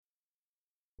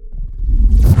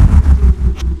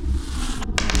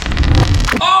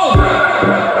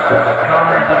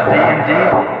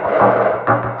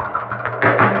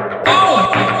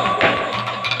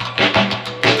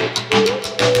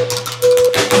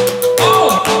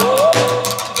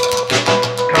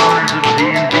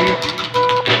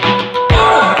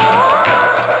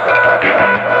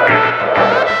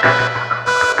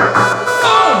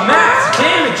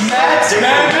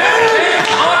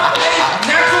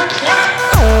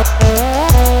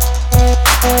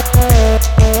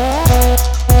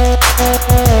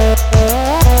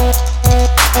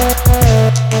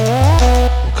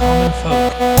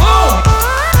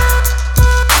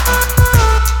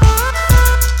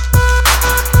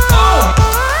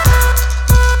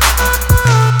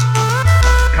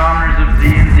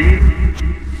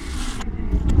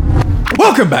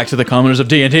back to the Commoners of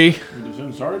D&D.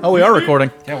 Oh, we are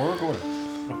recording. Yeah, we're recording.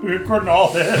 We're recording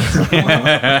all this.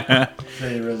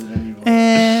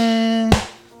 And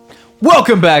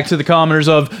welcome back to the Commoners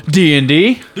of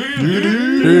D&D.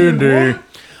 D&D.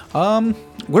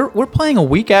 We're playing a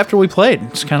week after we played.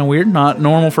 It's kind of weird, not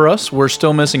normal for us. We're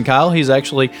still missing Kyle. He's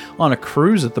actually on a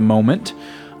cruise at the moment.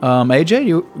 AJ,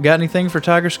 you got anything for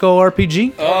Tiger Skull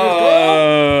RPG?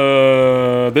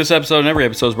 This episode and every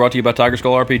episode is brought to you by Tiger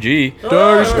Skull RPG.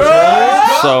 Tiger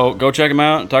Skull! So go check them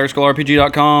out,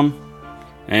 tigerskullrpg.com,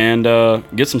 and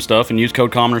get some stuff and use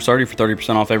code Commoners30 for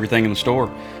 30% off everything in the store.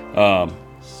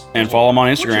 And follow them on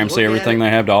Instagram, see everything they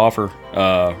have to offer.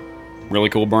 Really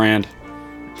cool brand.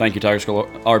 Thank you, Tiger Skull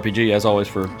RPG, as always,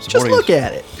 for supporting us. Just look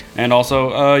at it. And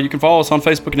also, you can follow us on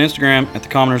Facebook and Instagram at The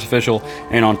Commoners Official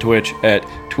and on Twitch at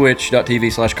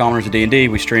twitch.tv/commonersofd&D.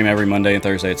 We stream every Monday and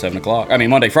Thursday at 7 o'clock.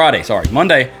 Monday, Friday,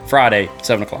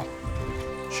 7 o'clock.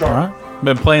 Sure. All right.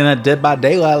 Been playing that Dead by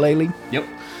Daylight lately. Yep.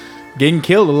 Getting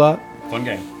killed a lot. Fun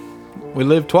game. We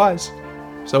lived twice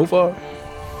so far.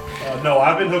 No,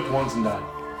 I've been hooked once and died.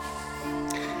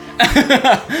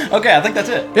 Okay, I think that's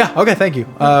it. Yeah, okay, thank you.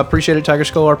 Appreciate it, Tiger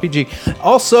Skull RPG.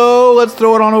 Also, let's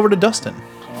throw it on over to Dustin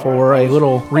for a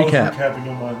little recap. I was recapping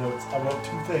on my notes. I wrote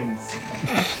two things.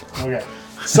 Okay.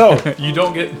 So, You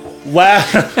don't get...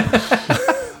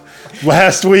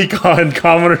 last week on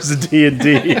Commoners of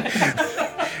D&D,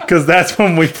 because that's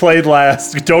when we played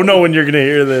last. Don't know when you're going to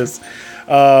hear this.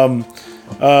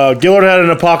 Gillard had an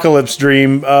apocalypse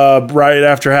dream right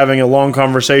after having a long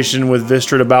conversation with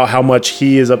Vistrid about how much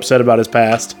he is upset about his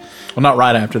past. Well, not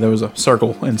right after. There was a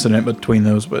circle incident between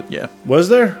those, but yeah. Was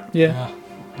there? Yeah.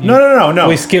 No.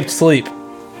 We skipped sleep.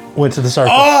 Went to the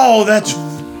circle. Oh,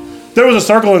 there was a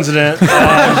circle incident.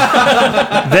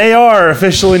 They are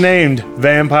officially named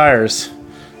vampires.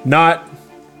 Not,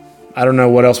 I don't know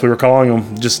what else we were calling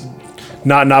them. Just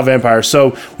not vampires.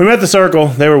 So we met at the circle.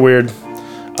 They were weird.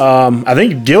 I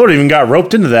think Gillard even got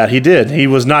roped into that. He did. He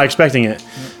was not expecting it.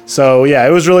 So, yeah,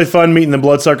 it was really fun meeting the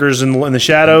bloodsuckers in the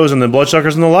shadows and the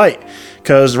bloodsuckers in the light.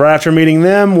 Because right after meeting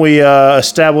them, we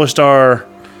established our,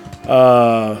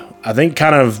 I think,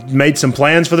 kind of made some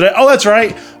plans for the day. Oh, that's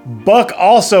right. Buck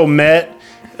also met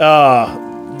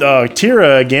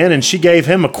Tira again, and she gave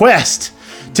him a quest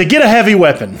to get a heavy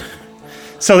weapon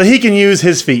so that he can use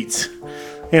his feet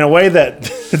in a way that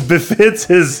befits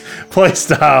his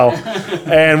playstyle.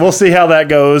 And we'll see how that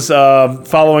goes.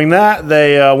 Following that,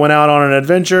 they went out on an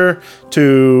adventure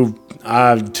to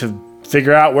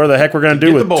figure out where the heck we're going to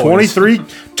do with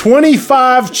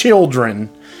 25 children.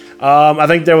 I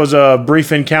think there was a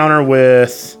brief encounter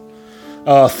with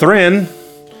Thrin.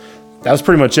 That was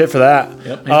pretty much it for that.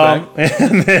 Yep, he's back.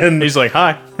 And then He's like,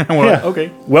 hi. And we're like,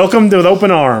 okay. welcomed with open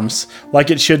arms,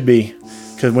 like it should be.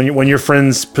 Because when your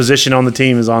friend's position on the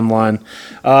team is online.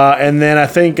 And then I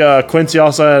think Quincy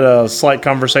also had a slight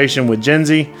conversation with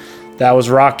Genzi. That was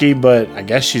rocky, but I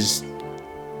guess she's...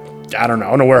 I don't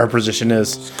know where her position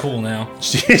is. It's cool now.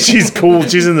 She's cool.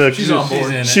 She's in the... She's on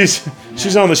board.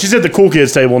 She's at the cool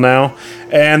kids table now.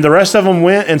 And the rest of them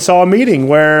went and saw a meeting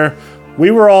where we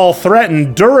were all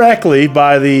threatened directly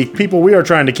by the people we are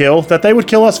trying to kill that they would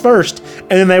kill us first,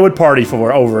 and then they would party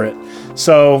over it.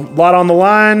 So, a lot on the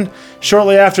line.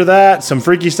 Shortly after that, some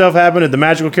freaky stuff happened at the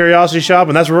Magical Curiosity Shop,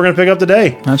 and that's where we're going to pick up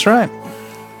today. That's right.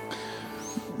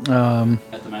 At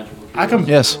the Magical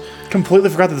Yes. Completely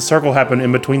forgot that the circle happened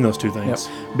in between those two things.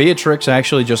 Yep. Beatrix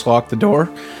actually just locked the door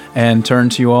and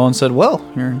turned to you all and said, well,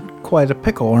 you're in quite a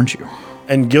pickle, aren't you?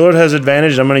 And Gillard has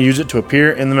advantage. I'm going to use it to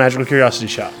appear in the Magical Curiosity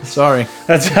Shop. Sorry.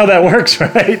 That's how that works,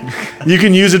 right? You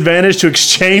can use advantage to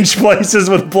exchange places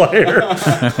with a player.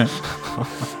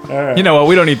 Right. You know what?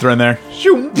 We don't need Thrin there.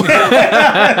 Shoot. Thrin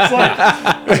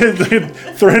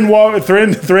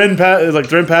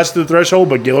passed through the threshold,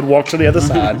 but Gillard walks to the other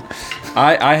side.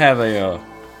 I have a...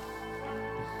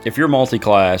 if you're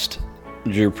multi-classed,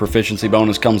 your proficiency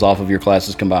bonus comes off of your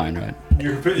classes combined, right?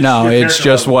 No, it's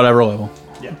just level. whatever level.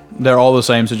 Yeah. They're all the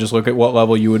same, so just look at what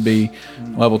level you would be,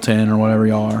 level 10 or whatever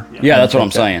you are. Yeah, that's what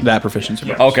I'm saying. That proficiency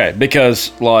bonus. Okay,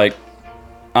 because,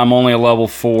 I'm only a level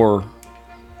 4...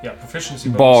 proficiency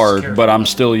bonus bard, but I'm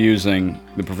still using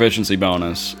the proficiency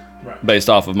bonus based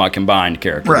off of my combined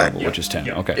character level, which is 10.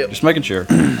 Okay, just making sure.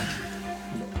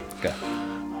 Okay.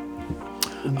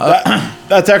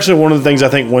 That's actually one of the things I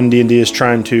think 1D&D is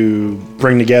trying to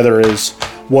bring together is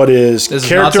what is this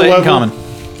character is not level common.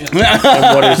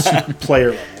 and what is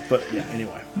player level. But yeah,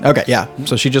 anyway. Okay, yeah.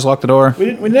 So she just locked the door. We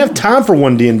didn't have time for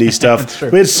 1D&D stuff.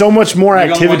 We had so much more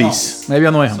activities. Maybe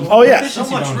on the way home. Oh yeah,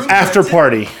 after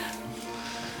party.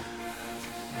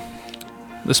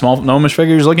 The small gnomish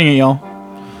figure is looking at y'all.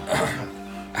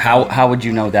 How would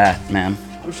you know that, ma'am?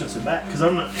 We should sit back because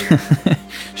I'm not.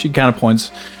 She kind of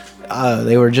points.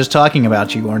 They were just talking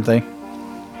about you, weren't they?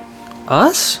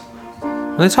 Us?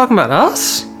 Are they talking about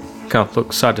us? Kind of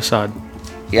look side to side.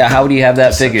 Yeah, how do you have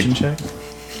that figured? Check.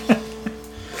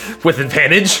 With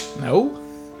advantage? No.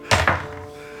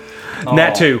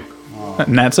 Nat 2.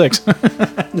 Nat 6.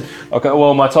 Okay,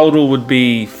 well, my total would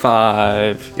be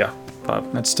 5. Yeah,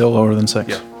 5. That's still lower than 6.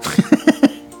 Yeah.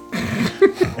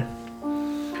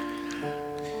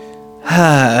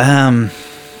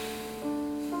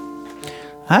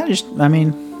 I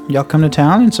mean, y'all come to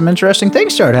town and some interesting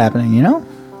things start happening, you know?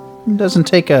 It doesn't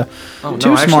take a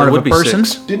too smart of a person.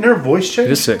 Didn't her voice change?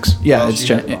 It is 6. Yeah,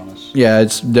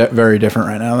 it's very different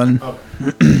right now than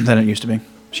than it used to be.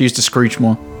 She used to screech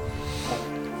more.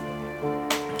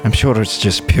 I'm sure it's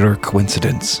just pure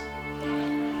coincidence.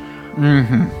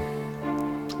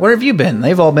 Where have you been?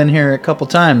 They've all been here a couple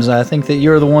times. I think that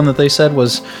you're the one that they said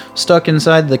was stuck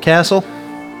inside the castle.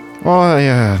 Well, I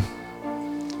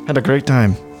had a great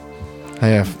time.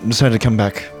 I decided to come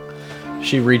back.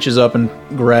 She reaches up and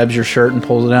grabs your shirt and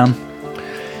pulls it down.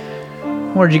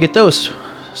 Where'd you get those?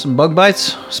 Some bug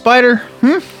bites? Spider?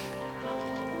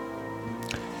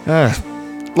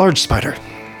 Large spider.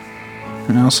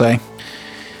 And I'll say.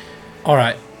 All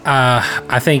right.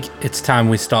 I think it's time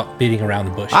we stop beating around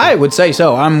the bush. I would say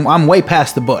so. I'm way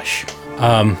past the bush.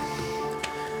 All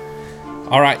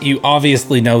right. You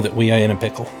obviously know that we are in a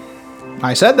pickle.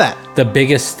 I said that. The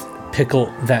biggest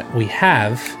pickle that we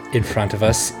have in front of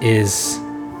us is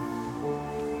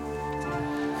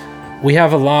we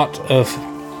have a lot of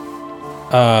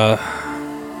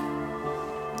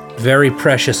very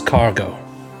precious cargo.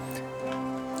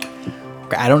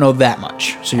 I don't know that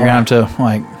much, so you're gonna have to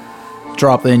like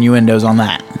drop the innuendos on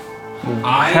that.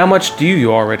 How much do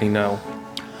you already know?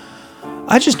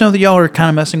 I just know that y'all are kind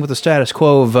of messing with the status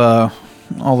quo of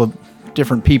all the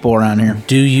different people around here.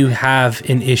 Do you have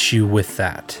an issue with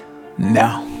that?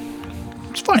 No,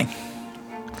 it's funny.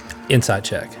 Inside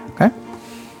check. Okay.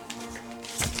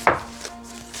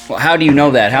 Well, how do you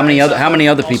know that? How many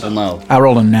other people know? I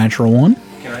rolled a natural 1.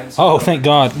 Oh, thank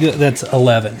God. That's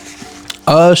 11.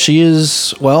 She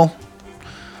is well.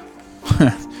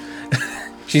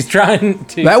 She's trying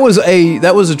to. That was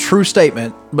a true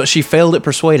statement, but she failed at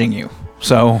persuading you.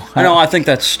 So I know. I think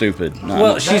that's stupid. No,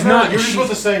 Well, she's not. You're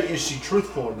supposed to say, is she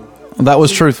truthful or not? that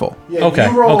was truthful. Yeah, Okay,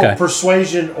 you roll okay.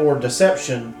 persuasion or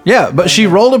deception. Yeah, but she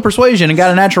rolled a persuasion and got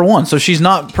a natural 1, so she's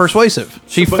not persuasive.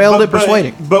 She failed at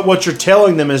persuading. But what you're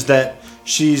telling them is that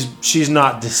she's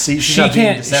not deceived.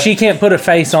 She can't put a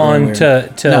face on weird.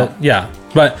 to No. yeah.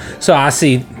 But so I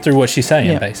see through what she's saying,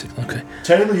 Yeah. basically. Okay.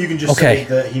 Technically, you can just Okay.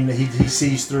 say that he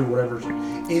sees through whatever.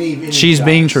 Any She's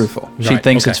being guidance. truthful. She Right,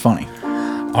 thinks okay. it's funny.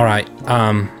 All right.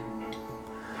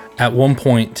 At one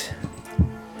point,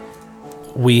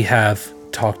 we have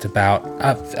talked about,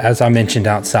 as I mentioned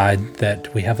outside,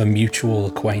 that we have a mutual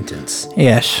acquaintance.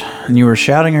 Yes, and you were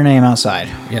shouting her name outside.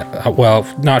 Yeah. Well,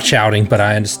 not shouting, but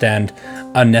I understand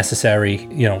unnecessary.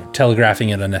 Telegraphing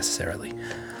it unnecessarily.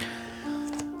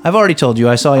 I've already told you,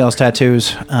 I saw y'all's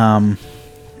tattoos.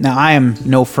 Now, I am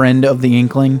no friend of the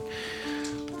Inkling.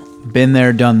 Been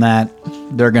there, done that.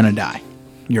 They're gonna die.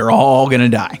 You're all gonna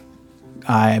die.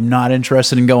 I am not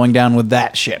interested in going down with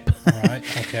that ship. All right.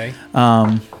 Okay.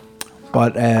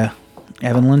 But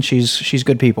Evelyn, she's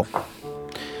good people.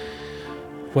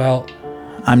 Well,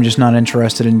 I'm just not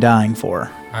interested in dying for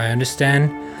her. I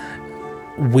understand.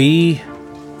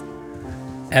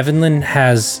 Evelyn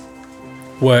has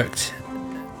worked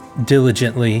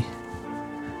diligently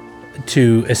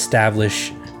to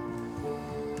establish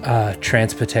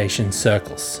transportation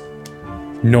circles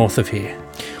north of here.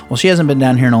 Well, she hasn't been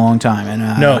down here in a long time, and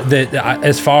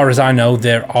As far as I know,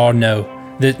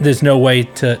 there's no way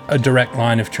to a direct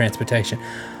line of transportation.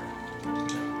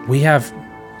 We have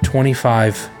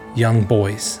 25 young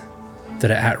boys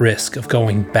that are at risk of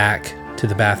going back to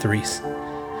the Bathories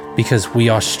because we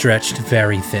are stretched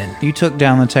very thin. you took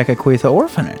down the Tekakwitha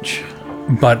orphanage.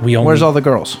 But we only Where's all the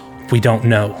girls? we don't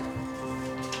know.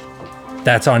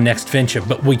 That's our next venture,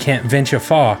 but we can't venture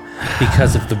far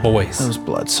because of the boys. Those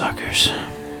bloodsuckers.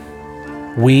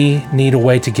 We need a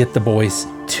way to get the boys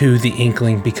to the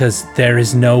Inkling because there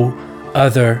is no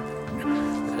other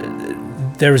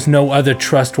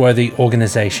trustworthy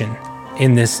organization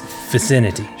in this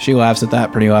vicinity. She laughs at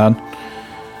that pretty loud.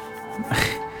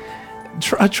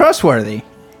 Trustworthy.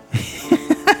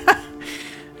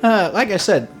 Like I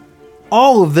said,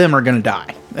 all of them are going to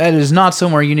die. That is not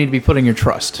somewhere you need to be putting your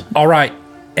trust. All right,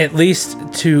 at least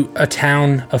to a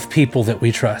town of people that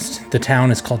we trust. The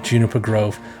town is called Juniper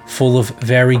Grove, full of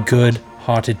very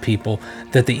good-hearted people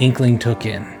that the Inkling took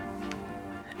in.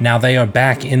 Now they are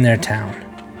back in their town.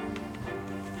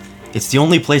 It's the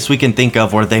only place we can think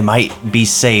of where they might be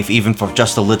safe, even for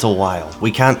just a little while.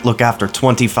 We can't look after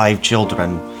 25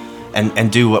 children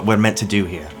and do what we're meant to do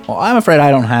here. Well, I'm afraid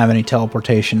I don't have any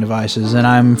teleportation devices, and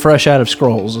I'm fresh out of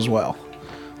scrolls as well,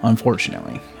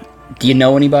 unfortunately. Do you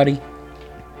know anybody?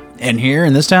 And here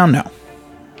in this town, no.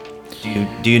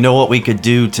 Do you know what we could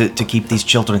do to keep these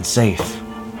children safe?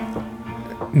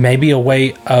 Maybe a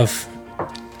way of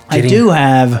I do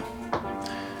have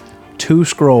 2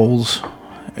 scrolls.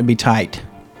 It'd be tight.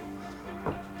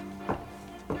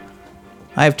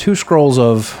 I have 2 scrolls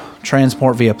of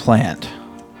transport via plant.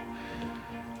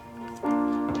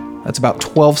 That's about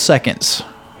 12 seconds.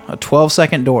 A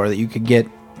 12-second door that you could get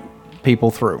people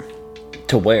through.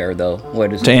 To where, though? Where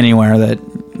does To anywhere that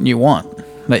you want.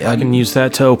 But, I can use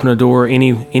that to open a door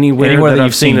anywhere Anywhere that that I've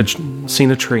you've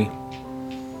seen a tree.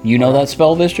 You know that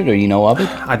spell, Vistrid, or you know of it?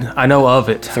 I know of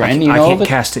it. Thran, you I know can't of it?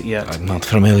 cast it yet. I'm not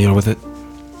familiar with it.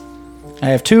 I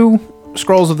have 2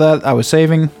 scrolls of that I was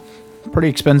saving. Pretty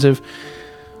expensive.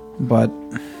 But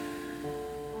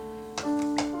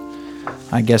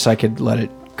I guess I could let it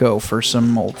go for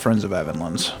some old friends of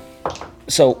Evanlin's.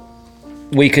 So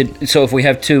if we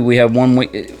have 2, we have one.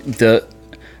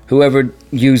 Whoever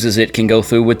uses it can go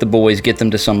through with the boys, get them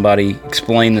to somebody,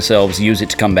 explain themselves, use it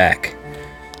to come back.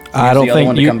 I don't the other think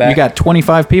one to you come back? got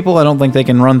 25 people. I don't think they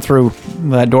can run through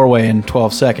that doorway in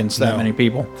 12 seconds. That many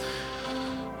people.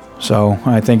 So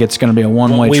I think it's going to be a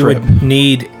one-way What we trip. would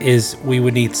need is we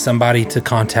would need somebody to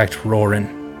contact Roran.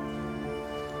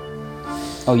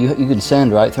 Oh, you can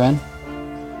send, right, Thran?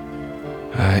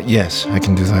 Yes, I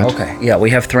can do that. Okay, yeah, we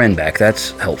have Thran back.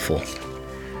 That's helpful.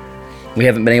 We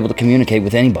haven't been able to communicate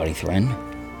with anybody, Thran.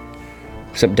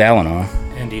 Except Dalinar.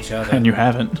 And each other. And you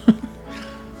haven't.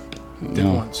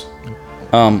 No.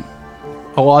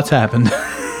 A lot's happened.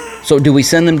 So do we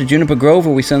send them to Juniper Grove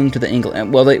or we send them to the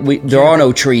Inkling? Well, there are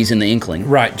no trees in the Inkling.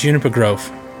 Right, Juniper Grove.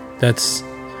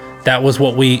 That was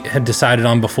what we had decided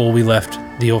on before we left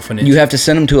the orphanage. You have to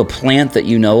send them to a plant that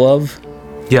you know of?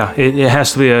 Yeah, it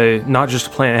has to be not just a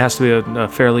plant. It has to be a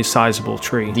fairly sizable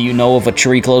tree. Do you know of a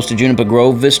tree close to Juniper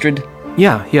Grove, Vistrid?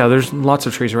 Yeah. There's lots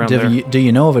of trees around there. Do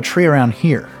you know of a tree around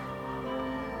here?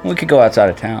 We could go outside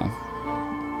of town.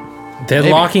 They're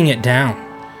Maybe. locking it down.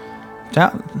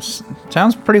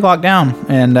 Town's pretty locked down,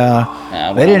 and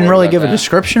they didn't really give a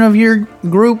description of your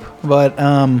group, but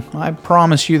I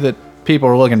promise you that people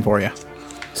are looking for you.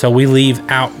 So we leave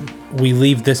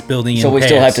this building in So we chaos.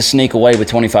 still have to sneak away with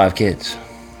 25 kids.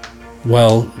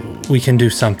 Well, we can do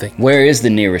something. Where is the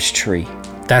nearest tree?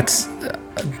 That's...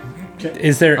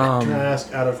 is there... Can I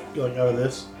ask out of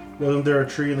this? Wasn't there a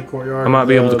tree in the courtyard? I might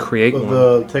be able to create of one.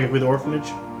 the technically the orphanage.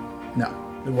 No.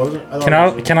 It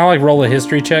wasn't. Can I like roll a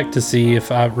history check to see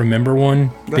if I remember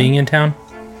one being in town?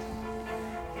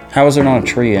 How is there not a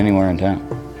tree anywhere in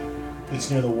town? It's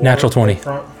near the water. Natural 20.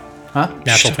 Front. Huh? Natural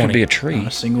There could 20. be a tree. Not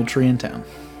a single tree in town.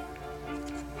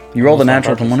 You rolled a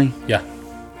natural 20? Yeah.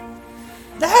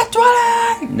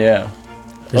 Yeah.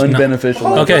 There's not-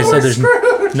 Unbeneficial. Okay, so there's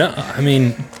no. I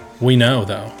mean, we know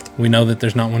though. We know that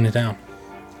there's not one in town.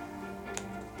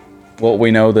 Well, we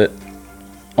know that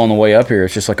on the way up here,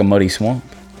 it's just like a muddy swamp.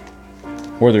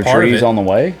 Were there Part of trees it. on the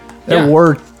way? There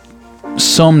were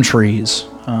some trees.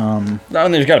 No,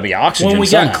 and there's got to be oxygen When we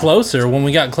somehow. got closer, Well,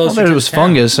 there to was the town-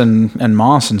 fungus and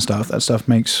moss and stuff. That stuff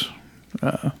makes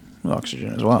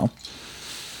oxygen as well.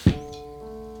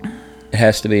 It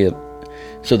has to be a...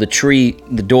 So the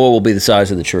door will be the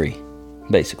size of the tree,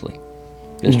 basically.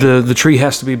 The tree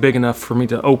has to be big enough for me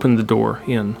to open the door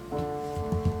in.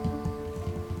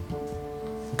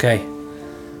 Okay,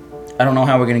 I don't know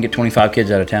how we're going to get 25 kids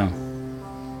out of town.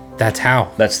 that's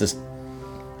how. That's the...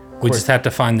 We just have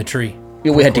to find the tree.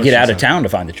 We had to get out of town to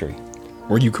find the tree.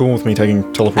 Were you cool with me taking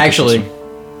teleportation?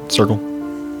 Actually, circle.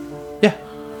 yeah.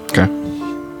 Okay.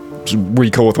 So were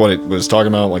you cool with what it was talking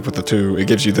about? Like with the 2, it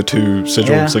gives you the 2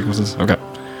 sigil Yeah. sequences. Okay.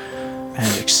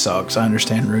 Magic sucks. I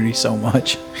understand Rudy so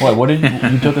much. What did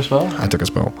you took a spell? I took a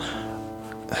spell.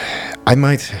 I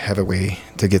might have a way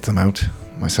to get them out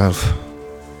myself.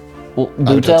 Well, I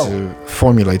do would have tell. to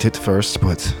formulate it first,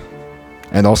 but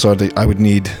and also I would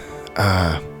need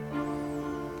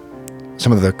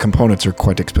some of the components are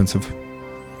quite expensive.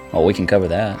 Oh, we can cover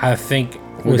that. I think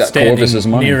We we're got standing Corvus's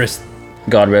money. nearest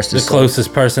God rest the his soul.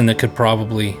 closest person that could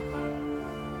probably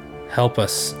help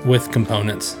us with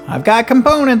components. I've got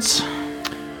components.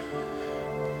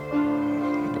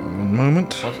 One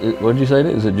moment. What did you say?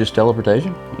 Is it just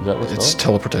teleportation? Is that what It's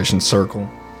teleportation circle.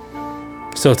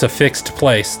 So it's a fixed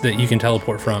place that you can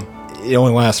teleport from. It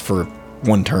only lasts for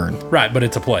 1 turn. Right, but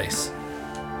it's a place.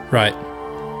 Right.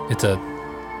 It's a...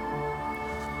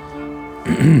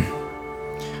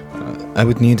 I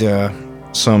would need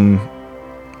some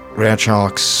rare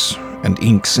chalks and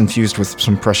inks infused with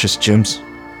some precious gems.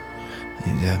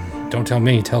 And, Don't tell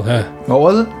me, tell her. What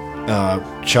was it?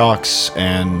 chalks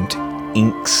and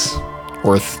inks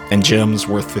and gems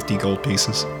worth 50 gold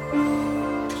pieces.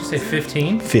 Did you say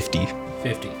 15? 50.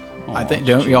 50. I think,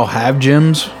 don't y'all have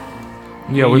gems?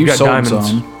 Yeah, we've You got sold diamonds.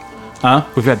 some. Huh?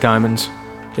 We've got diamonds.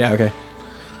 Yeah, okay.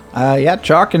 Yeah,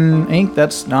 chalk and ink,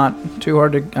 that's not too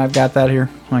hard to... I've got that here.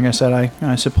 Like I said,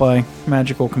 I supply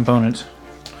magical components.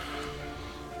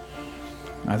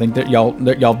 I think that y'all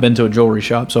been to a jewelry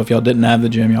shop, so if y'all didn't have the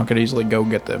gem, y'all could easily go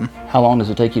get them. How long does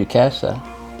it take you to cast that?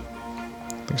 I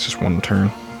think it's just one turn.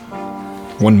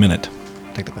 1 minute.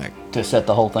 Take the bag. To set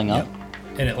the whole thing up?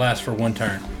 And it lasts for one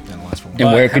turn. Then it lasts for one.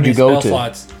 And where How could many you go spell to?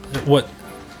 slots? What?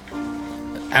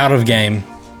 Out of game.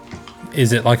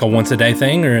 Is it like a once a day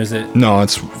thing, or is it? No,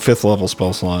 it's 5th level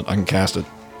spell slot. I can cast it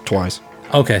twice.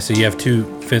 Okay, so you have 2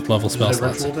 5th level spell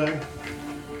slots.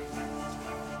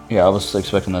 Yeah, I was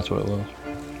expecting that's what it was.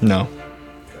 No.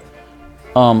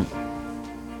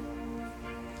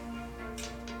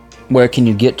 Where can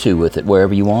you get to with it?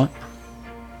 Wherever you want?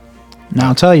 Now,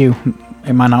 I'll tell you,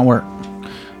 it might not work.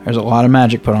 There's a lot of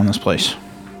magic put on this place.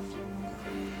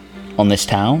 On this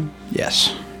town?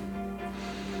 Yes.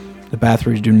 The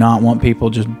Bathories do not want people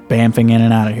just bamfing in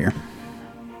and out of here.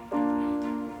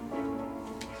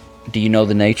 Do you know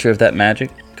the nature of that magic?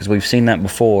 Because we've seen that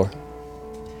before.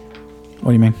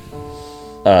 What do you mean?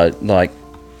 Like,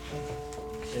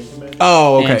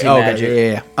 Oh, okay. Anti-magic.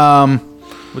 Okay. Yeah.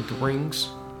 With the rings.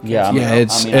 yeah. I mean, Yeah.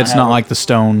 It's I mean, I it's not have- like the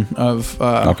stone of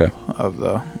Okay. of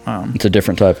the It's a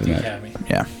different type of magic. Academy.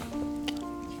 yeah.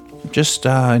 Just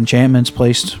enchantments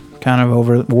placed kind of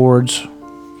over wards.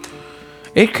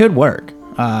 It could work.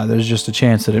 There's just a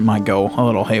chance that it might go a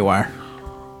little haywire.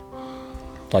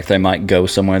 Like they might go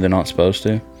somewhere they're not supposed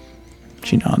to.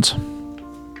 She nods.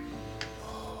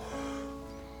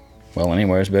 Well,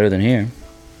 anywhere is better than here.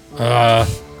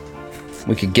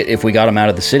 We could get if we got them out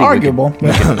of the city. Arguable,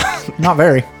 but not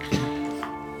very.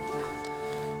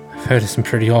 I've heard of some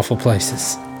pretty awful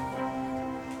places.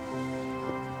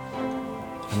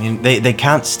 I mean, they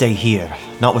can't stay here.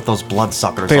 Not with those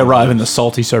bloodsuckers. They on arrive them. in the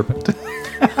salty serpent.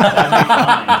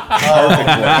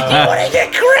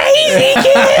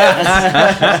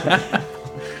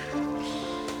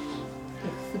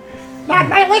 Not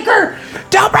my liquor!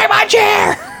 Don't break my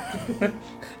chair!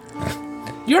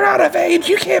 You're out of age.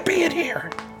 You can't be in here.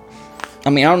 I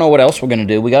mean, I don't know what else we're gonna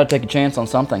do. We got to take a chance on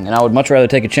something, and I would much rather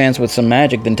take a chance with some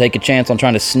magic than take a chance on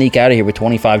trying to sneak out of here with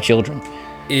 25 children.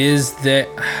 Is there?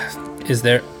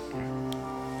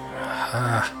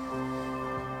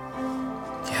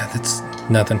 Yeah, that's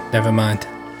nothing. Never mind.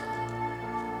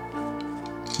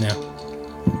 No,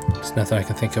 it's nothing I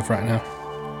can think of right now.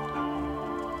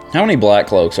 How many black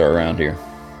cloaks are around here?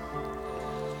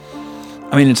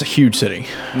 I mean, it's a huge city.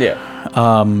 Yeah.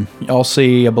 Y'all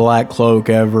see a black cloak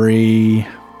every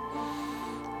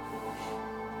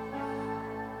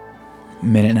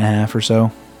minute and a half or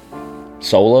so.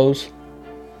 Solos?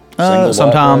 Single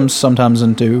black Sometimes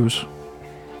in twos.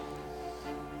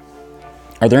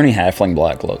 Are there any halfling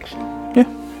black cloaks? Yeah.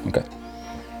 Okay.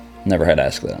 Never had to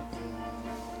ask that.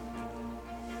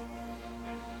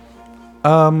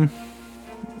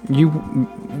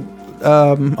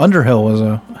 Underhill was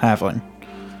a halfling.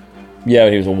 Yeah,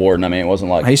 he was a warden. I mean, it wasn't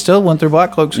like... He still went through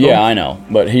Black Cloak School. Yeah, I know.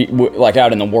 But like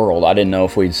out in the world, I didn't know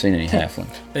if we'd seen any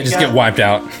halflings. They just get wiped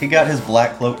out. He got his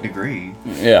black cloak degree.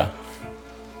 Yeah,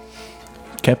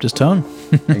 Kept his tongue.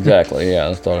 exactly. Yeah,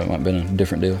 I thought it might have been a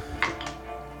different deal.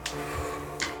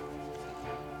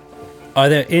 Are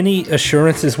there any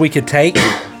assurances we could take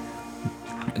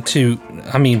to,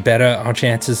 better our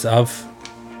chances of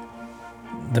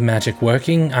the magic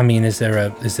working? I mean, is there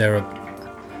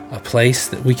a place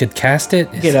that we could cast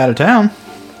it? Get out of town.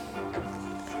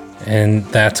 And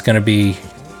that's going to be...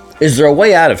 Is there a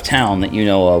way out of town that you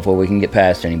know of where we can get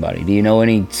past anybody? Do you know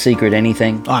any secret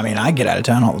anything? I mean, I get out of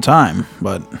town all the time,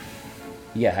 but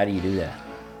Yeah, how do you do that?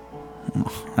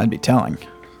 I'd be telling.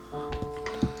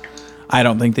 I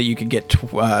don't think that you could get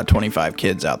 25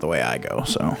 kids out the way I go,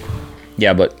 so.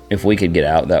 Yeah, but if we could get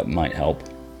out, that might help.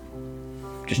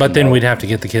 Just But to then know. we'd have to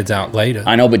get the kids out later.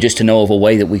 I know, but just to know of a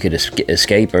way that we could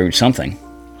escape or something.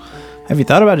 Have you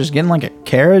thought about just getting like a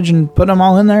carriage and putting them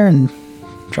all in there and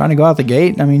trying to go out the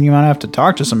gate? I mean, you might have to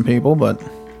talk to some people, but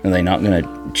Are they not going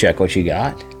to check what you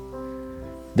got?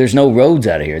 There's no roads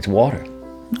out of here. It's water.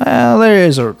 well, there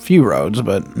is a few roads,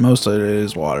 but most of it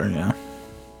is water, yeah.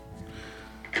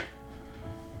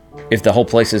 If the whole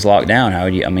place is locked down, how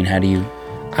do you...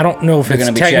 I don't know if They're it's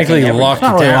gonna be technically checking everything. locked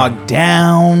Not really down. locked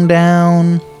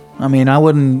down. I mean, I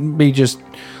wouldn't be just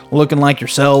looking like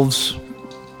yourselves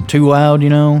too loud,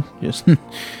 just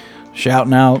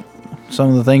shouting out some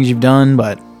of the things you've done,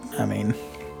 but, I mean...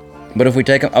 But if we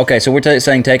take them... Okay, so we're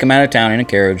saying take them out of town in a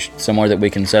carriage, somewhere that we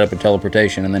can set up a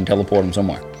teleportation and then teleport them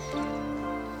somewhere.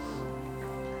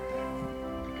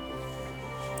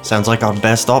 Sounds like our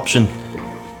best option.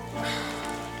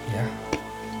 Yeah.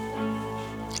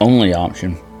 Only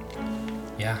option.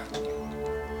 Yeah.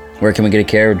 Where can we get a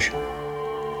carriage?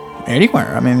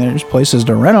 Anywhere. I mean, there's places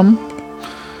to rent them.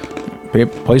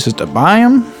 Places to buy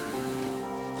them.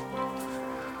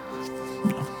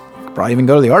 Probably even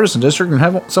go to the artisan district and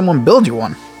have someone build you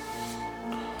one.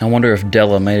 I wonder if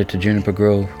Della made it to Juniper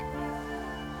Grove.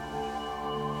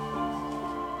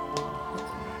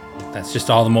 That's just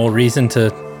all the more reason to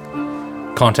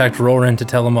contact Roran to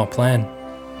tell him our plan.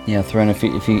 Yeah, Thren,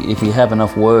 if you have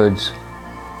enough words,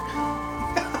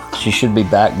 she should be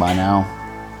back by now.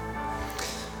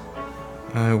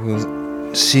 I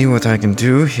will see what I can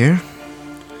do here.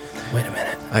 Wait a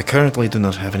minute. I currently do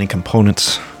not have any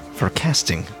components for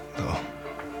casting, though.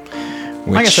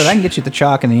 Like I said, I can get you the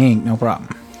chalk and the ink, no problem.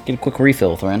 Get a quick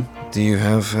refill, Thren. Do you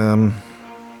have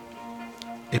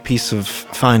a piece of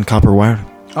fine copper wire?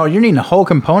 Oh, you're needing a whole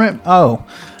component? Oh,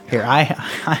 here, I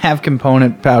have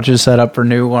component pouches set up for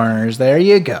new learners. There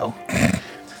you go.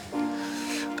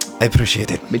 I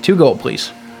appreciate it. Be 2 gold,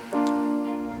 please.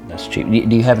 That's cheap.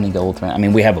 Do you have any gold, Thren? I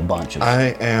mean, we have a bunch of...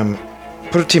 I am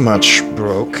pretty much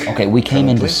broke. Okay, we came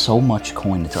into so much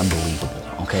coin, it's unbelievable.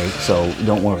 Okay, so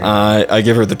don't worry. I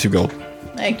give her the 2 gold.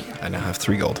 Thank you. I now have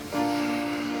 3 gold.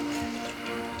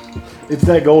 It's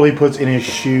that gold he puts in his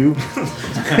shoe.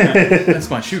 That's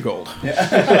my shoe gold.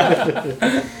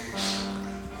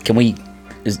 Can we...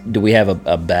 do we have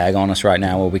a bag on us right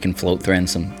now where we can float Thren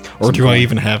some... Or do I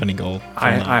even have any gold?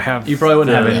 I have. You probably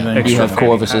wouldn't have anything. Do you have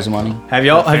Corvus's money? Have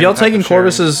y'all taken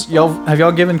Corvus's... Have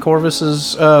y'all given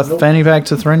Corvus's fanny pack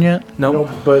to Thren yet? Nope,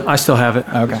 but I still have it.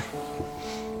 Okay.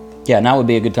 Yeah, now would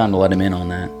be a good time to let him in on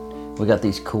that. We got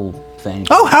these cool fanny...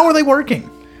 Oh, how are they working?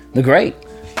 They're great.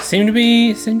 Seem to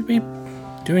be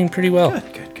doing pretty well.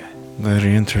 Good.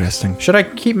 Very interesting. Should I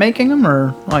keep making them,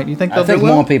 or like, do you think they'll I think do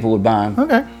well? more people would buy them.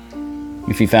 Okay.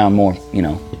 If you found more,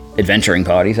 adventuring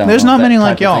parties. I don't There's know not if that many type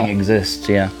like of y'all. thing exists,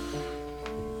 yeah.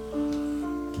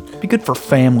 Be good for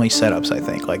family setups, I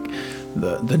think. Like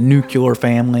the nuclear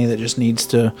family that just needs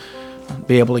to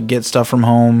be able to get stuff from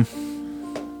home,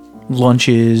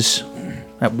 lunches,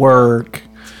 at work.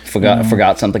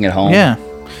 Forgot something at home. Yeah.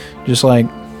 Just like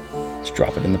Just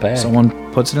drop it in the bag.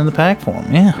 someone puts it in the pack for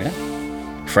them. Yeah.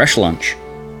 Fresh lunch.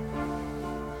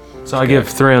 So I give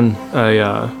Thren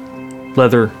a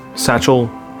leather satchel,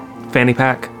 fanny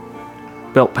pack,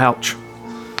 belt pouch.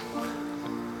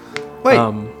 Wait,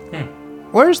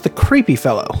 where's the creepy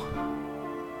fellow?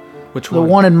 Which The one?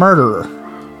 wanted murderer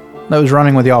that was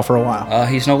running with y'all for a while.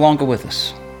 He's no longer with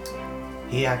us.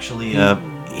 He actually,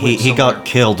 he got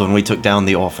killed when we took down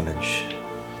the orphanage.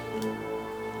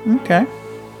 Okay.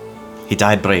 He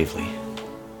died bravely.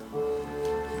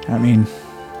 I mean,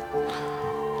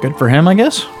 good for him, I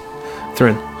guess.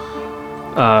 Thren.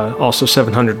 Also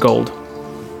 700 gold.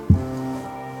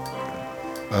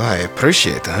 I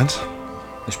appreciate that.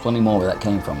 There's plenty more where that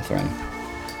came from, Thren.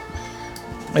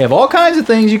 We have all kinds of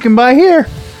things you can buy here.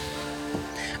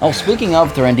 Oh, speaking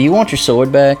of Thren, do you want your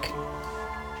sword back?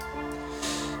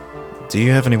 Do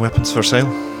you have any weapons for sale?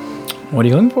 What are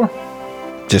you looking for?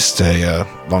 Just a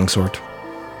longsword.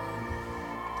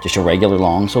 Just a regular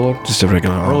longsword? Just a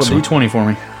regular Roll a longsword. d20 for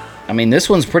me. I mean, this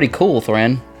one's pretty cool,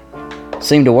 Thren.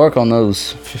 Seemed to work on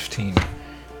those 15.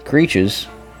 creatures.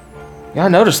 Yeah, I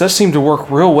noticed that seemed to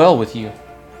work real well with you.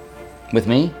 With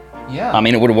me? Yeah. I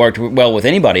mean, it would have worked well with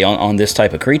anybody on this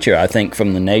type of creature, I think,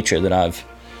 from the nature that I've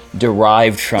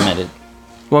derived from it.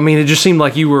 Well, I mean, it just seemed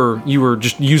like you were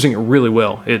just using it really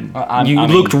well. You I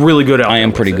mean, looked really good out there. I am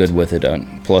with pretty it. good with it.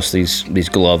 Plus, these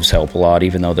gloves help a lot,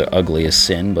 even though they're ugly as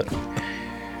sin. But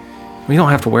We don't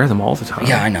have to wear them all the time.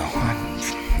 yeah, I know.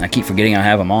 I keep forgetting I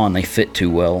have them on. They fit too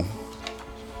well.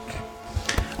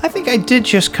 I think I did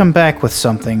just come back with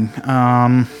something.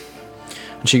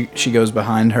 She goes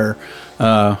behind her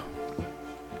the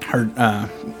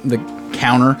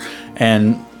counter,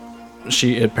 and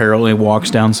she apparently walks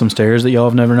down some stairs that y'all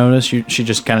have never noticed. She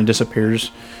just kind of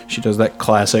disappears. She does that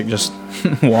classic, just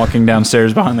walking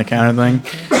downstairs behind the counter thing.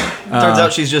 Turns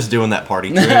out she's just doing that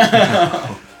party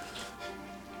trick.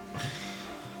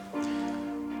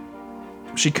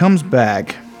 She comes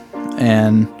back,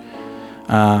 and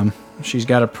she's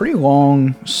got a pretty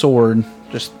long sword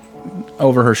just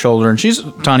over her shoulder, and she's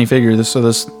a tiny figure. So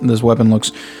this weapon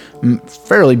looks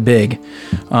fairly big,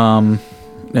 and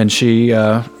she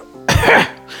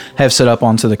have set up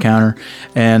onto the counter,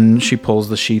 and she pulls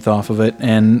the sheath off of it,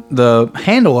 and the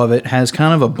handle of it has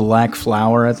kind of a black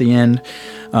flower at the end,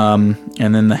 and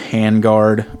then the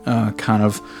handguard kind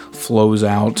of flows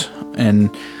out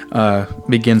and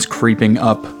begins creeping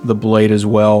up the blade as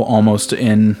well, almost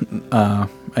in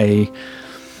a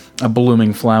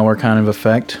blooming flower kind of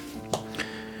effect.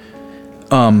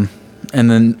 And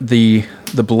then the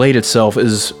blade itself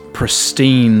is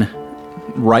pristine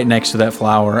right next to that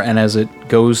flower, and as it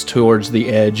goes towards the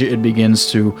edge, it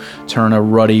begins to turn a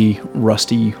ruddy,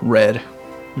 rusty red.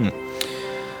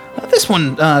 This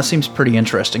one seems pretty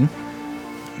interesting.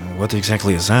 What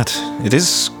exactly is that? It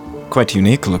is quite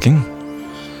unique looking.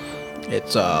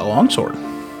 It's a longsword.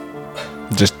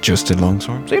 Just a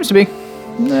longsword? Seems to be.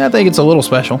 I think it's a little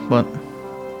special, but...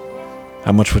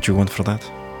 How much would you want for that?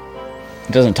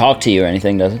 It doesn't talk to you or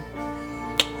anything, does it?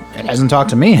 It hasn't talked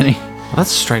to me any. Well,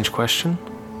 that's a strange question.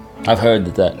 I've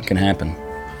heard that can happen.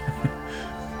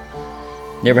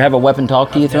 You ever have a weapon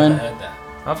talk to you, Thrin?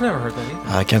 I've never heard that either.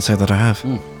 I can't say that I have.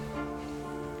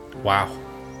 Wow.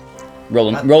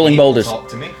 Rolling boulders. Talk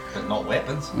to me, but not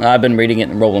weapons. I've been reading it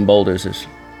in Rolling Boulders. There's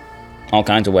all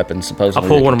kinds of weapons, supposedly. I'll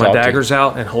pull that one of can my talk to you. daggers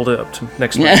out and hold it up to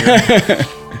next to my ear.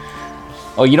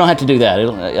 Oh, you don't have to do that.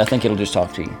 I think it'll just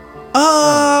talk to you.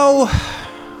 Oh,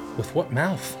 With what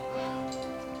mouth?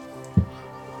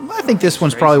 I think this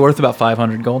one's probably worth about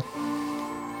 500 gold.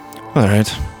 All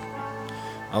right.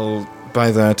 I'll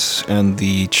buy that and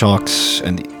the chalks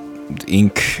and the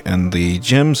ink and the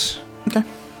gems. Okay.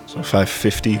 So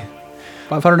 550.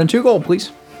 502 gold,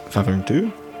 please.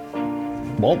 502?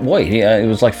 Well, wait, yeah, it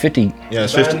was like 50. Yeah,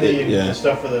 it's 50.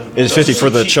 It's 50 for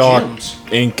the chalk,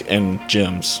 ink, and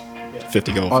gems.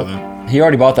 50 gold for that. He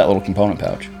already bought that little component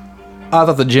pouch. I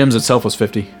thought the gems itself was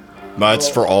 50. But it's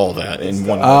for all that in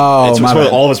one. Oh, it's my supposed-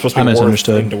 bad. all of it's supposed to I be worth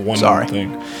misunderstood. into one Sorry.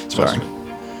 thing. It's Sorry. supposed to-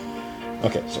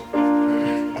 Okay, so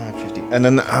 50. And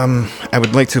then I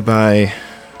would like to buy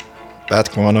bat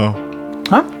guano.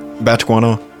 Huh? Bat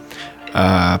guano.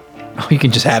 Oh, you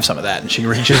can just have some of that. And she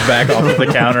reaches back off of the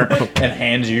counter and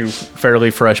hands you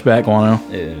fairly fresh bat guano.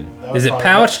 Is it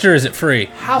pouched or is it free?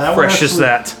 How fresh is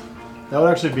that? That would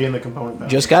actually be in the component pack.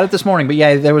 Just got it this morning, but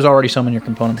yeah, there was already some in your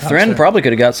component pouch Thrin there. probably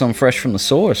could have got some fresh from the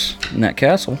source in that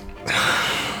castle.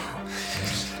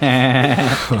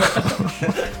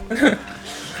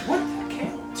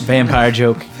 Vampire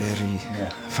joke. Very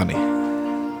funny.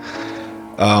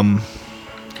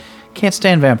 Can't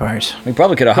stand vampires. We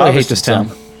probably could have Really hate harvested this town.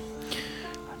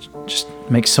 some. Just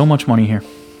make so much money here.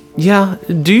 Yeah.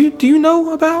 Do you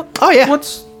know about? Oh, yeah.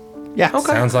 What's Yeah. okay?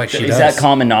 Sounds like she Is does. that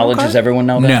common knowledge? Okay. Does everyone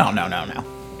know that? No.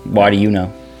 Why do you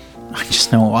know? I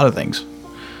just know a lot of things.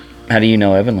 How do you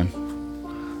know Evelyn?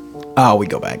 Oh, we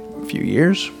go back a few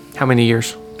years. How many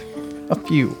years? A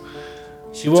few.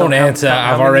 She won't answer.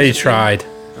 how I've many already is it? tried.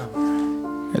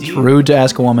 It's rude to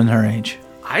ask a woman her age.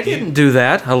 I didn't do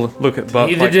that. I look at Buck.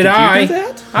 Neither like, did I. You do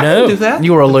that? I No. didn't do that.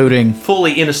 You were alluding.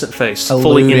 Fully innocent face. Alluding.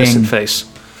 Fully innocent face.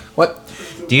 What?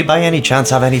 Do you by any chance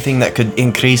have anything that could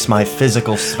increase my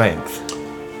physical strength?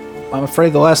 I'm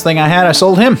afraid the last thing I had, I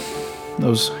sold him.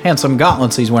 Those handsome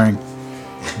gauntlets he's wearing.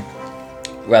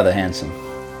 Rather handsome.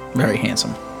 Very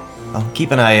handsome. I'll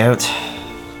keep an eye out.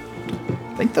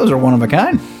 I think those are one of a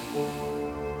kind.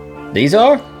 These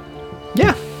are?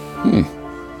 Yeah.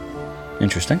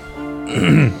 Interesting.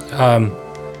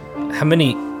 How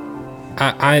many?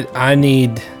 I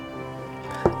need.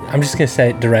 I'm just gonna say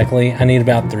it directly. I need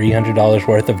about $300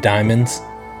 worth of diamonds.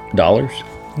 Dollars?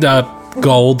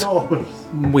 Gold.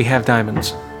 We have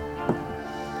diamonds.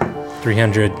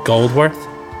 300 gold worth.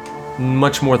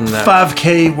 Much more than that.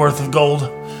 5K worth of gold.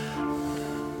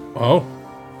 Oh,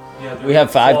 We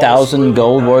have 5,000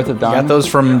 gold worth of Got diamonds. those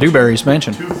from Dewberry's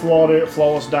mansion. Two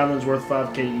flawless diamonds worth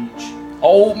 5K each.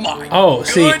 Oh my! oh.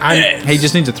 See, I. He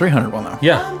just needs a 300 one though.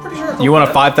 Yeah. You want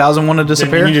a 5,000 one to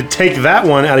disappear? You need to take that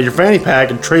one out of your fanny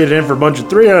pack and trade it in for a bunch of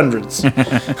 300s.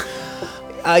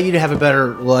 You'd have a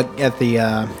better look at the.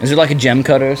 Is it like a gem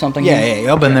cutter or something?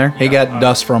 Yeah, up in there. He got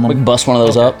dust from We can him. bust one of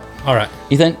those up. All right.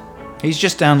 You think? He's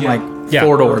just down like Yeah.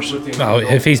 4 doors. Oh,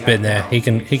 if he's been there, he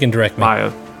can direct me. Buy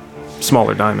a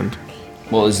smaller diamond.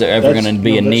 Well, is there ever That's- going to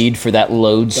be a no, that's- need for that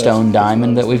lodestone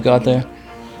diamond that we've got there?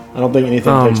 I don't think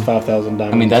anything takes 5,000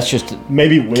 diamonds. I mean, that's just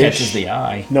maybe Wish. catches the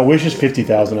eye. No, Wish is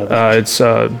 50,000. I think. It's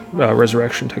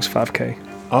resurrection takes 5K.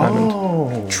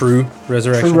 Oh, True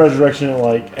resurrection. true resurrection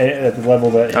at the level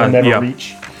that he'll never yeah.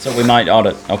 reach. So we might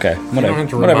audit. Okay, You whatever. don't have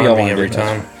to Whatever remind y'all me want every to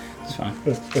time. It's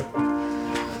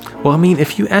fine. Well, I mean,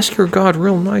 if you ask your god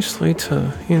real nicely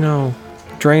to,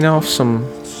 drain off some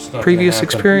previous happen.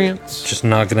 experience. Just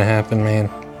not gonna happen, man.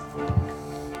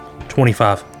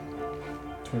 25.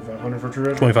 2,500 for true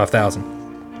resurrection.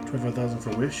 25,000. 25,000 for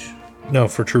wish. No,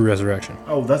 for true resurrection.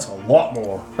 Oh, that's a lot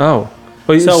more. Oh.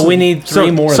 But So we need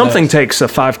three more of Something those. takes a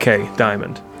 5k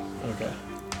diamond. Okay.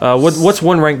 What's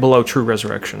one rank below true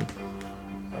resurrection?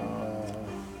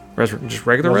 Just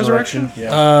regular resurrection?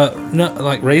 Yeah. No,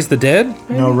 like raise the dead.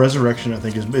 No, resurrection. I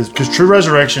think is because true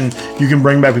resurrection, you can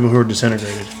bring back people who are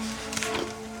disintegrated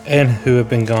And who have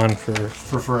been gone for.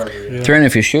 for forever. Yeah. Trent,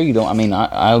 if you're sure you don't, I mean,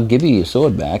 I'll give you your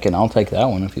sword back, and I'll take that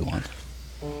one if you want.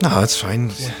 No, that's fine.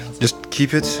 Just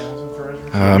keep it.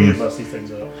 Bust these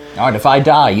things up. All right, if I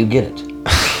die, you get it.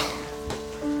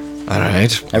 All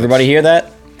right. Everybody hear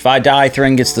that? If I die,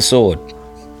 Thrin gets the sword.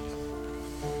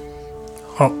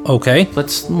 Oh, okay.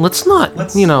 Let's not,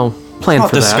 plan Not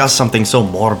for discuss something so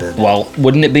morbid. Well,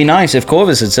 wouldn't it be nice if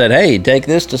Corvus had said, "Hey, take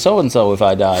this to so and so if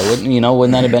I die"?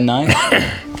 Wouldn't that have been nice?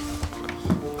 that.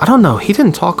 I don't know. He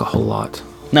didn't talk a whole lot.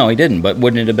 No, he didn't. But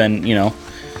wouldn't it have been?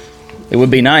 It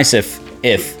would be nice if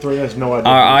Three has no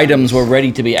idea. our items were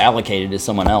ready to be allocated to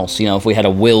someone else. If we had a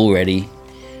will ready.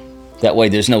 That way,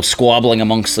 there's no squabbling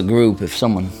amongst the group. If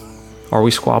someone Are we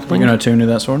You're squabbling? gonna attune to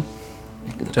that sword?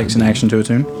 It takes an action to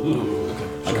attune.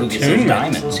 like who gets those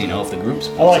diamonds, if the group's.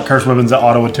 I like curse weapons that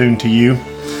auto attune to you.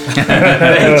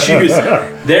 They choose.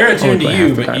 They're attuned to Only you,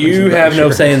 half the but time you isn't have that no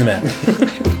sure. say in the matter.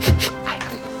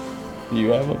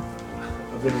 You have them.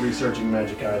 I've been researching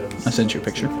magic items. I sent you a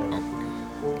picture.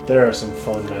 There are some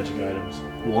fun magic items.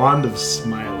 Wand of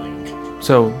Smiling.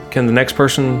 So, can the next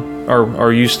person,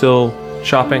 are you still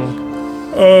shopping?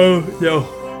 Oh,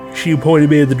 no. She pointed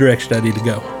me in the direction I need to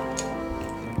go.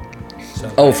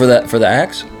 Oh, for the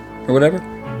axe or whatever.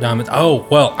 Diamonds. Oh,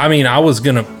 well, I mean, I was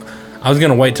gonna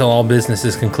wait till all business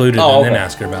is concluded and then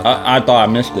ask her about that. I thought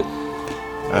I missed it.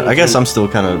 I guess I'm still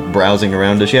kind of browsing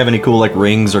around. Does she have any cool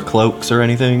rings or cloaks or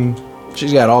anything?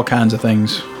 She's got all kinds of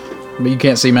things. But you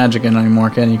can't see magic in anymore,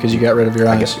 can you? Because you got rid of your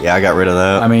eyes. Yeah, I got rid of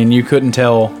that. I mean, you couldn't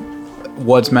tell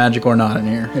what's magic or not in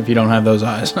here if you don't have those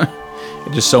eyes.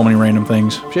 Just so many random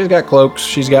things. She's got cloaks.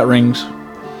 She's got rings.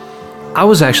 I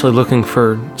was actually looking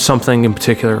for something in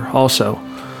particular also.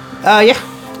 Yeah.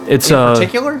 It's In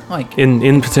particular? Like.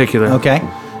 in particular. Okay.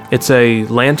 It's a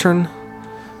lantern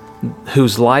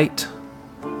whose light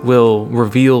will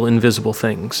reveal invisible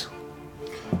things.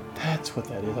 That's what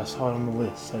that is. I saw it on the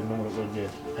list. I didn't know what it would be.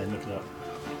 I looked it up.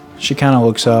 She kind of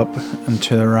looks up and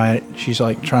to the right. She's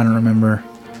like trying to remember.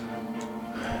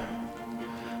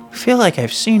 I feel like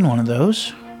I've seen one of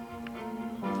those.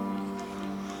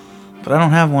 But I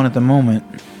don't have one at the moment.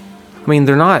 I mean,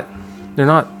 they're not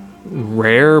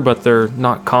rare, but they're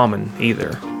not common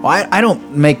either. Well, I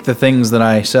don't make the things that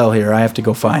I sell here. I have to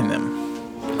go find them.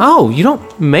 Oh, you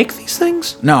don't make these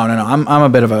things? No. I'm a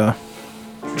bit of a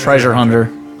treasure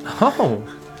hunter. Oh.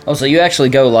 Oh, so you actually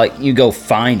go go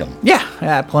find them. Yeah,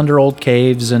 I plunder old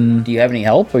caves and... Do you have any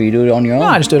help, or you do it on your own? No,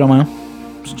 I just do it on my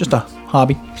own. It's just a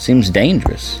hobby. Seems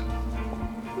dangerous.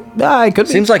 It could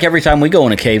be. Seems like every time we go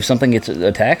in a cave, something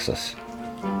attacks us.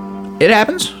 It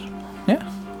happens. Yeah.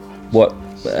 What?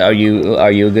 Are you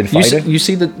a good fighter? You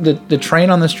see the train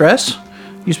on this dress?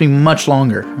 Used to be much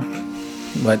longer.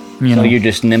 But, you know. So you're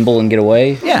just nimble and get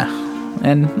away? Yeah.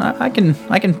 And I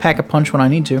can pack a punch when I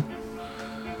need to.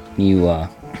 You a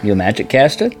magic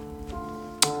caster?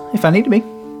 If I need to be.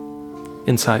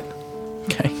 Insight.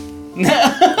 Okay.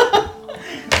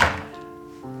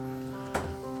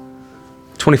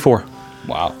 24.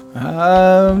 Wow.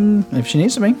 If she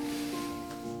needs to be.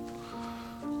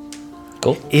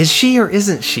 Cool. Is she or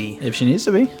isn't she? If she needs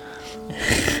to be.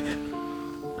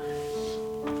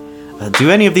 Do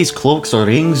any of these cloaks or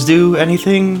rings do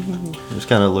anything? Just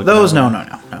kind of look. Those, no.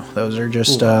 Those are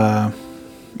just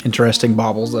interesting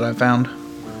baubles that I found.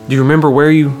 Do you remember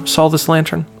where you saw this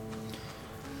lantern?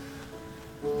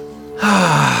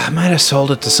 I might have sold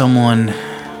it to someone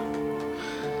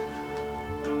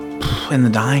in the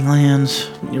Dying Lands.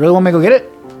 You really want me to go get it?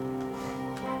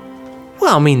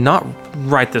 Well, I mean, not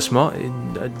right this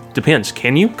moment. Depends.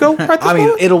 Can you go right this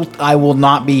moment? I will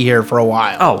not be here for a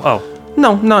while. Oh.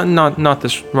 No, not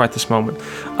this right this moment.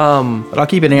 But I'll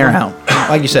keep an ear out.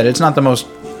 Like you said, it's not the most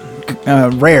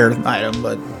rare item,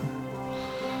 but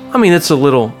I mean, it's a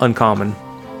little uncommon.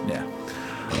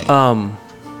 yeah.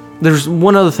 There's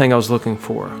one other thing I was looking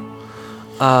for.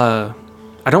 I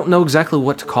don't know exactly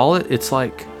what to call it. It's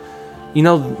like,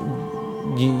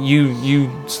 you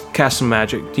cast some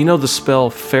magic. Do you know the spell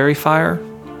Fairy Fire?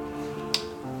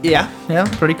 Yeah,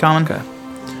 pretty common. Okay.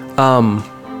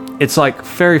 It's like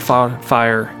fairy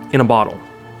fire in a bottle.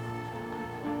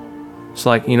 It's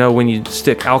like, when you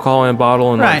stick alcohol in a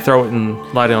bottle and Right. throw it and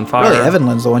light it on fire. Really,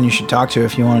 Evanlin's the one you should talk to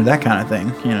if you wanted that kind of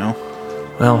thing,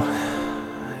 Well,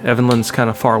 Evanlin's kind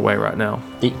of far away right now.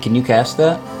 Can you cast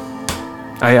that?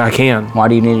 I can. Why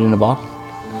do you need it in a bottle?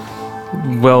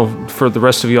 Well, for the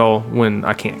rest of y'all, when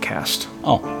I can't cast.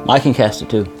 Oh, I can cast it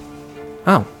too.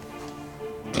 Oh,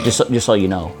 Just so you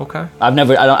know. okay. I've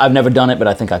never done it, but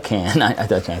I think I can. I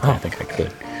think I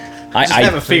could. I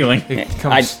have a feeling. It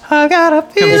comes. I got a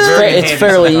feeling. It's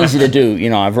fairly easy to do. You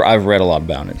know, I've read a lot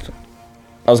about it. So.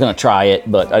 I was gonna try it,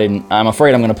 but I didn't. I'm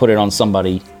afraid I'm gonna put it on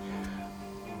somebody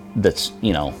that's,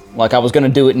 you know, like I was gonna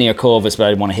do it near Corvus, but I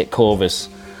didn't want to hit Corvus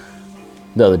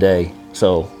the other day,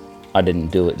 so I didn't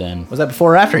do it then. Was that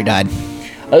before or after he died?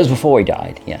 It was before he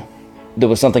died. Yeah, there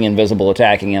was something invisible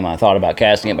attacking him. I thought about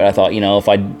casting it, but I thought, you know, if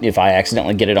I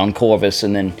accidentally get it on Corvus,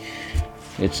 and then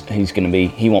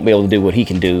he won't be able to do what he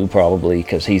can do probably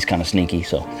because he's kind of sneaky.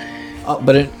 So,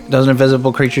 But it doesn't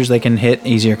invisible creatures, they can hit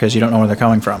easier because you don't know where they're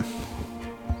coming from.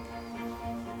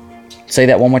 say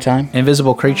that one more time.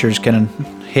 Invisible creatures can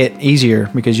hit easier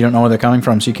because you don't know where they're coming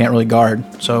from, so you can't really guard.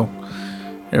 So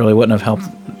it really wouldn't have helped.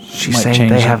 She's saying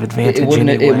they have advantage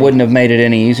It wouldn't have made it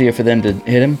any easier for them to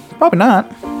hit him. Probably not.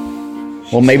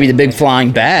 Well, maybe the big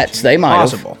flying bats. They might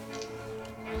Possible.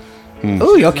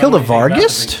 Oh, y'all killed a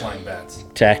Vargist?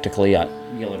 Tactically,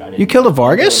 You killed a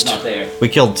Vargist? We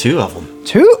killed 2 of them.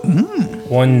 2?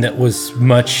 One that was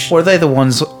much. Were they the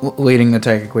ones leading the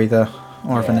Tecaquita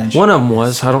orphanage? One of them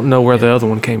was. I don't know where the other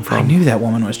one came I from. knew that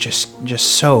woman was just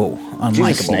so unlikable.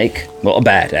 She's a snake. Well, a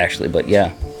bat actually, but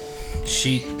yeah,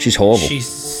 she's horrible. She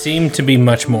seemed to be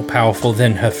much more powerful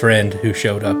than her friend who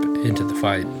showed up into the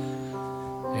fight.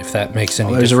 If that makes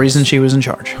any There's a reason she was in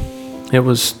charge. It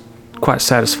was quite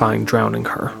satisfying drowning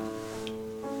her.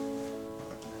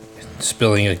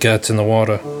 Spilling her guts in the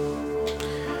water.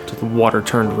 The water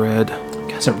turned red. You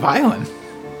guys are violent.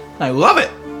 I love it.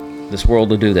 This world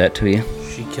will do that to you.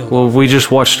 She killed. Well, we just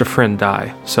watched a friend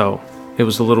die, so it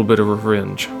was a little bit of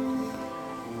revenge.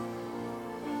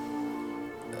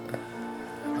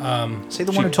 See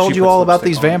the one who told you all about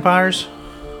these vampires?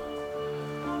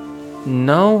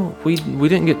 No, we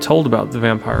didn't get told about the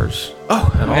vampires.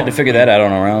 Oh, We had to figure that out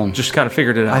on our own. Just kind of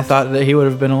figured it out. I thought that he would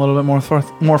have been a little bit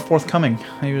more forthcoming.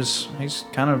 He's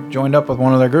kind of joined up with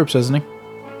one of their groups, isn't he?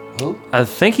 I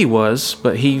think he was,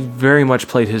 but he very much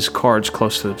played his cards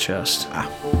close to the chest.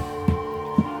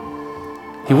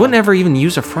 He wouldn't ever even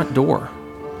use a front door.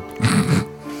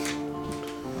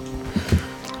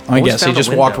 I guess he found a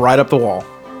just walked window. right up the wall.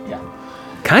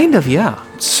 Kind of, yeah.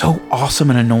 It's so awesome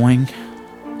and annoying.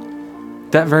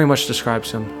 That very much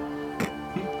describes him.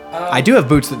 I do have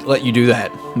boots that let you do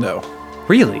that, though.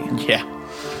 Really? Yeah.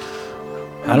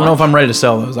 I don't know if I'm ready to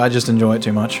sell those. I just enjoy it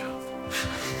too much.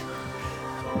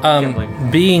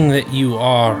 Being that you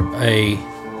are a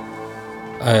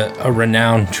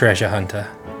renowned treasure hunter,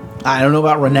 I don't know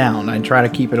about renown. I try to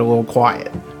keep it a little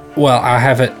quiet. well, I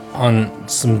have it on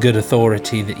some good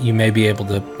authority that you may be able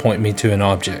to point me to an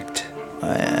object.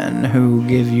 And who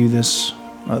gave you this?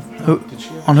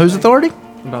 On whose authority?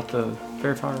 About the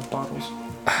verifier bottles?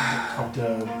 Talk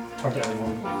to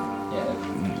everyone.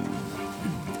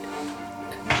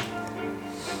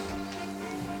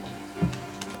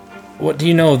 What do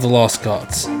you know of the Lost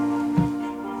Gods?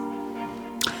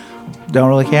 Don't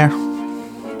really care.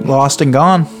 Lost and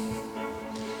gone.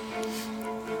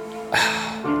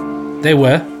 They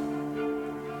were.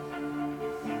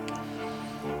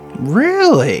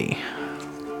 Really?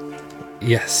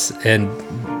 Yes, and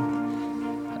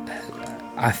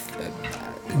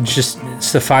just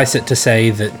suffice it to say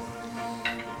that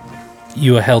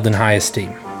you are held in high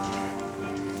esteem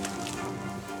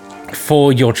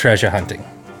for your treasure hunting.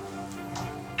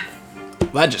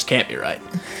 That just can't be right.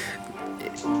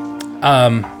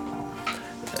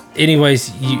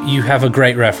 Anyways, you have a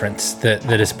great reference that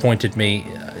has pointed me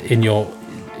in your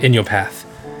path.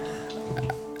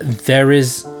 There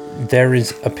is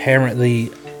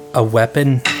apparently a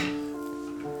weapon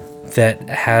that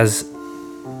has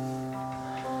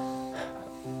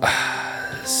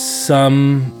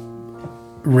some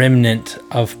remnant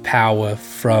of power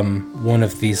from one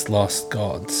of these lost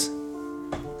gods,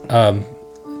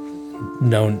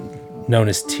 known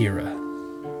as Tira.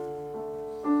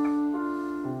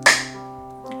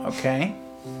 Okay.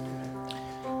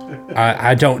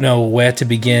 I don't know where to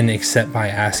begin except by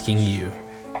asking you.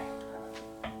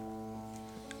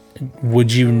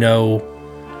 Would you know?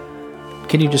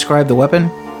 Can you describe the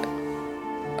weapon?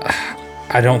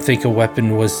 I don't think a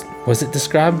weapon was it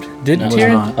described? Did No, it was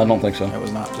Tyrion? not. I don't think so. It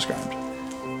was not described.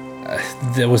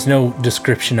 There was no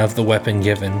description of the weapon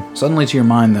given. Suddenly, to your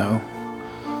mind, though,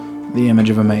 the image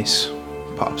of a mace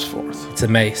pops forth. It's a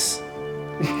mace.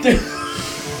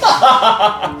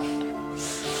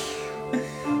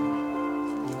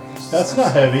 That's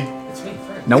not heavy.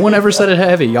 No one ever said it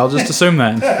heavy. Y'all just assume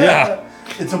that.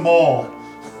 It's a maul.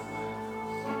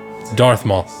 Darth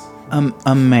Maul.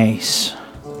 A mace.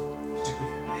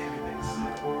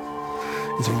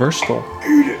 It's versatile.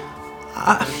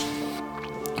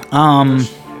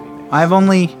 I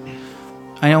only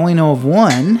know of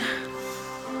one.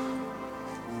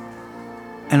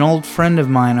 An old friend of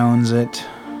mine owns it.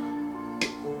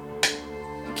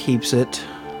 Keeps it.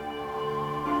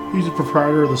 He's the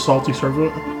proprietor of the Salty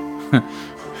Servant.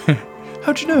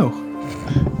 How'd you know?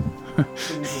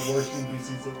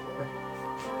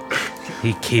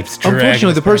 He keeps dragging. Unfortunately,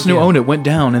 us the person back who in. owned it went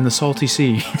down in the salty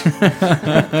sea.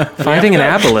 Finding an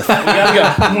aboleth.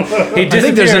 He I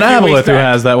think there's an aboleth who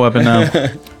has that weapon now.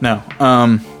 No.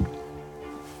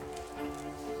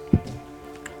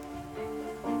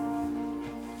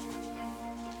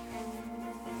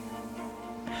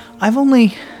 I've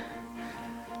only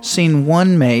seen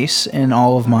one mace in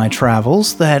all of my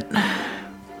travels that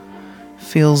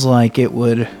feels like it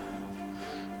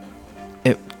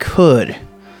could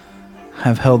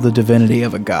have held the divinity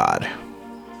of a god.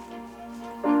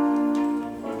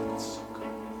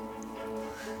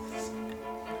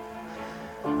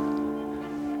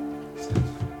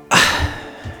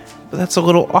 But that's a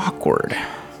little awkward.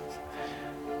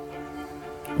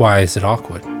 Why is it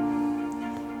awkward?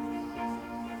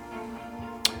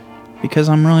 Because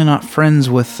I'm really not friends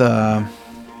with who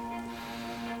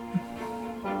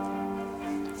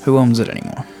owns it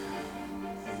anymore.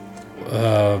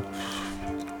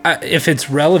 If it's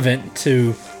relevant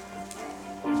to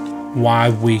why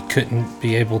we couldn't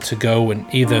be able to go and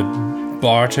either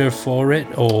barter for it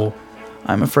or...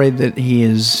 I'm afraid that he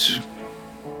is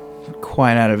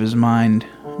quite out of his mind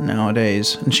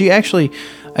nowadays. And she actually,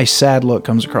 a sad look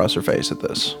comes across her face at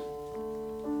this.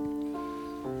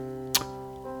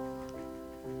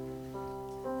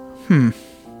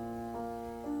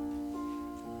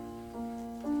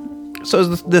 So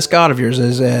this god of yours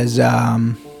is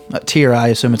a Tyr, I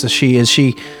assume it's a she. Is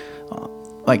she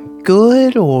like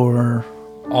good or?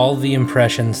 All the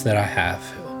impressions that I have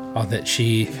are that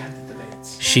she's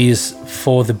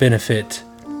for the benefit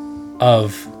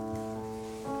of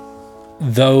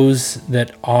those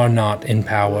that are not in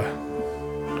power.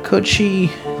 Could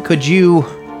you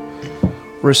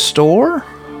restore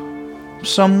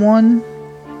someone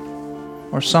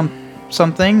or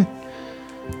something?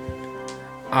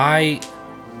 I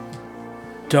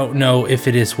don't know if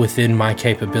it is within my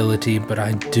capability, but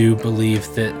I do believe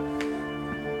that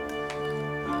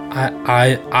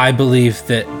I believe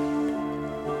that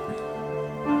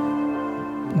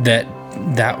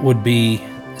that would be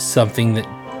something that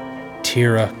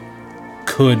Tira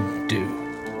could do.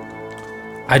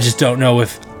 I just don't know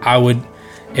if I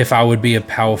would be a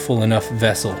powerful enough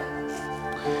vessel.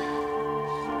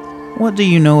 What do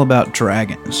you know about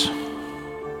dragons?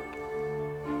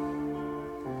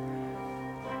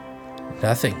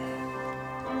 Nothing.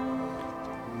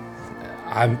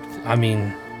 I'm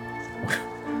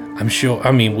sure.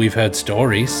 I mean, we've heard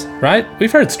stories, right?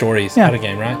 We've heard stories Yeah. out of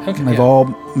game, right? Okay. They've yeah. all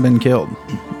been killed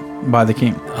by the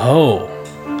king. Oh,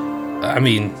 I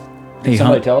mean, He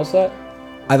Somebody hunt- tell us that?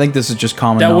 I think this is just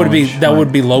common that would be knowledge.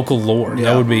 would be local lore. Yeah.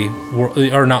 That would be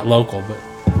or not local, but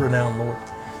renowned lore.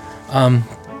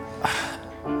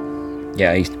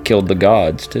 Yeah, he killed the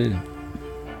gods too.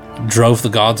 Drove the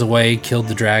gods away, killed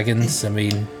the dragons. I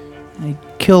mean, He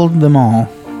killed them all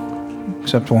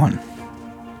except one.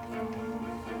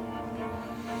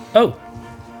 oh,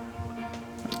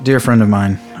 Dear friend of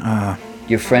mine.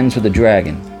 You're friends with the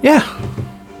dragon. Yeah.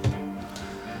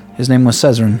 His name was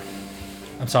Cezrin.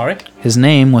 I'm sorry, His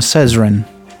name was Cezrin.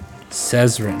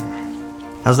 Cezrin.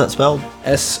 How's that spelled?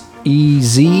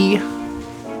 Sezryn.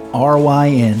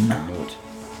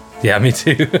 Yeah, me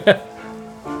too.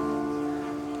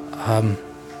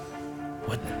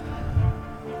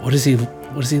 What does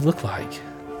he look like?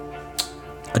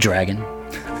 A dragon.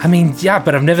 I mean, yeah,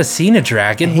 but I've never seen a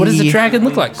dragon. What does a He- dragon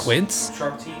look like, Quince?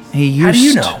 He used, How do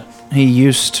you know? He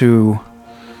used to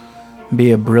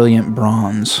be a brilliant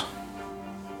bronze.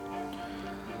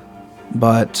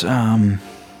 But,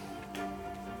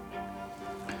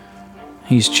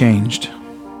 he's changed.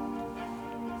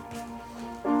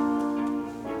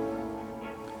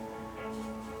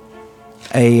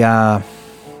 A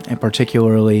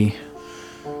particularly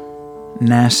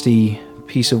nasty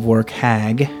piece of work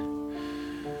hag.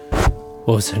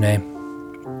 What was her name?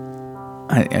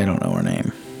 I don't know her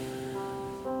name.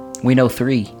 We know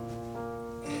 3.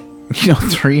 You know,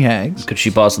 3 hags. Could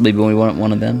she possibly be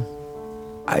one of them?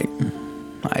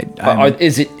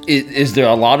 Is there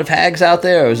a lot of hags out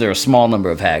there, or is there a small number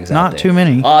of hags out Not there? too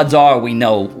many. Odds are we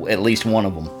know at least one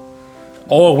of them.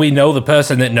 Or we know the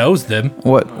person that knows them.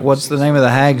 What's the name of the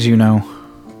hags you know?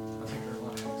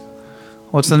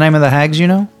 What's the name of the hags you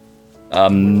know?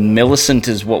 Millicent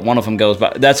is what one of them goes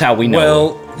by. That's how we know.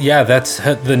 Well, yeah, that's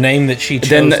the name that she chose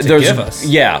then to there's give us.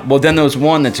 yeah. Well, then there's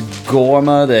one that's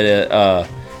Gorma that I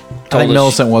told think us.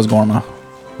 Millicent was Gorma.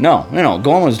 No,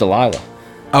 Gorma was Delilah,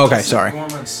 Okay, sorry.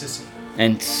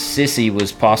 and Sissy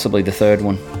was possibly the third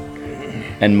one,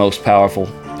 and most powerful,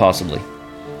 possibly.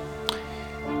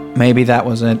 Maybe that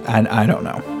was it. I don't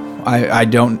know. I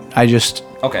don't. I just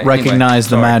Okay, recognize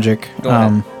the anyway, sorry. magic. Go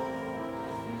ahead.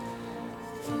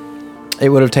 It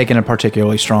would have taken a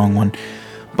particularly strong one,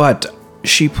 but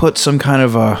she put some kind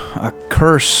of a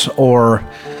curse or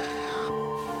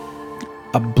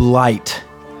a blight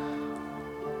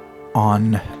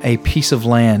on a piece of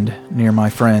land near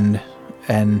my friend,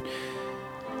 and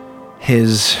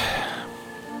his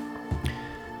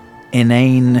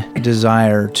inane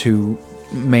desire to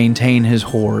maintain his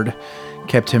hoard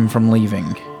kept him from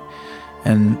leaving.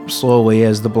 And slowly,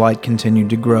 as the blight continued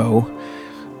to grow,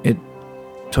 it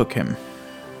took him.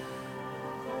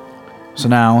 So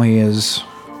now he is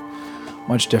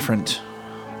much different.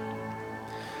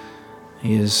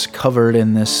 He is covered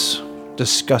in this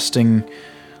disgusting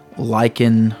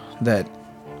lichen that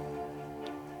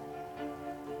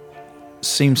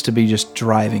seems to be just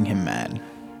driving him mad.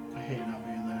 I hate not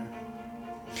being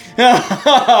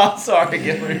there. Sorry,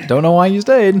 Gilbert. Don't know why you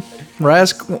stayed.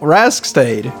 Rask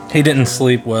stayed. He didn't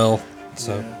sleep well,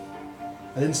 so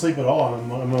I didn't sleep at all.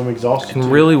 I'm exhausted. And too.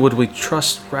 really, would we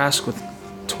trust Rask with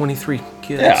 23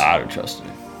 kids? Yeah, I would trust him.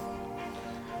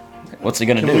 What's he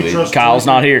gonna Can we do? trust Kyle's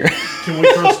 23 not here. Can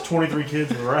we trust 23 kids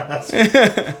with rats?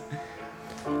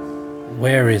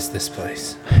 where is this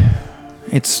place?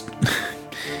 It's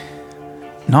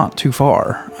not too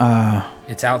far.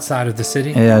 It's outside of the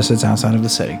city? Yes, it's outside of the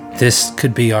city. This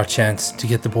could be our chance to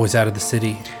get the boys out of the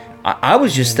city. I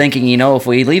was just thinking, if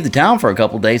we leave the town for a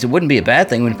couple days, it wouldn't be a bad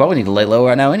thing. We'd probably need to lay low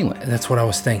right now anyway. That's what I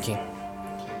was thinking.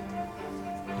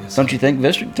 Don't you think,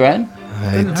 Thread?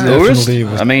 I Tourist? definitely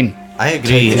was. I mean, I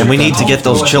agree, and we need to get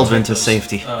those children to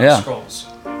safety. yeah. Scrolls.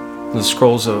 The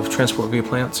scrolls of transport via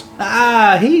plants.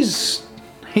 He's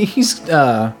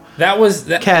That was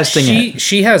that, Casting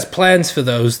She has plans for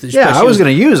those. yeah, I was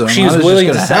going to use him. She I was just willing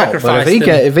to gonna help, but sacrifice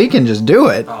if he can just do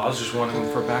it. Oh, I was just wanting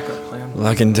for a backup plan. Well,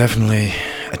 I can definitely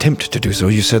attempt to do so.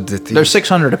 You said that the... There's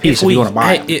 600 apiece if you want to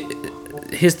buy them.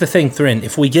 Here's the thing, Thrin.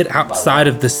 If we get outside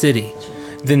of the city,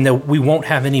 then we won't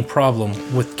have any problem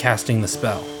with casting the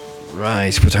spell.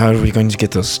 Right, but how are we going to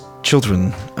get those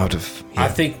children out of here? I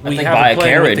think we I think have buy a a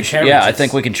plan with the carriage. Yeah, I carriages.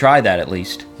 think we can try that at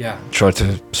least. Yeah, Try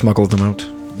to smuggle them out.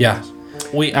 yeah.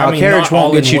 A carriage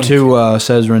won't get you to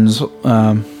Cezrin's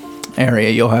area.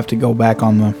 You'll have to go back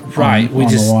on the Right, on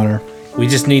the water. We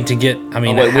just need to get. I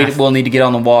mean, We'll need to get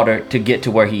on the water to get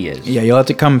to where he is. Yeah, you'll have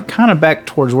to come kind of back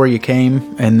towards where you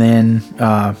came, and then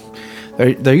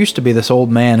there used to be this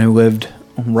old man who lived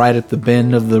right at the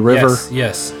bend of the river.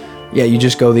 Yes. Yeah, you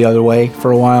just go the other way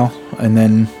for a while, and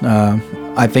then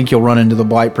I think you'll run into the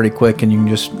blight pretty quick, and you can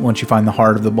just once you find the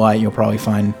heart of the blight, you'll probably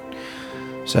find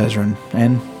Cezrin.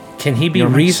 And Can he be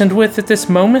reasoned with at this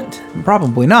moment?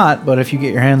 probably not, but if you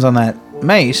get your hands on that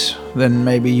mace, then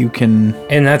maybe you can.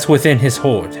 And that's within his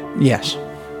hoard. Yes.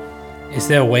 Is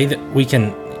there a way that we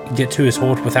can get to his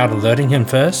hoard without alerting him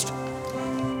first?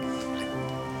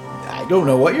 I don't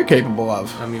know what you're capable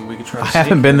of. I mean, we could try. I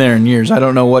haven't been there in years. I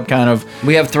don't know what kind of.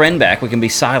 We have Thren back. We can be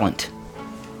silent.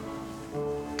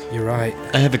 You're right.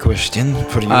 I have a question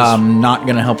for you. Not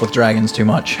gonna help with dragons too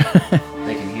much.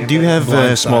 Do you have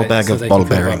a small bag of ball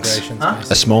bearings?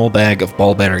 A small bag of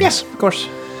ball bearings? Yes, of course.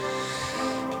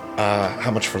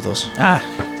 How much for those?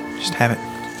 Just have it.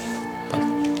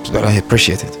 But I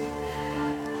appreciate it.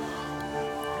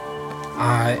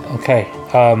 Okay.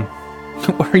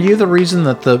 Were you the reason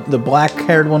that the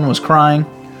black-haired one was crying?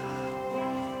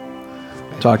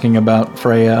 Talking about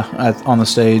Freya on the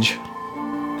stage.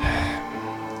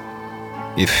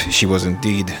 If she was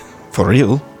indeed for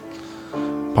real,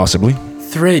 possibly.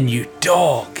 Thrin, you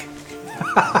dog.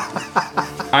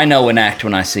 I know an act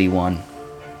when I see one.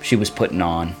 She was putting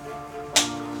on.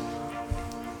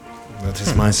 That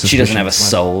is my suspicion. She doesn't have a as well.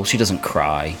 soul. She doesn't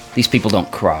cry. These people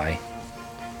don't cry.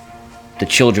 The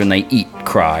children they eat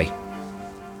cry.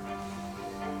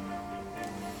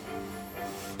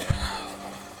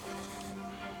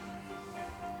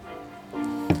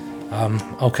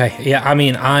 Okay. Yeah. I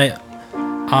mean,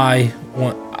 I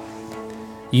want.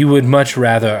 You would much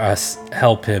rather us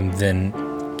help him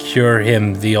than cure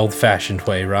him the old-fashioned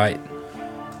way, right?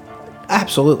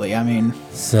 Absolutely. I mean,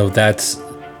 So that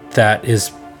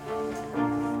is.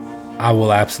 I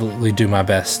will absolutely do my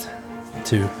best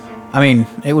to.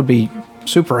 it would be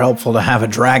super helpful to have a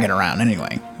dragon around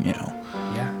anyway. Yeah.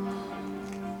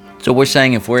 So we're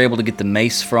saying if we're able to get the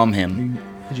mace from him,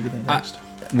 Did you get that text?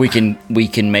 we can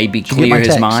maybe you get clear my his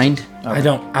text? mind. I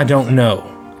don't know,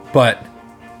 but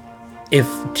if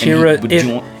Tira would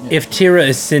you want- if Tira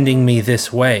is sending me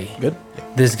this way, Good.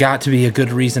 there's got to be a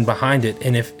good reason behind it.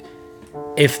 And if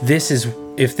this is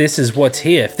what's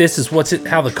here, if this is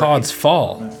how the cards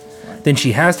fall, then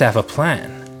she has to have a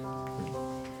plan.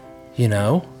 You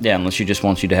know? Yeah, unless she just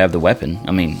wants you to have the weapon.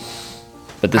 I mean,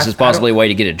 but this I is possibly a way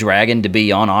to get a dragon to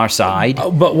be on our side.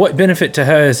 But what benefit to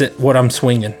her is it what I'm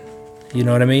swinging? You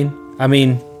know what I mean? I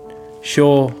mean,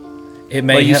 sure, it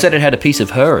may. Well, you ha- said it had a piece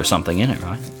of her or something in it,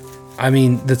 right? I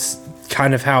mean, that's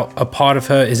kind of how a part of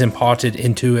her is imparted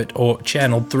into it or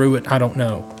channeled through it. I don't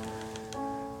know.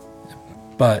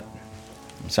 But,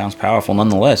 It sounds powerful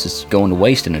nonetheless. It's going to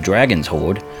waste in a dragon's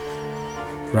hoard.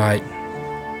 right.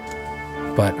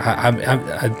 But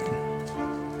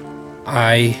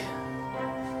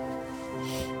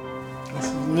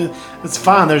It's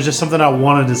fine. There's just something I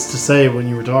wanted to say when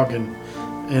you were talking,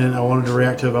 and I wanted to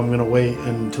react to it. I'm gonna wait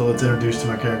until it's introduced to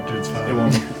my character. It's fine.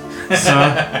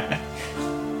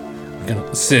 It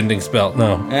won't. sending spell.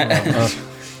 No.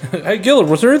 Hey, Gillard,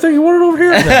 was there anything you wanted over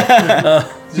here? No.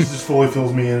 This just fully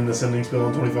fills me in the sending spell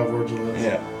in 25 words or less.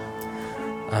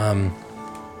 Yeah.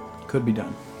 Could be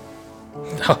done.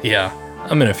 Oh yeah,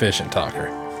 I'm an efficient talker.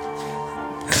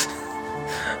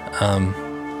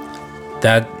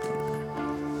 That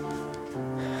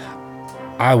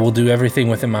I will do everything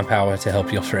within my power to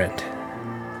help your friend.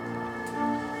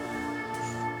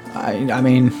 I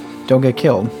mean, don't get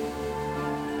killed.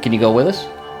 Can you go with us?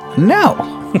 No.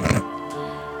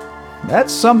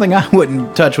 That's something I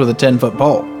wouldn't touch with a 10-foot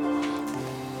pole.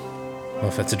 Well,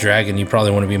 if it's a dragon, you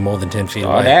probably want to be more than 10 feet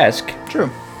I'd away. ask. True.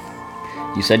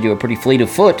 You said you were pretty fleet of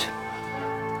foot.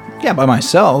 Yeah, by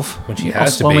myself. Which he You'll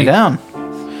has to slow me be. down.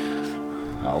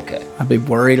 Okay. I'd be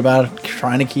worried about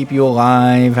trying to keep you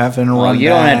alive, having to Well, run you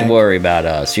don't have back. to worry about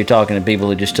us. You're talking to people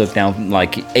who just took down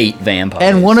like 8 vampires.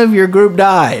 And one of your group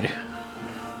died.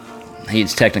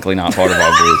 He's technically not part of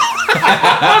our group.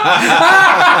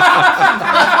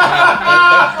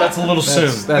 That's a little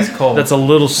soon. That's cold. That's a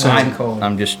little soon. cold.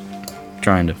 I'm just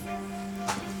trying to.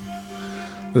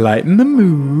 Lighten the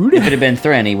mood. If it had been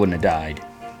Thren, he wouldn't have died.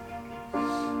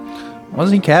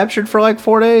 Wasn't he captured for like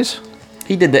 4 days?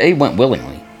 He did he went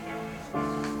willingly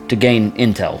to gain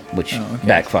intel, which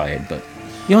backfired. But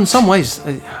You know, in some ways,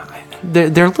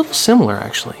 they're a little similar,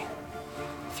 actually.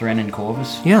 Thren and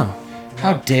Corvus. Yeah.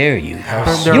 How dare you? They're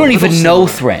You don't a even little know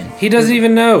similar. Thren. He doesn't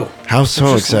even know. How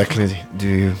so exactly do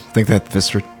you think that,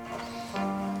 Visser?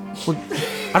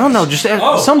 I don't know. Just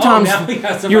sometimes now we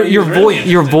got somebody your who's really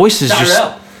your voices just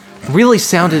Tyrell. really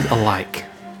sounded alike.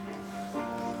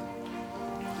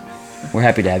 We're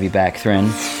happy to have you back, Thren.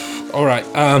 All right.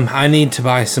 I need to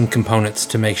buy some components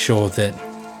to make sure that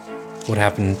what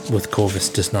happened with Corvus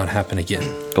does not happen again.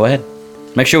 Go ahead.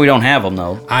 Make sure we don't have them,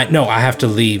 though. I have to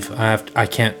leave. I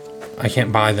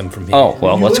can't buy them from here. Oh,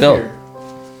 well, let's go.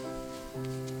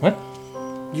 What?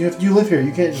 You live here.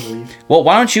 You can't just leave. Well,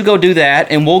 why don't you go do that,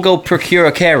 and we'll go procure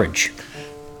a carriage.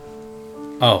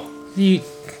 Oh.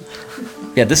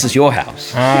 Yeah, this is your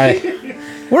house.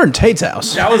 We're in Tate's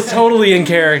house. I was totally in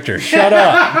character. Shut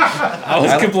up. I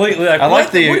was completely like, I like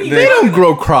what? the, What are you They don't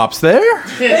grow crops there.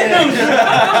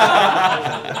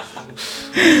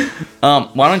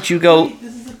 Why don't you go?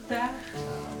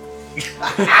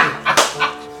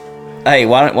 Hey,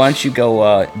 why don't you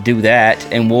go do that,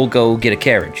 and we'll go get a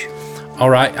carriage. All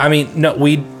right. I mean, no,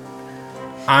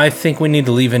 I think we need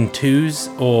to leave in twos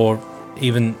or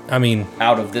even,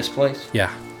 Out of this place?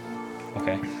 yeah.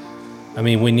 Okay. I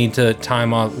mean, we need to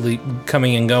time our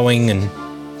coming and going, and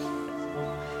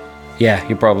Yeah,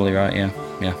 you're probably right.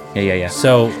 Yeah.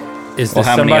 so is Well,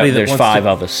 there how many? somebody that There's wants 5 to?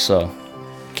 of us, so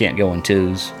can't go in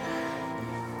twos.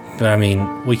 But I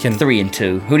mean, we can 3 and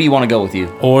 2. Who do you want to go with you?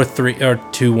 or 3 or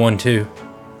 2, 1, 2.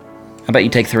 How about you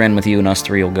take Thren with you, and us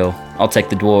 3 will go. I'll take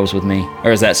the dwarves with me.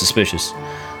 Or is that suspicious?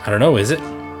 I don't know. Is it?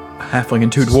 Halfling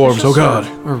and 2 dwarves. Oh god.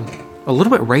 Or a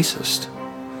little bit racist.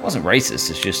 It wasn't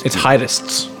racist. It's just It's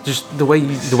heightists. Just the way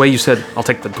you said, "I'll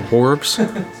take the dwarves."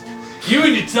 You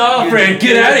and your tall friend,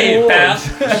 get out of here, pal.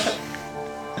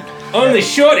 Only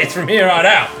shorties from here on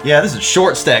out. Yeah, this is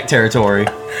short stack territory.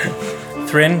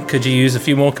 Thrin, could you use a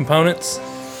few more components?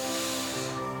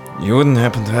 You wouldn't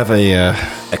happen to have a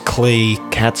clay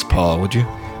cat's paw, would you?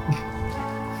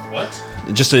 What?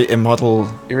 Just a model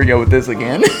Here we go with this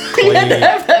again. clay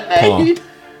paw.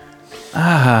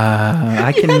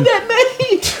 I can.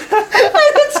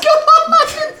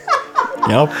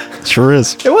 Yep, sure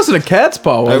is. It wasn't a cat's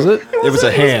paw, was it? It was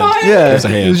a hand. Yeah, it was a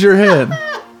hand. It was your hand.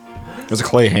 It was a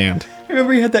clay hand.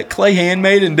 Remember you had that clay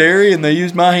handmade in Derry and they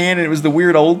used my hand and it was the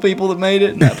weird old people that made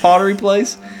it in that pottery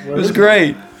place? It was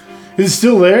great. Is it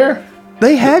still there?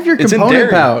 They have your It's in component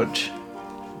Derry. pouch.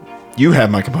 You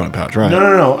have my component pouch, right?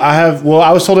 No. I have. Well,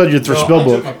 I was told I had your spell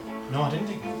book. No, I didn't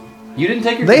take it. You didn't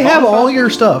take your They have component all pouch? your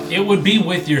stuff. It would be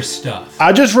with your stuff.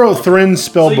 I just wrote Thrin's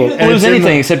spell book. You didn't lose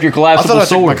anything except your I collapsible thought I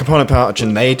took my sword. component pouch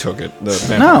and they took it. The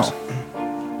vampires. No.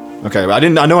 Okay, but I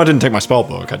didn't. I know I didn't take my spell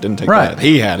book. I didn't take Right. that.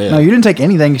 He had it. No, you didn't take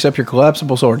anything except your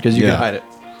collapsible sword because you Yeah. could hide it.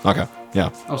 Okay. Yeah.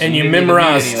 And you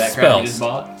memorize spells.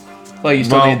 Well, you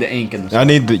still Well, need the ink and the I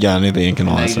need the ink and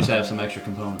all Now that you just stuff. have some extra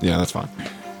components. Yeah, that's fine.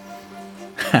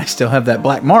 I still have that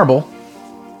black marble.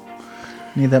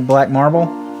 Need that black marble?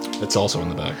 It's also in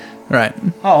the bag. Right.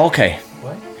 Oh, okay.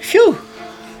 Phew.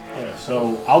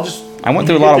 So I'll just. I went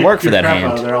through a you lot get of work for your that crap hand.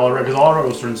 out of there, because all I wrote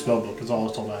was Thrin's spell book. That's all I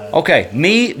was told I had. Okay,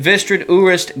 me, Vistrid,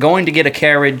 Urist, going to get a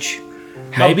carriage.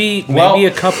 Maybe Well,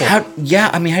 a couple. How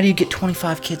do you get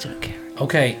 25 kids in a carriage?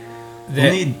 Okay.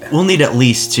 We'll need at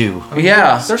least 2.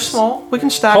 Yeah. They're small. We can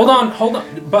stack. Hold them. on.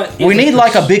 But We need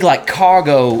like a big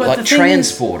cargo But the thing is-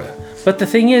 transporter. But the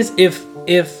thing is, if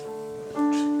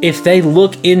they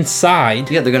look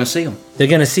inside, Yeah, they're gonna see them. they're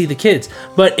gonna see the kids.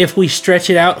 But if we stretch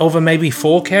it out over maybe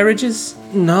 4 carriages,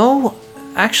 No,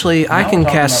 actually, I can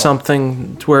cast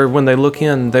something to where when they look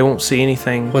in, they won't see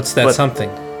anything. what's that but, something?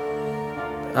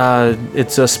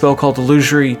 It's a spell called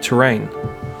Illusory Terrain.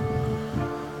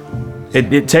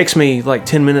 It takes me like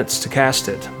 10 minutes to cast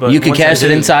it. But You could once I cast it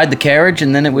do- inside the carriage,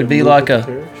 and then it would be like a.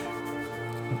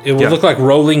 It would Yeah. look like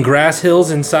rolling grass hills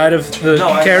inside of the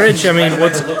carriage. I mean,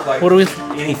 what do we?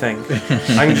 anything.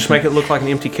 I can just make it look like an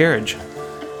empty carriage.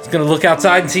 It's gonna look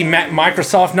outside and see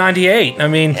Microsoft 98. I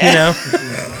mean, you know.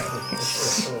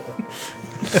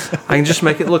 I can just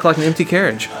make it look like an empty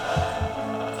carriage.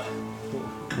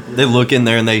 They look in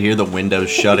there and they hear the windows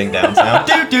shutting down sound.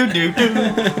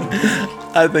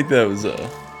 I think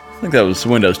that was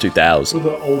Windows 2000.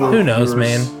 The older Who knows,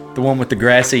 viewers, man? The one with the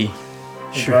grassy.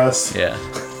 Grass. Yeah.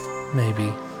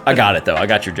 Maybe. I got it though. I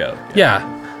got your joke.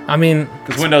 Yeah. I mean,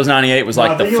 Because Windows 98 was No,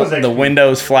 like I think it was the XP.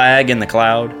 Windows flag in the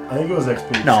cloud. I think it was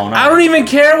XP. No, I don't even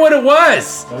care what it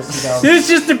was. That was 2000. It's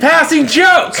just a passing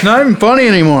joke. It's not even funny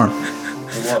anymore.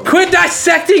 Quit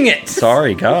dissecting it.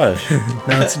 Sorry, gosh.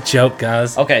 No, it's a joke,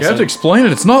 guys. Okay, You have to so explain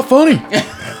it. It's not funny.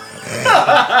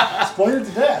 Explain it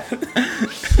to death.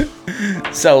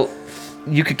 so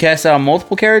you could cast out on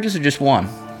multiple carriages or just one?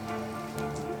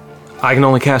 I can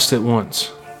only cast it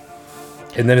once.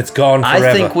 And then it's gone forever.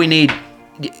 I think we need.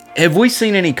 Have we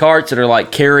seen any carts that are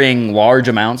like carrying large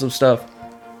amounts of stuff?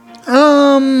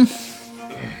 I'm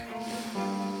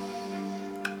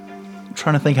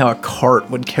trying to think how a cart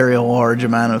would carry a large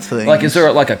amount of things. Like, is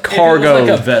there like a If it was cargo like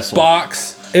a vessel?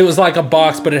 box. It was like a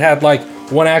box, but it had like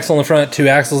one axle in the front, 2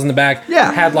 axles in the back.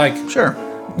 Yeah. Had like, Sure.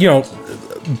 you know,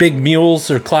 big mules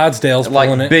or Clydesdales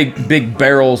pulling Like it. big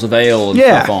barrels of ale and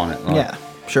Yeah. stuff on it. Like, Yeah.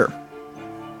 Sure.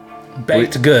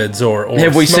 Baked goods or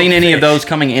Have we smoked seen any of fish. those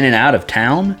coming in and out of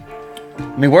town?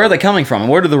 I mean, where are they coming from?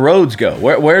 And where do the roads go?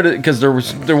 Where because there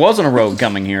wasn't a road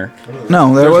coming here.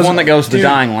 No, there There's was one that goes to the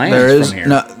Dying Lands There is from here.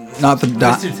 not the.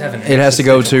 dude's having It has to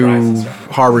go existential to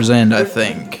crisis. Harbor's End, I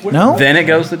think. No. Then it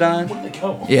goes to Dying.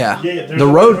 Yeah. There's The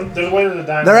a road. way- There's a way to the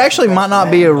diamond. There actually might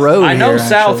not be a road. I know here, actually.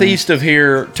 southeast of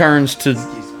here turns to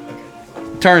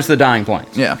the Dying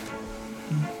Plains. Yeah.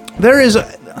 There's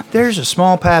a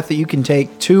small path that you can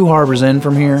take to Harbor's End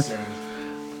from here.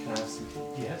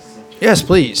 Yes,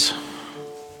 please.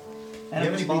 I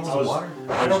was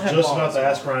just about to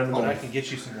ask Ryan. I can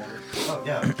get you some water. Oh,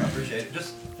 yeah, I appreciate it.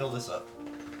 Just fill this up.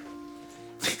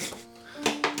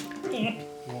 You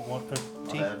want one cup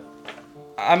of tea?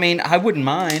 I mean, I wouldn't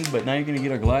mind, but now you're gonna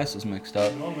get our glasses mixed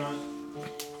up. No, I'm not.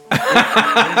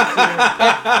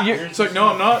 It's like, no,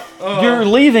 I'm not. You're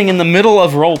leaving in the middle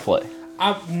of roleplay.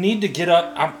 I need to get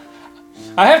up.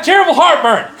 I have terrible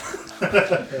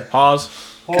heartburn. Pause.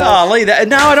 Golly,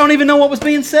 now I don't even know what was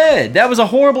being said. That was a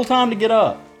horrible time to get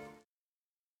up.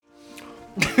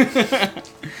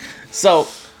 So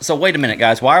wait a minute,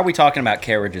 guys. Why are we talking about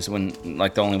carriages when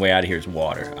like the only way out of here is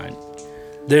water?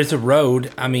 There's a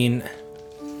road. I mean,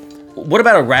 What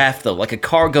about a raft though? Like a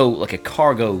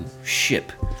cargo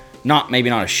ship. Maybe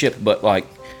not a ship, but like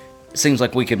it seems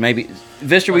like we could maybe.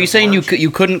 Vista, were you saying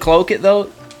you couldn't cloak it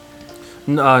though?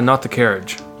 Not the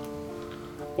carriage.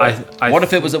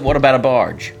 What about a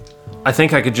barge? I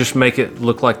think I could just make it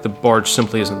look like the barge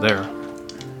simply isn't there.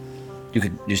 You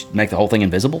could just make the whole thing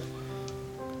invisible?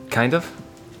 Kind of.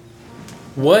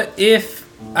 what if?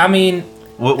 I mean,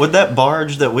 Would that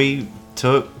barge that we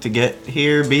took to get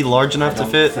here be large enough to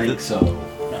fit? so.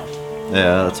 No.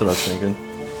 Yeah, that's what I was thinking.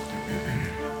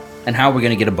 And how are we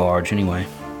gonna get a barge anyway?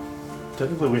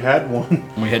 Technically, we had one.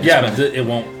 We had to Yeah, spend, but it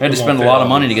won't. we had to spend a lot of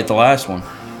money to get the last one.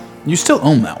 You still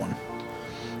own that one.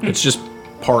 It's just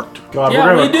parked. God, Yeah,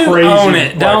 we're gonna we have a do crazy own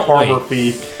it, don't harbor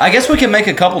we? fee. I guess we can make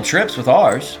a couple trips with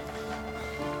ours.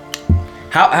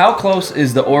 How close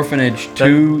is the orphanage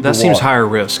to That the seems water? higher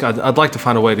risk. I'd like to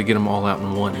find a way to get them all out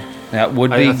in one. That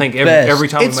would be I think best. every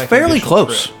time It's we make fairly an additional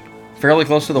close. trip- Fairly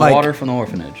close to the Like- water from the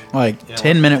orphanage. Like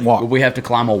 10-minute walk. Would we have to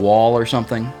climb a wall or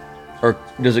something? Or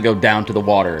does it go down to the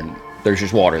water and there's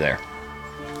just water there?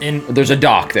 And There's a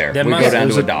dock there. There We must- go down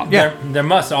there's to a dock. there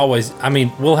must always. I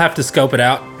mean, we'll have to scope it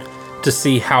out to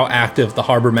see how active the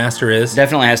harbor master is.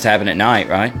 Definitely has to happen at night,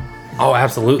 right? Oh,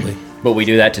 absolutely. But we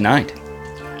do that tonight.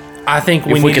 I think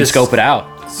If we need can to scope it out.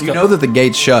 You know that the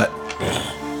gates shut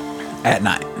at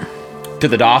night. To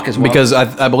the dock as well? Because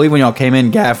I believe when y'all came in,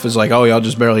 Gaff was like, oh, y'all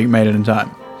just barely made it in time.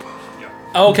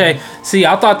 Okay. See,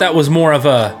 I thought that was more of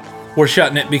a we're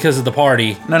shutting it because of the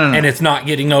party. No. And it's not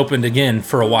getting opened again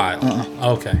for a while.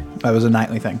 Okay. That was a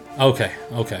nightly thing. Okay.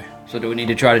 So do we need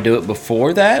to try to do it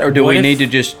before that? Or do What we if- need to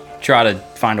just try to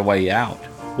find a way out?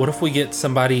 What if we get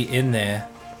somebody in there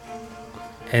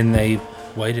and they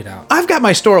wait it out? I've got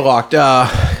my store locked.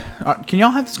 Can y'all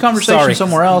have this conversation Sorry.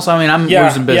 somewhere else? I mean, I'm Yeah,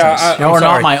 losing business. yeah, y'all I'm are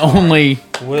sorry. not my only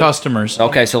customers.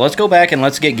 Okay, so let's go back and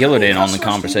let's get Gillard in on the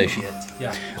conversation.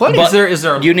 Yeah. But Is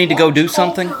there? you need to go do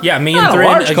something? Yeah, me and Not a Thrin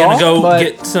large are gonna call, go but-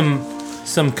 get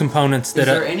some components that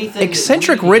are. anything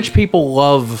Eccentric rich people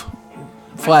love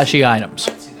flashy items.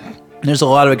 There's a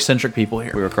lot of eccentric people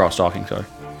here. We were cross talking, sorry.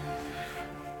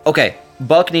 Okay,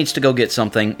 Buck needs to go get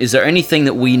something. Is there anything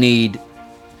that we need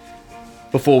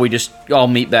before we just all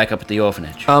meet back up at the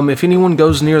orphanage? If anyone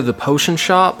goes near the potion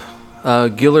shop,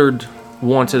 Gillard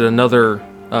wanted another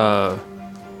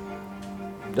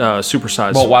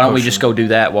supersized. Well, why don't we potion. just go do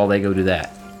that while they go do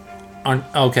that?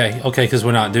 Okay, because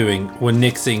we're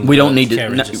nixing. We don't the need to.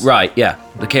 carriages. Right, yeah.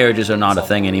 The carriages are not a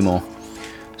thing anymore.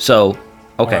 So,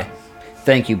 okay. Alright.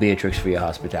 Thank you, Beatrix, for your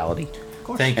hospitality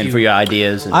Thank and you. for your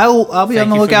ideas. And I'll be Thank on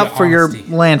the you for lookout your for your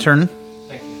honesty. lantern.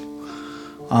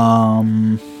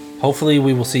 Hopefully,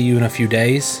 we will see you in a few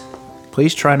days.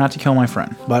 Please try not to kill my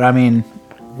friend. But I mean,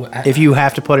 if you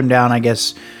have to put him down, I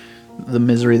guess the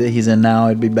misery that he's in now,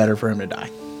 it'd be better for him to die.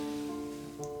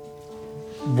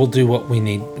 We'll do what we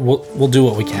need. We'll do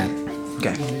what we can.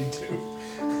 Okay.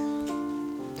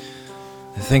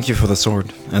 Thank you for the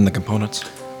sword and the components.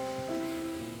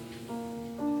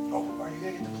 Are you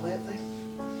gonna get the plant thing?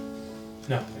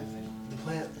 No. The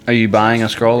plant. are you buying a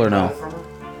scroll or no?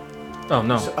 Oh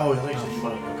no. Oh, I think you said you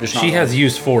wanted to go. She has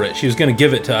use for it. She was going to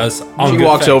give it to us. On She good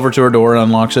walks faith. over to her door and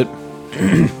unlocks it.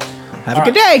 Have a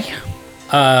good day.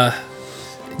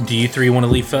 Do you three want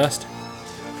to leave first?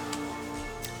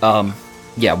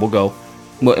 Yeah, we'll go.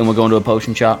 And we're going to a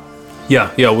potion shop.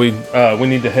 Yeah. We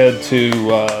need to head to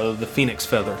the Phoenix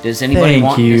Feather. Does anybody Thank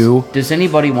want you. Does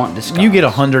anybody want disguise? You get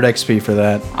 100 XP for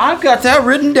that. I've got that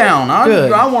written down.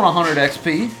 Good. I want 100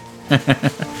 XP.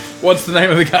 What's the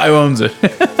name of the guy who owns it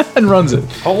and runs it?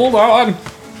 Hold on.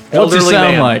 What's he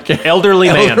sound like? Elderly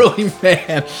man. Elderly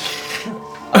man.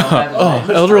 Oh,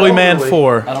 Elderly man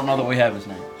 4. I don't know that we have his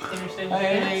name.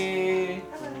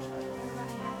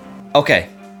 Okay.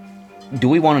 Do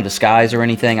we want to disguise or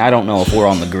anything? I don't know if we're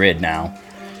on the grid now.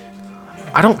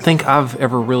 I don't think I've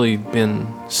ever really been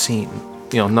seen.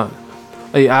 Not.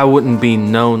 I wouldn't be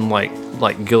known like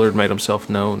Gillard made himself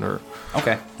known, or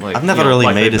Okay. like. I've never really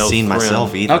like made they a know scene Thrin.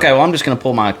 myself either. Okay, well, I'm just going to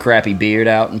pull my crappy beard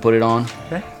out and put it on.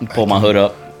 Okay. And pull my hood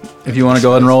up. If you want to go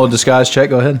ahead and roll a disguise check,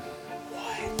 go ahead.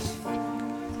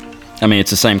 I mean,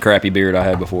 it's the same crappy beard I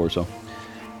had before, so.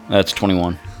 That's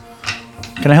 21.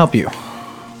 Can I help you?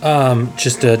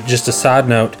 Just a side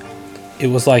note. It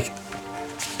was like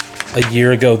a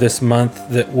year ago this month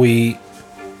that we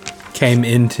came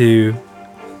into,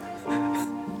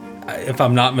 if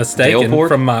I'm not mistaken, Galeport?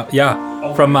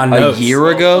 from my notes. A year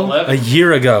ago? A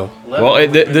year ago. Well,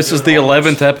 this is the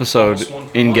 11th episode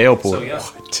in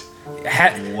Galeport.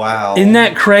 Wow. Isn't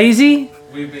that crazy?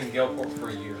 We've been in Galeport for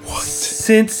a year.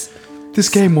 Since This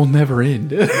game will never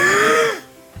end.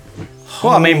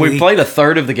 Well, I mean, we played a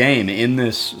third of the game in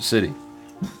this city.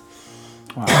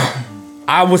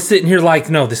 I was sitting here like,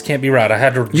 no, this can't be right. I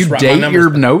had to just You write my date numbers your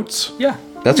down. notes? Yeah.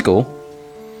 That's cool.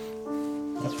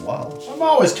 That's wild. I'm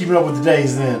always keeping up with the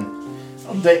days then.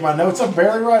 I'll date my notes. I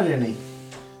barely write any.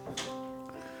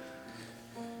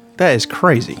 That is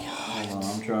crazy.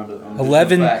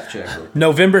 11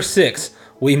 November 6th,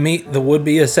 we meet the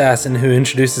would-be assassin who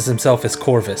introduces himself as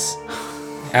Corvus.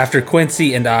 After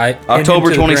Quincy and I October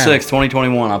pinned him to the 26th,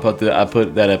 2021, I put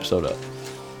that episode up.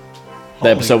 The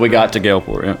episode we got to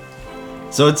Galeport, yeah.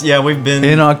 So we've been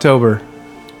In October.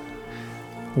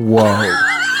 Whoa.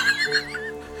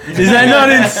 Is that not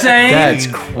insane? That's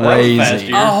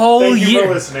crazy. a whole Thank you for year.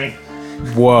 listening.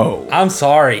 Whoa. I'm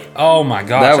sorry. Oh my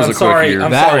gosh. That was I'm a quick sorry. year.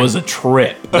 I'm That sorry. was a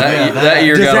trip. That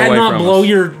year Does got that away not from blow us.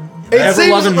 your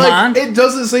ever-loving mind? it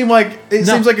doesn't seem like it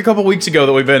No. seems like a couple weeks ago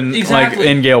that we've been Exactly.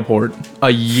 like in Galeport. A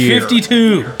year.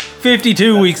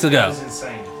 52 weeks ago.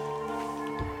 Insane.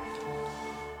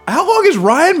 How long has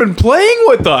Ryan been playing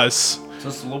with us?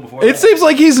 Just a little before It seems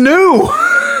like he's new.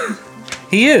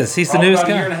 He is. He's the newest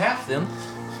About a year and guy. a half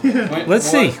then. Let's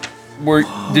see.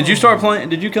 Did you start playing?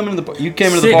 Did you come into the? You came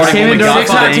into the party came when we into got to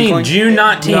the 19, Inkling? June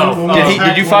 19th. No.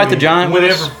 Did you fight the giant with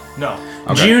us? No.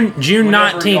 June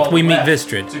Whenever 19th y'all we meet left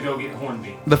Vistrid. to go get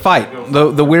Hornbeam. The fight,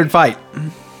 the weird fight,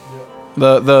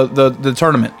 the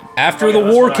tournament. After the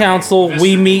that's War what I Council, mean.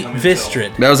 we Vistrid meet come in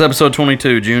Vistrid. That was episode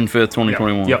 22, June 5th,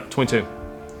 2021. Yep, 22.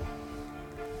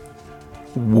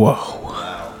 Whoa.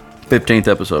 15th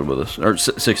episode with us, or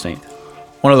 16th.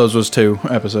 One of those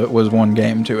was one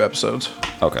game, 2 episodes.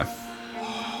 Okay.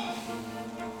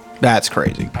 That's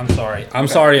crazy. I'm sorry. I'm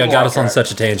sorry I got us on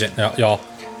such a tangent, y'all.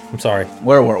 I'm sorry.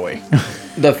 Where were we?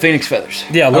 The Phoenix Feathers.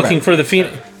 Yeah, looking for the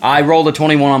Phoenix. I rolled a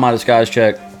 21 on my disguise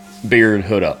check. Beard,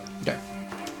 hood up. Okay.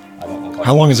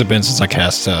 How long has it been since I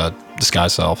cast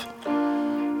Disguise Self?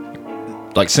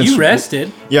 Like since You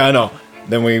rested. Yeah, I know.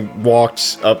 Then we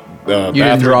walked up. You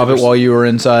didn't drop it while you were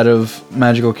inside of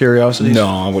Magical Curiosities? No,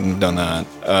 I wouldn't have done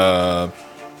that.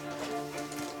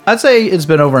 I'd say it's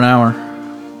been over an hour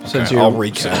since I'll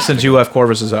recast since you left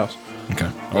Corvus's house. Okay,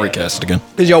 I'll recast it again.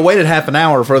 Because y'all waited half an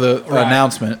hour for the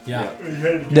announcement. Yeah.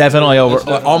 Definitely over,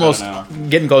 definitely almost been an hour.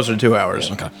 getting closer to 2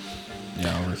 hours. Okay.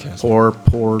 Yeah, I'll recast.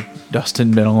 Poor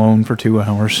Dustin been alone for 2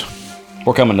 hours.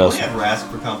 We're coming to us. Never ask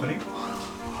for company.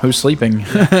 Who's sleeping?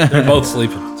 They're both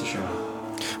sleeping.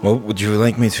 Well, would you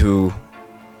like me to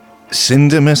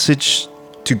send a message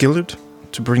to Gillard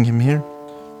to bring him here?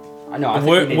 I know.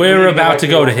 We're about to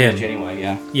go to him. Anyway,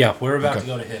 yeah. Yeah, we're about to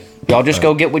go to him. Y'all just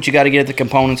go get what you got to get at the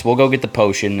components. We'll go get the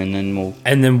potion, and then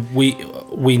And then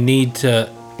we need to.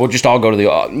 we'll just all go to the.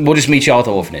 We'll just meet y'all at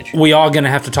the orphanage. We are gonna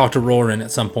have to talk to Roran at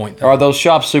some point. Though. Are those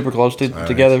shops super close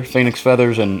together? Phoenix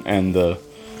Feathers and the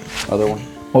other one.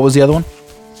 What was the other one?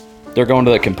 They're going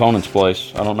to the components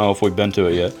place. I don't know if we've been to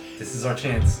it yet. This is our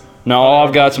chance. No, all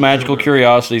I've got is Magical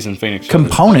Curiosities and Phoenix Feathers.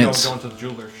 Components. Going to the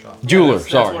jeweler's shop. Jeweler,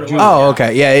 sorry. Jeweler. Oh,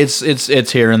 okay. Yeah, it's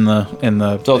here in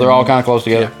the. So they're all kind of close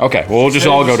together? Okay, well, we'll just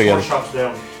all go together. Shops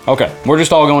down. Okay, we're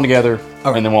just all going together,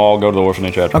 and then we'll all go to the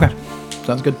orphanage after. Okay,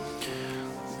 sounds good.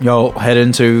 Y'all head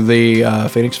into the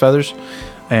Phoenix Feathers,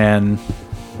 and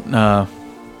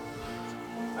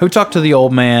who talked to the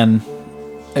old man?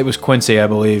 It was Quincy, I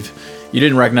believe. You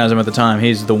didn't recognize him at the time.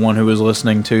 He's the one who was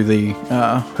listening to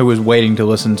who was waiting to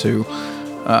listen to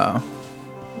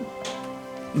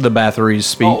the Bathory's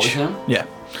speech. Oh, it was him? Yeah,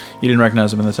 you didn't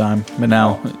recognize him at the time, but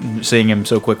now seeing him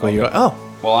so quickly, you're like, oh,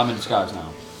 Well, I'm in disguise now.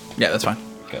 yeah, that's fine.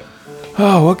 Okay.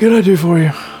 Oh, what can I do for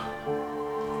you?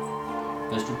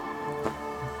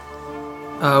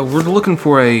 We're looking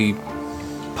for a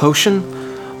potion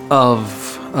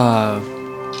of,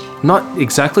 not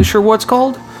exactly sure what it's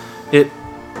called. It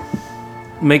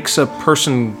makes a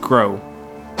person grow.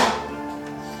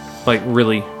 Like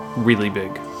really, really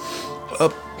big.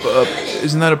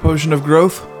 Isn't that a potion of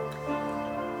growth?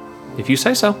 If you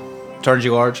say so. Turns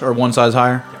you large, or one size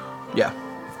higher? Yeah.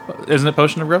 Isn't it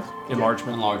potion of growth?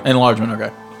 Enlargement. Enlargement,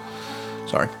 okay.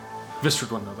 Sorry.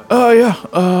 Vistrid wouldn't know that.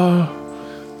 Yeah.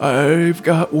 I've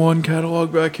got one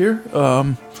catalog back here.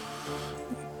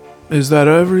 Is that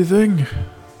everything?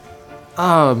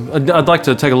 I'd like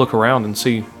to take a look around and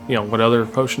see, what other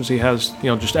potions he has,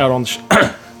 just out on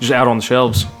the just out on the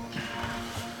shelves.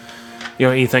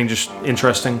 Anything just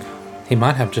interesting. He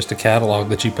might have just a catalog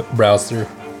that you browse through.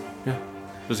 Yeah.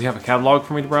 Does he have a catalog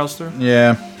for me to browse through?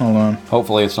 Yeah, hold on.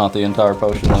 Hopefully it's not the entire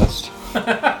potion list.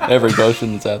 Every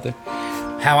potion that's out there.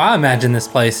 How I imagine this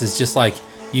place is just like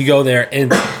you go there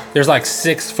and there's like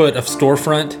 6 foot of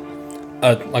storefront,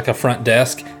 like a front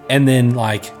desk, and then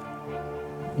like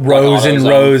rows and AutoZone.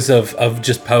 rows of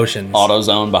just potions.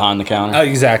 AutoZone behind the counter. Oh,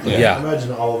 exactly. Yeah.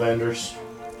 Imagine all vendors,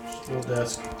 little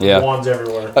desk, Yeah. wands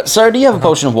everywhere. Sir, do you have a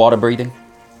potion of water breathing?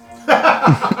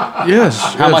 Yes.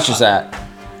 How much is that?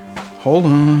 Hold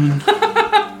on.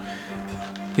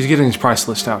 He's getting his price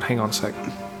list out. Hang on a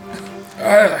second.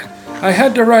 I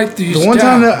had to write these The one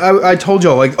time that I told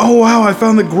y'all, like, oh wow, I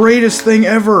found the greatest thing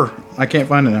ever. I can't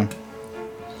find it now.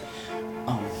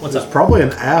 There's probably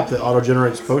an app that auto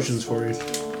generates potions for you.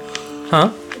 Huh?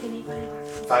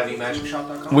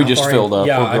 5emagicshop.com. We just filled up.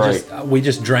 Yeah, We're great. we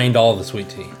just drained all the sweet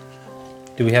tea.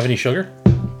 Do we have any sugar?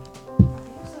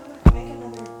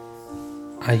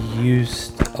 I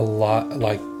used a lot,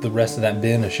 like the rest of that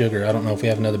bin of sugar. I don't know if we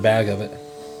have another bag of it.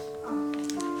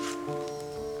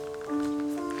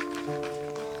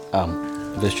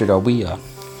 Vistrid,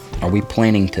 are we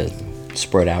planning to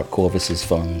spread out Corvus's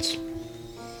funds?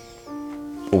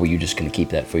 Or were you just going to keep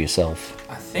that for yourself?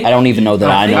 I don't even know that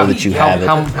I know that you have it.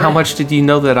 How much did you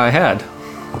know that I had?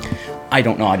 I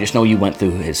don't know. I just know you went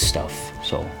through his stuff.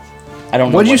 So I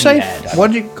don't know. What'd you say? He had.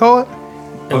 What'd you call it?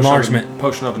 Enlargement.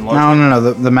 Potion of enlargement.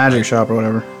 No. The magic shop or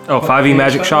whatever. Oh, 5e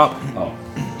magic shop. Oh.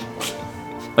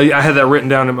 I had that written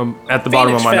down at the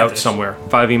bottom of my Phoenix notes somewhere.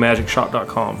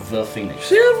 5emagicshop.com. The Phoenix.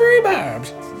 Silvery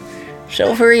barbs.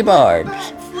 Silvery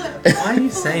barbs. Why are you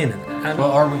saying it?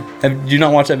 Well, are we? Have you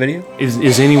not watched that video?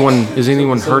 Is anyone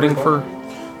hurting for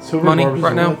Silver money Barb is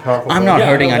right a now? really powerful I'm card. not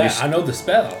hurting. I know the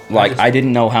spell. I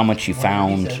didn't know how much you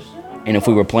found, and if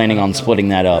we were planning on splitting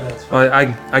that up.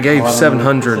 I gave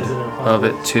 700 of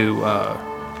it to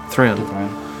Thren.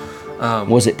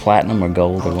 Was it platinum or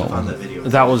gold or what? Was it?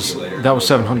 That was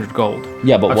 700 gold.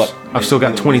 Yeah, but what? I've still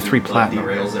got 23 platinum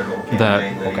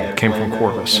that came from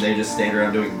Corvus. Is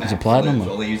it platinum?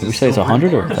 Did we say it's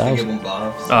 100 or 1,000?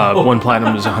 One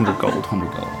platinum is 100 gold.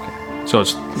 100 gold. Okay. So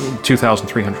it's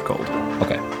 2,300 gold.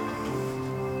 Okay.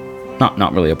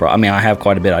 Not really a problem. I mean, I have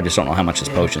quite a bit. I just don't know how much this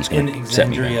potion's going to set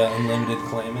me back. Exandria Unlimited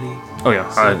Calamity. Oh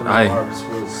yeah,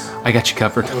 I got you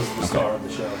covered. the star of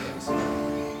the show.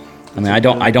 I mean, I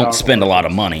don't spend a lot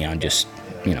of money. I just,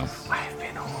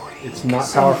 It's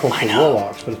not powerful for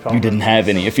warlocks, but it's powerful. You didn't have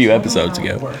any a few episodes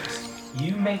ago.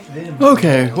 You make them.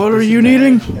 Okay, what are you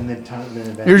needing? And then time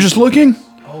You're just looking?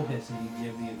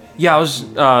 Yeah,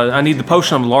 I need the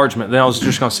potion of enlargement. Then I was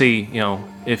just gonna see,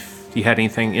 if you had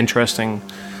anything interesting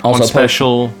Also, on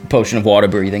special. Potion of water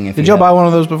breathing. If Did you y'all have buy one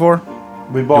of those before?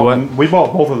 we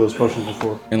bought both of those potions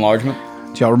before. enlargement?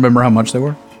 Do y'all remember how much they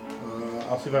were?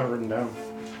 I'll see if I have it written down.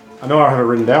 I know I have it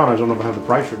written down. I just don't know if I have the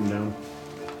price written down.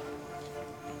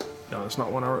 No, that's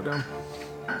not one I wrote down.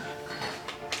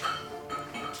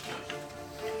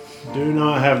 Do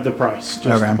not have the price. Just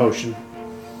Okay. the potion.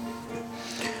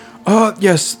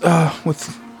 Yes,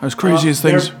 with as crazy as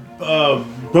things.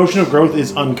 Potion of growth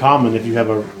is uncommon if you have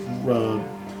a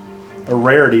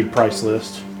rarity price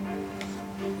list.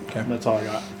 Okay. That's all I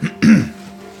got.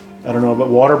 I don't know, but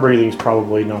water breathing is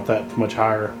probably not that much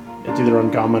higher. It's either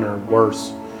uncommon or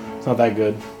worse. It's not that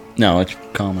good. No, it's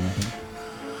common. I think.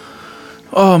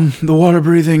 The water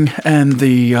breathing and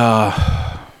the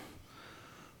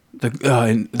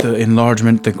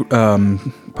enlargement, the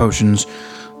potions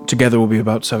together will be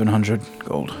about 700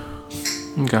 gold.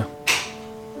 Okay.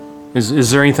 Is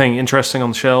there anything interesting on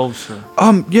the shelves? Or?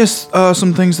 Yes,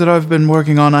 some things that I've been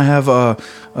working on. I have a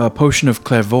potion of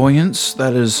clairvoyance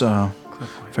that is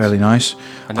fairly nice.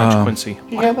 I know Quincy.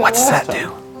 What's that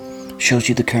do? Shows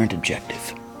you the current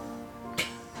objective.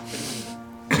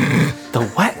 The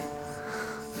what?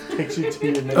 Takes you to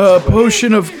your next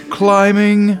Potion of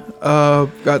climbing.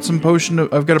 I've got a potion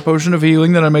of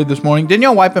healing that I made this morning. Didn't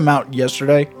y'all wipe him out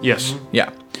yesterday? Yes.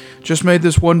 Yeah. Just made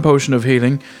this one potion of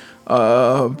healing.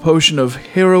 Potion of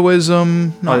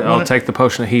heroism. I'll take the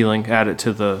potion of healing. Add it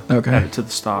to the Okay. Add it to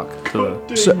the stock. To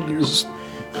the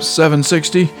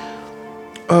 760.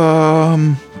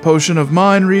 Potion of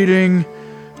mind reading.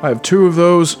 I have 2 of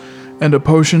those. And a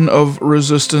potion of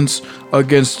resistance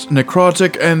against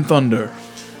necrotic and thunder.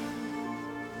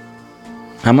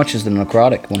 How much is the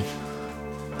necrotic one?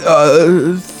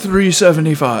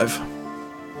 375.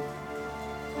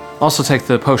 also take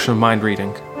the potion of mind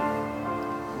reading.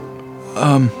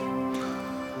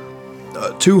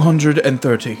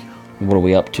 230. What are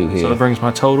we up to So here? that brings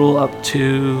my total up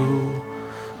to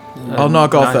I'll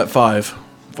knock off that 5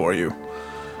 for you.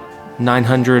 30.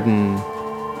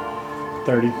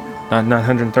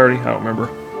 930. I don't remember.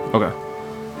 Okay.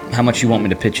 How much you want me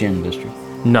to pitch in, Mister?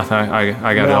 Nothing. I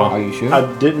got it No, all. Are you sure? I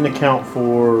didn't account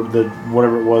for the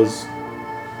whatever it was.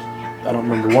 I don't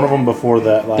remember. One of them before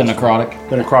that. The Last necrotic?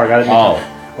 The necrotic. I didn't. Oh.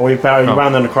 Oh, you found the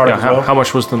necrotic Yeah, as well. how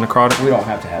much was the necrotic? We don't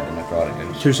have to have the necrotic.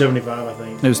 275, I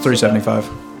think. It was 375.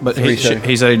 But he 370.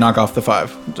 he said he'd knock off the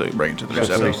 5. So you bring it to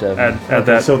 370. 370. Add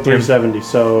that. So 370.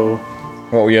 So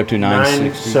What were you up to? 9.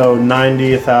 960? So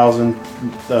 90, 1,000,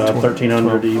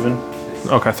 1,300 even.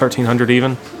 Okay, 1,300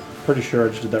 even. Pretty sure I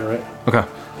just did that right. Okay.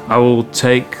 I will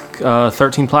take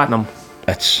 13 platinum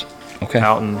That's okay.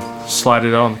 out and slide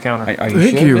it on the counter. Are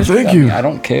Thank sure, you, Mister? thank I mean, you. I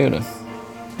don't care to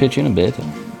pitch in a bit.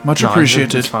 Much No,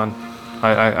 appreciated. It's fine.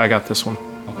 I got this one.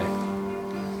 Okay.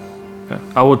 Okay.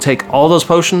 I will take all those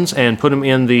potions and put them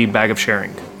in the bag of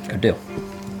sharing. Good deal.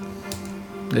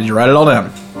 Did you write it all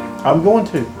down? I'm going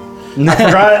to. I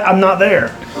forgot I'm not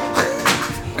there.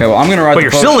 Okay, well, I'm going to write But the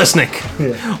you're potion. still listening.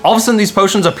 All of a sudden, these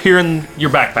potions appear in your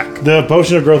backpack. The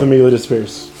potion of growth immediately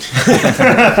disappears.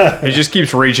 He just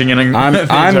keeps reaching in. And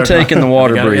I'm taking the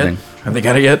water Got it yet? breathing. Have they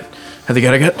got it yet? Have they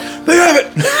got a gut? They have it.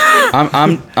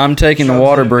 I'm taking the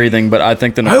water breathing, but I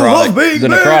think the love being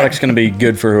necrotic's going to be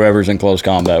good for whoever's in close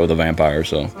combat with a vampire.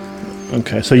 So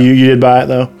Okay, so you did buy it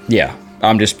though. yeah,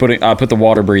 I put the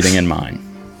water breathing in mine.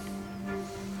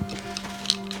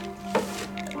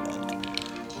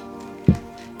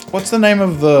 What's the name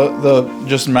of the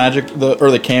just magic or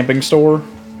the camping store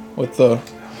with the?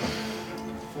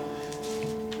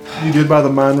 You did buy the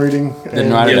mind reading.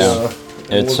 Didn't write it down.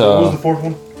 It's what was the fourth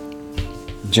one?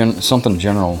 something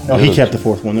general. Oh, he kept the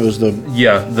fourth one. It was the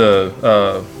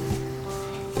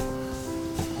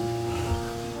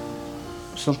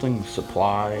something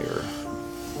supply or.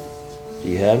 Do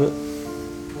you have it?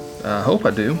 I hope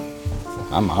I do.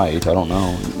 I might. I don't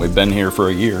know. We've been here for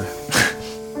a year.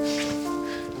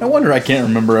 No wonder I can't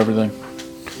remember everything.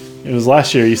 It was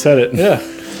last year. You said it. Yeah.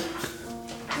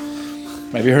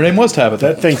 Maybe her name was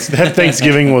Tabitha. That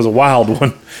Thanksgiving was a wild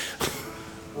one.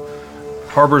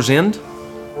 Harbor's End?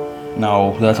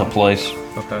 No, that's a place.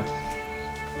 Okay.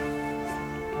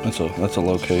 That's a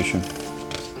location.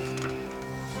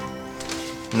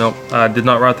 Nope, I did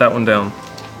not write that one down.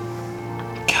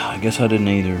 God, I guess I didn't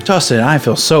either. Justin, I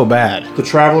feel so bad. The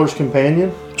Traveler's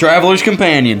Companion. Traveler's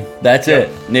Companion. That's it.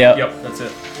 Yeah. Yep, that's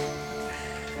it.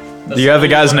 Do you have the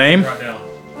guy's name?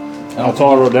 That's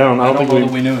all I wrote down. I don't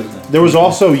think we knew his name. There was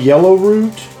also Yellow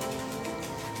Root.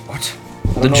 What?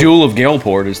 The Jewel of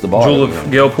Galeport is the bar. Jewel of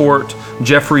Galeport,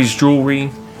 Jeffrey's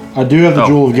Jewelry. I do have the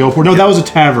Jewel of Galeport. No, that was a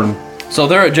tavern. So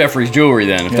they're at Jeffrey's Jewelry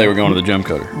then, if they were going to the gem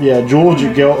cutter. Yeah, Jewel of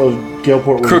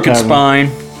Galeport was Crooked a tavern.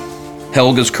 Spine,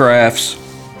 Helga's Crafts.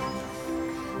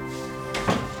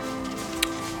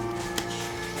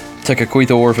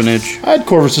 Tecaquitha Orphanage, I had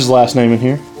Corvus's last name in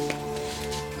here.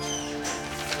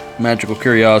 Magical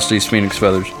Curiosities, Phoenix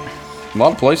Feathers. A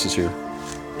lot of places here.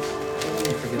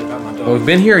 Well, we've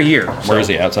been here a year. Where is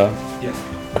he? Outside?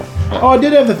 Oh, I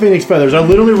did have the Phoenix Feathers. I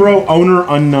literally wrote owner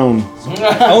unknown.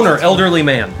 Owner, elderly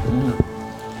man.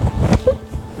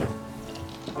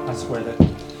 I swear that.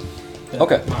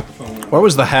 Okay. Where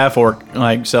was the half orc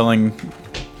like selling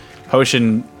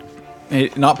potion?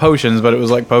 Not potions, but it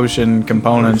was like potion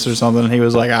components or something. He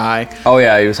was like high. Oh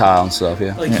yeah, he was high on stuff.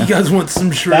 Yeah. Like, you guys want some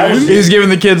shrooms? He was giving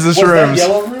the kids the Was that shrooms.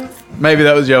 Yellow Root? Maybe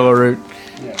that was Yellow Root.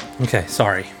 Okay,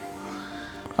 sorry.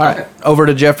 All right, over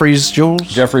to Jeffrey's Jewels.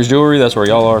 Jeffrey's Jewelry. That's where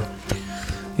y'all are.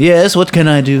 Yes, what can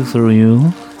I do for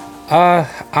you?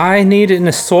 I need an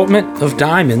assortment of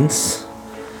diamonds,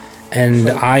 and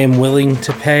I am willing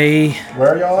to pay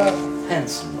Where are y'all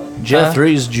at?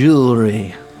 Jeffrey's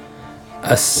Jewelry.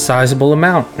 a sizable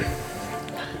amount.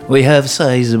 We have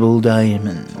sizable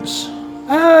diamonds.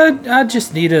 I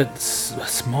just need a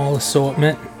small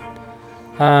assortment.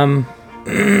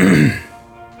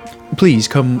 Please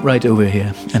come right over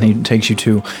here. And he takes you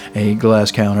to a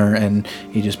glass counter and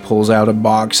he just pulls out a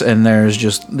box and there's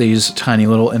just these tiny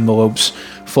little envelopes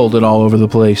folded all over the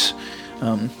place.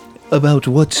 About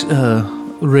what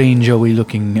range are we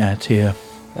looking at here?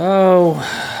 Oh,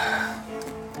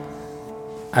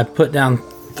 I put down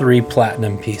 3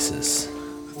 platinum pieces.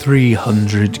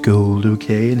 300 gold,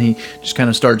 okay. And he just kind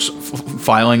of starts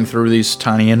filing through these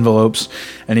tiny envelopes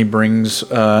and he brings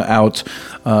out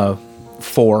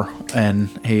 4 and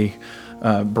he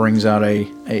brings out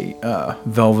a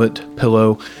velvet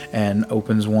pillow and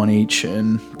opens one each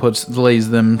and lays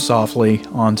them softly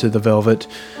onto the velvet.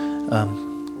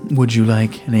 Would you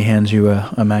like, and he hands you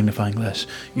a magnifying glass,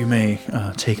 you may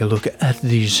take a look at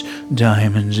these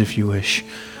diamonds if you wish.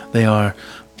 They are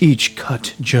each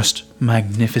cut just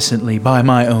magnificently by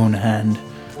my own hand,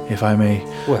 if I may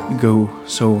go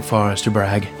so far as to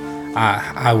brag.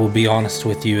 I will be honest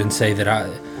with you and say that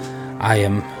I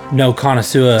am no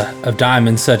connoisseur of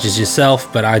diamonds such as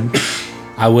yourself, but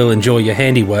I will enjoy your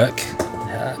handiwork,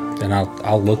 and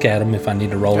I'll look at them if I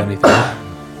need to roll anything.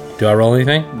 Do I roll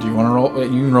anything? Do you want to roll?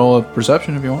 You can roll a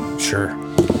perception if you want. Sure.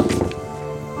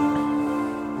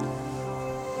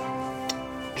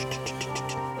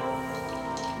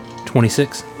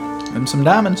 $26. Them some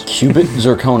diamonds. Cubit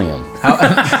zirconium.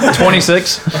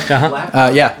 26.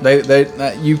 Uh-huh. Yeah,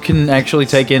 they you can actually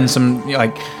take in some,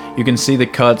 like, you can see the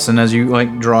cuts, and as you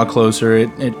like draw closer,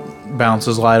 it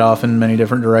bounces light off in many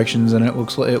different directions, and it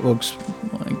looks like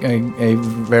a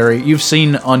very. You've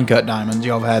seen uncut diamonds.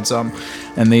 Y'all have had some,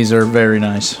 and these are very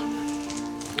nice.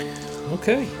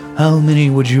 Okay. How many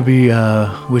would you be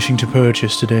wishing to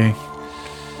purchase today?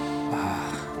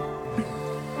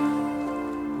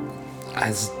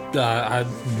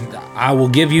 I will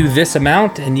give you this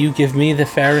amount, and you give me the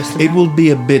fairest amount. It will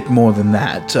be a bit more than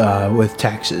that with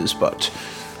taxes, but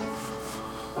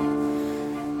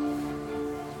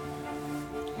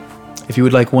if you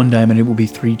would like 1 diamond, it will be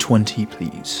 320,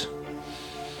 please.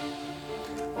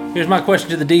 Here's my question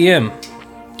to the DM.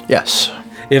 Yes.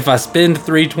 If I spend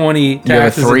 320 You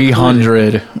have taxes,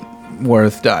 300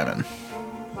 worth diamond.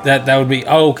 that would be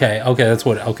okay. Okay, that's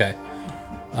what. Okay.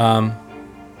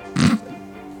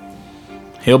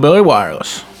 Hillbilly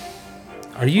Wireless.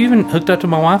 Are you even hooked up to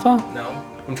my Wi-Fi? No.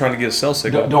 I'm trying to get a cell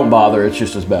signal. Don't bother. It's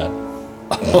just as bad.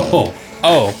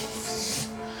 Oh.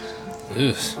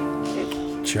 Oof.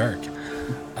 Jerk.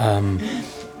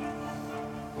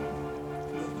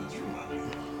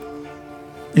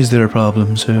 Is there a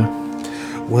problem, sir?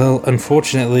 Well,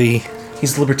 unfortunately,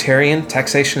 He's libertarian.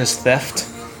 Taxation is theft.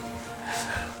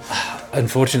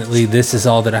 this is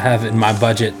all that I have in my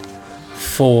budget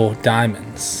for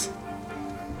diamonds.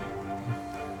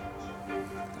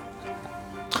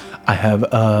 I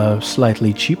have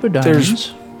slightly cheaper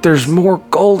diamonds. There's more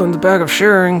gold in the bag of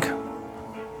sharing.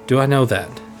 Do I know that?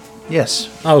 Yes.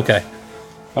 Okay.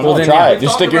 Well, then, try yeah. it.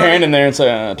 Just stick your hand in there and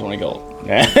say 20 gold.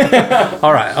 Yeah.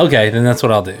 All right. Okay, then that's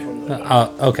what I'll do.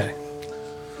 Okay.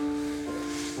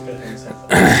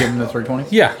 Give him the 320.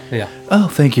 Yeah. Oh,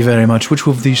 thank you very much. Which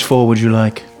of these four would you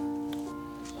like?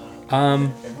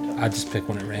 I just pick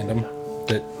one at random.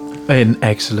 But An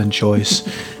excellent choice.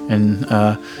 And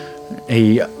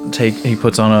he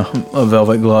puts on a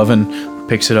velvet glove and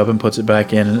picks it up and puts it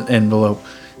back in an envelope.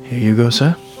 Here you go,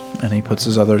 sir. And he puts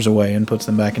his others away and puts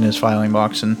them back in his filing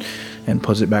box and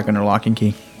puts it back under lock and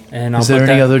key. and I'll Is there put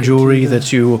any that other into jewelry the-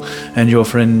 that you and your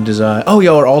friend desire? Oh,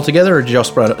 y'all are all together, or did y'all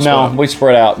spread No, out? we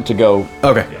spread out to go.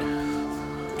 Okay.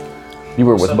 You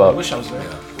were with I Buck. wish I was there.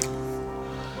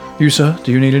 You, sir,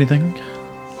 do you need anything?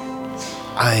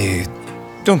 I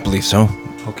don't believe so.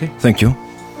 Okay. Thank you.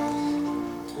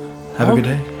 Have a good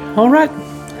day. All right.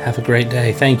 Have a great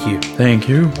day. Thank you. Thank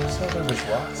you.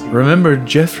 Remember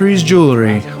Jeffrey's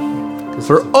Jewelry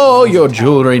for all your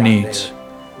jewelry needs.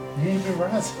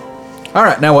 All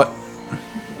right, now what?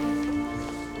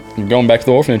 You're going back to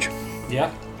the orphanage. Yeah.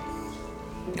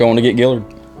 Going to get Gillard.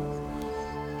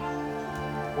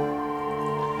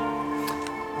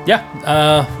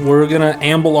 Yeah. We're gonna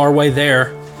amble our way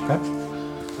there.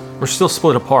 We're still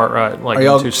split apart, right? Like Are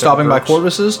y'all in two stopping by separate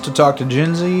groups? Corvus's to talk to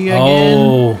Genzi again?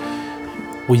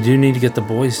 Oh, we do need to get the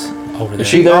boys over there.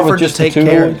 She there with offered to just the take two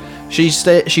care.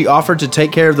 boys? She offered to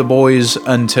take care of the boys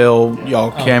until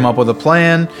y'all came up with a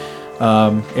plan.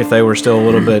 If they were still a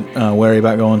little bit wary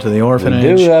about going to the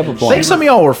orphanage. do have a plan. I think some of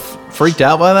y'all were freaked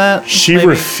out by that. She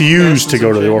refused to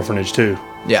go to the orphanage too.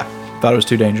 Yeah, thought it was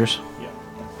too dangerous.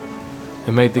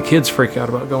 It made the kids freak out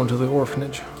about going to the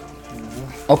orphanage.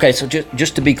 Okay, so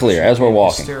just to be clear, as we're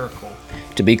walking, Hysterical.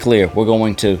 to be clear, we're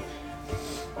going to.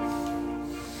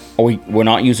 We're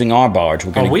not using our barge.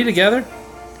 We're Are going. we together?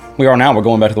 We are now. We're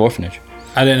going back to the orphanage.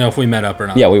 I didn't know if we met up or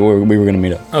not. Yeah, we were going to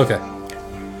meet up. Okay.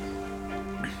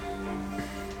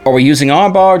 Are we using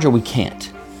our barge or we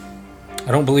can't?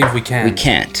 I don't believe we can. We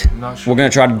can't. not sure. We're going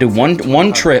to try to do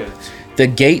one trip. The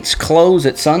gates close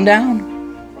at sundown.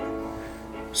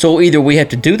 So either we have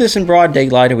to do this in broad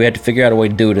daylight or we have to figure out a way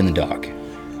to do it in the dark.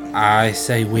 I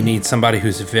say we need somebody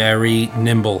who's very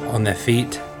nimble on their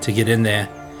feet to get in there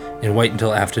and wait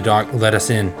until after dark. Let us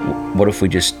in. What if we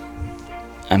just...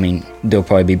 I mean, there'll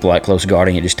probably be black cloaks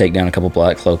guarding it. Just take down a couple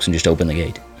black cloaks and just open the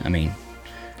gate. I mean,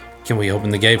 Can we open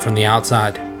the gate from the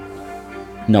outside?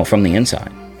 no, from the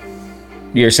inside.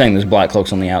 You're saying there's black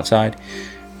cloaks on the outside?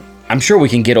 I'm sure we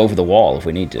can get over the wall if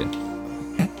we need to.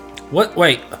 What?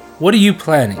 Wait. What are you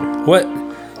planning? What?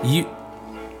 You?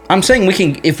 I'm saying we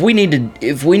can... If we need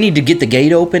to get the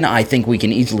gate open, I think we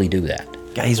can easily do that.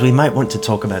 Guys, we might want to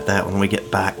talk about that when we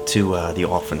get back to the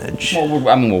orphanage. Well,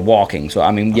 we're walking, so I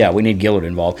mean, yeah, we need Gillard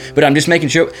involved. But I'm just making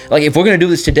sure, like, if we're gonna do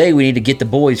this today, we need to get the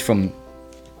boys from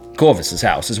Corvus's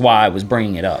house. Is why I was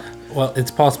bringing it up. Well,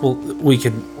 it's possible we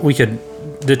could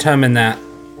determine that.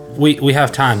 We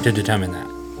have time to determine that.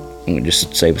 It would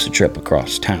just save us a trip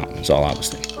across town. Is all I was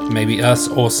thinking. Maybe us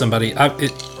or somebody.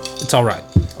 It's all right.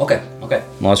 Okay.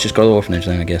 Well, let's just go to the orphanage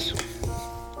then, I guess.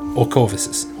 Or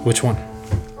Corvus's. Which one?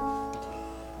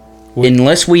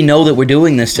 Unless we know that we're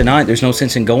doing this tonight, there's no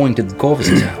sense in going to the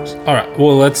Corvus's house. All right.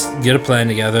 Well, let's get a plan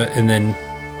together and then.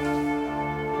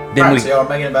 Then so y'all are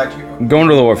making it back to you. going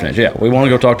to the orphanage. Yeah, we want to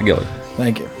go talk to Gillard.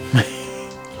 Thank you.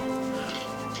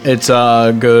 It's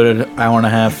a good hour and a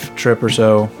half trip or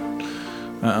so,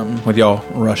 with y'all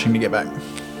rushing to get back.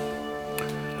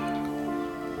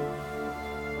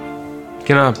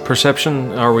 Can I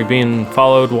perception? Are we being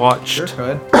followed, watched? Go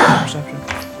ahead. Perception.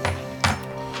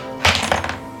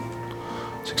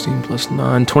 16 plus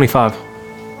 9, 25.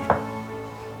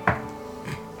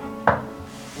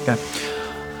 Okay.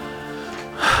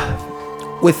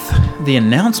 With the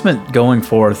announcement going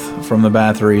forth from the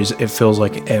batteries, it feels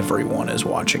like everyone is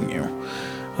watching you.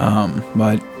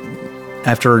 But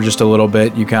after just a little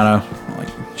bit, you kind of like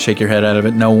shake your head out of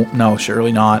it. No,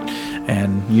 surely not.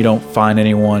 And you don't find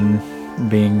anyone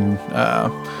being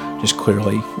just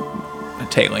clearly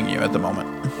tailing you at the moment.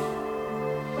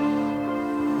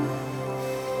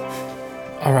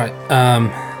 All right.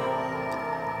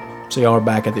 So y'all are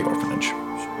back at the orphanage.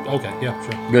 Okay. Yeah.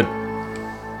 Sure. Good.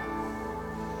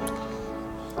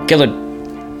 Gillard.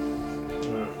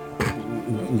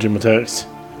 Jim a text?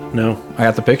 No. I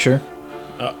got the picture.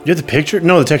 You have the picture?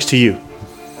 No, the text to you.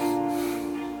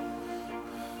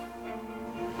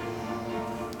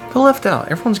 Who left out?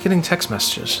 Everyone's getting text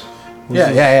messages.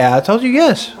 Yeah. I told you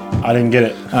yes. I didn't get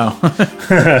it. Oh.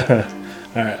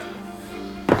 All right.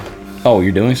 Oh,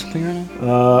 you're doing something right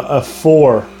now? A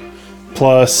 4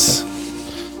 plus.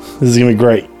 This is gonna be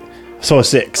great. So a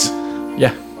 6.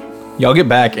 Yeah. Y'all get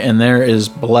back, and there is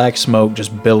black smoke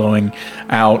just billowing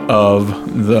out of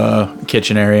the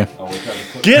kitchen area.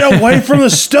 Get away from the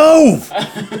stove!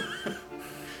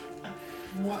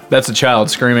 That's a child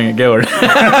screaming at Gillard.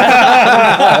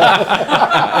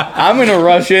 I'm gonna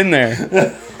rush in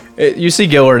there. You see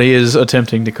Gillard, he is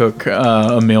attempting to cook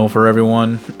a meal for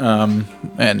everyone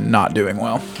and not doing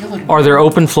well. Are there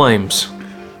open flames?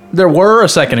 There were a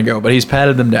second ago, but he's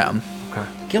patted them down.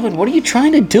 Gillard, what are you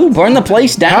trying to do? Burn the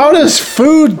place down? How does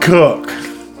food cook?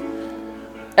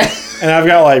 And I've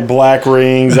got like black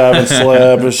rings. I haven't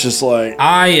slept. It's just like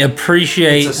I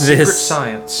appreciate It's a secret this.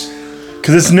 science.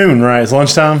 because it's noon, right? It's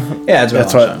lunchtime. Yeah, it's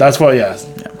That's what. That's what. Yeah.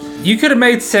 You could have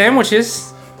made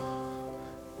sandwiches.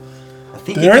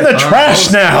 They're in the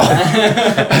trash now.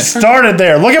 I started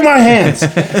there. Look at my hands.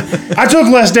 I took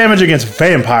less damage against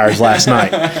vampires last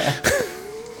night.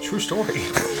 True story.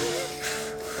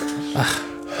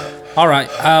 All right.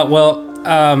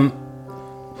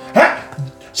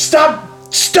 Stop!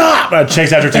 I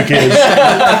chase after 2 kids.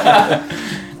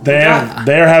 They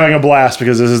are having a blast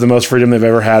because this is the most freedom they've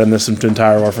ever had in this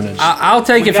entire orphanage. I'll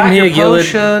take it from here, Gillard.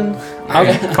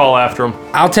 Call after him.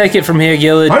 I'll take it from here,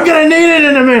 Gillard. I'm gonna need it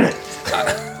in a minute.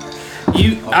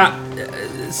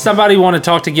 Somebody want to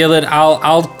talk to Gillard?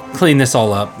 I'll clean this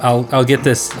all up. I'll get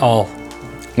this all.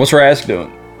 What's Rask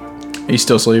doing? He's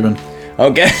still sleeping.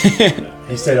 Okay.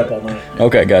 He stayed up all night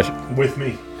Okay, gotcha. with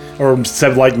me, or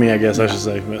said like me, I guess I should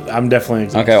say. But I'm definitely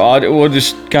exhausted. Okay, well, we'll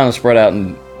just kind of spread out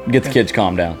and get the kids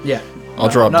calmed down. Yeah. I'll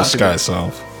drop not disguise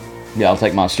self. Yeah, I'll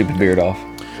take my stupid beard off.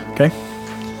 Okay.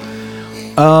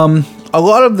 A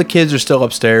lot of the kids are still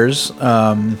upstairs.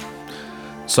 Some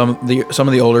of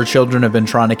the older children have been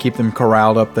trying to keep them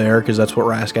corralled up there because that's what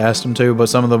Rask asked them to. But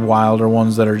some of the wilder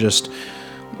ones that are just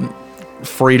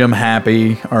freedom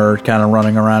happy are kind of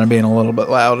running around and being a little bit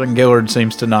loud. And Gillard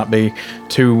seems to not be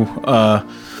too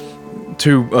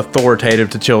authoritative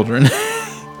to children.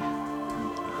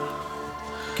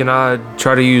 Can I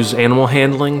try to use animal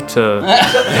handling to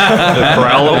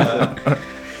corral them?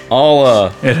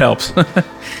 It helps.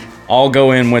 I'll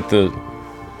go in with the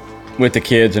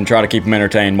kids and try to keep them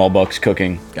entertained while Buck's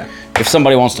cooking. Okay. If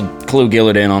somebody wants to clue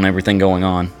Gillard in on everything going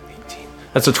on.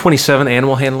 That's a 27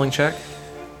 animal handling check.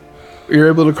 You're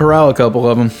able to corral a couple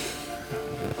of them.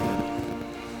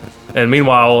 And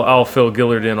meanwhile, I'll fill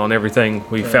Gillard in on everything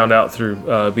we found out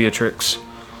through Beatrix.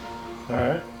 All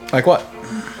right. Like what?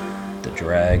 The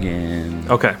dragon.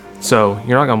 Okay, so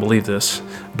you're not gonna believe this.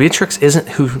 Beatrix isn't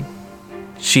who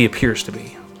she appears to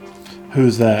be.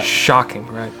 Who's that? Shocking,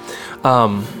 right?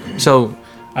 So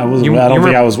I was. You- I don't you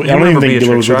think I remember- was. I you don't even remember think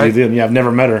Gillard was Beatrix, with you then. Yeah, I've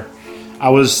never met her. I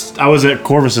was at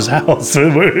Corvus's house.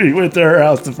 We went to her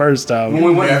house the first time.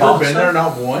 We've never been there,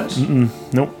 not once.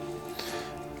 Nope.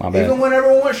 My bad. when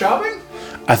everyone went shopping.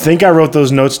 I think I wrote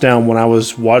those notes down when I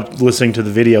was listening to the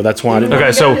video. That's why I didn't.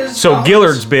 okay, so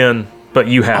Gillard's been, but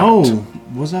you haven't. Oh,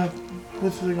 was I?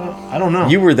 I don't know.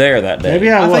 You were there that day.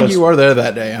 Maybe I was. think you were there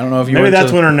that day. I don't know if you Maybe went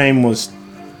that's to... when her name was.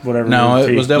 Whatever. No,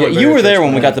 it was Yeah, definitely... you were there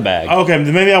when we got the bag. Okay,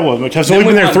 maybe I was. So Then we've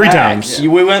been there went 3 back. times.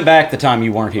 We went back the time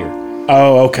you weren't here.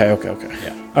 Oh, okay.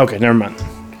 Yeah. Okay, never mind.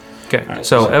 Okay,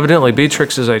 so evidently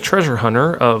Beatrix is a treasure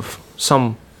hunter of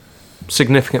some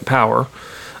significant power.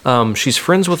 She's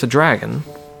friends with a dragon.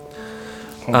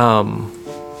 I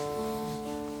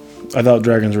thought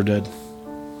dragons were dead.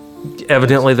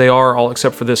 Evidently they are, all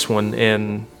except for this one,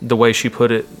 and the way she put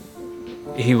it,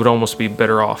 he would almost be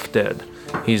better off dead.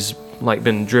 He's like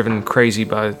been driven crazy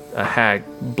by a hag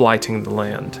blighting the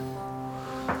land.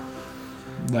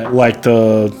 Like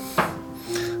the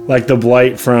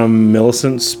blight from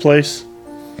Millicent's place,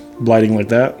 blighting like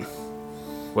that.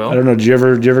 Well, I don't know. Did you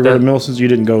ever go to That- Millicent's? You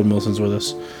didn't go to Millicent's with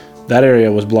us. That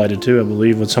area was blighted too, I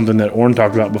believe. Was something that Orn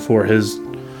talked about before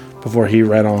he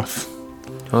ran off.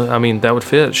 I mean, that would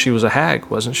fit. She was a hag,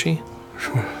 wasn't she?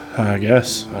 I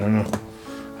guess. I don't know.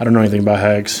 I don't know anything about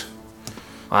hags.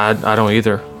 I don't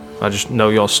either. I just know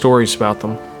y'all's stories about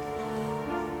them.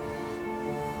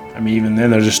 I mean, even then,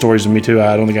 there's just stories to me too.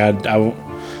 I don't think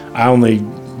I only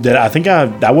did. I think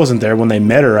I wasn't there when they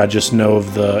met her. I just know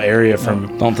of the area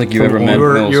from. Don't think you ever met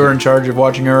Mills. You were in charge of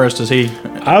watching her as he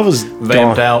I was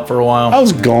vamped out for a while. I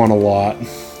was gone a lot.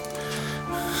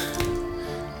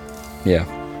 Yeah.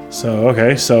 So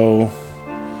okay, so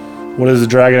what does the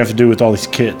dragon have to do with all these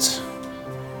kids?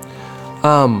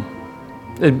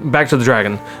 Back to the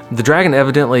dragon. The dragon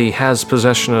evidently has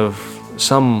possession of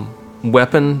some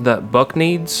weapon that Buck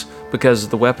needs because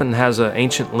the weapon has an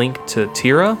ancient link to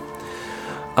Tira.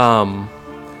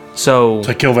 So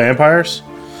To kill vampires?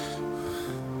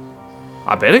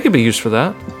 I bet it could be used for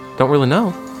that. Don't really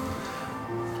know.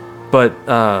 But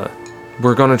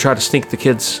we're going to try to sneak the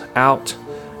kids out,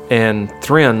 and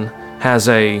Thrin has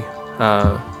a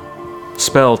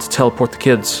spell to teleport the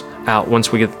kids out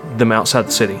once we get them outside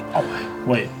the city.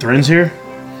 Wait, Thrin's here?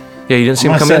 Yeah, you didn't see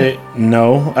him come in?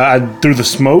 No. Through the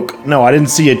smoke? No, I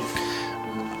didn't see it.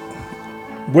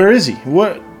 Where is he?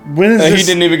 What? When is this? He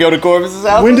didn't even go to Corvus's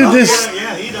house. When did this?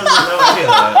 Yeah, he doesn't know any of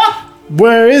that.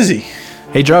 Where is he?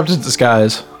 He dropped his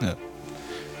disguise.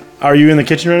 Are you in the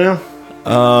kitchen right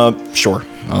now? Sure.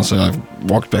 I'll say I've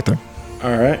walked back there.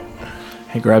 All right.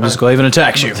 He grabs his glaive and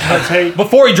attacks you. I take.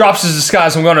 Before he drops his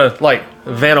disguise, I'm going to, like,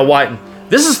 Vanna Whiten.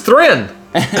 This is Thrin!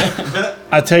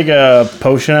 I take a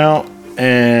potion out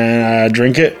and I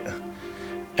drink it,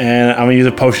 and I'm gonna use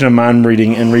a potion of mind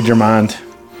reading and read your mind.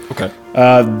 Okay.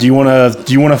 Do you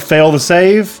wanna fail the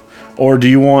save, or do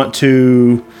you want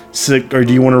to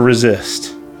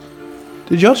resist?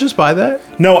 Did y'all just buy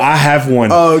that? No, I have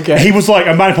one. Oh, okay. He was like,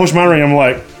 I'm buying a potion of mind reading. I'm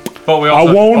like, But we I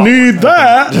won't need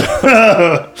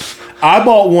that. I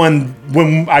bought one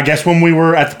when we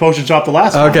were at the potion shop the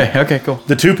last time. Okay, cool.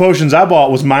 The 2 potions I bought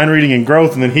was mind reading and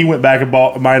growth, and then he went back and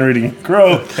bought mind reading and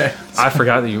growth. Okay. I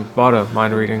forgot that you bought a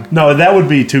mind reading. No, that would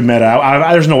be too meta.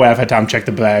 There's no way I've had time to check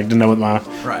the bag to know what my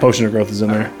potion of growth is in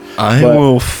there. I But-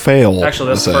 will fail. Actually,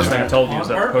 that's the save. first thing I told you is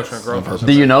that potion of growth.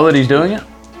 Do you know that he's doing it?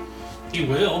 He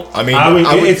will. I mean,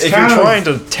 it's if kind you're of- trying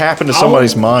to tap into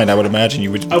somebody's mind, I would imagine you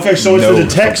would. Okay, so it's know the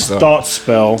detect something's up. thought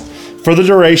spell. For the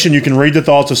duration, you can read the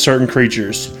thoughts of certain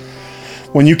creatures.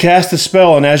 When you cast the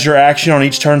spell, and as your action on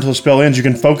each turn until the spell ends, you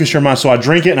can focus your mind. So I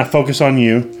drink it and I focus on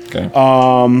you. Okay.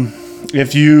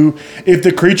 If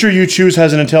the creature you choose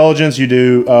has an intelligence, you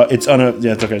do. It's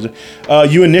okay.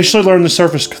 You initially learn the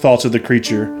surface thoughts of the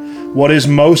creature, what is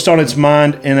most on its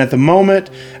mind, and at the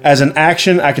moment, as an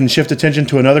action, I can shift attention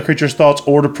to another creature's thoughts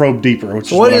or to probe deeper.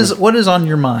 Which What is is on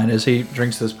your mind as he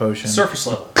drinks this potion? Surface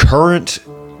level. Current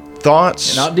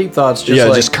thoughts. Not deep thoughts,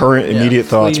 just just current immediate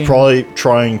thoughts. fleeting. Probably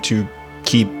trying to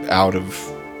keep out of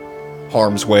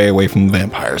harm's way, away from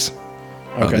vampires.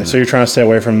 Okay, so you're trying to stay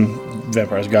away from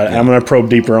vampires. Got it. I'm going to probe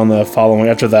deeper on the following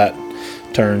after that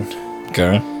turn.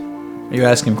 Okay. Are you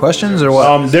asking questions or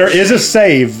what? There is a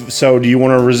save, so do you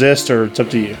want to resist or it's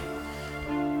up to you?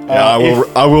 Yeah,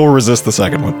 I will resist the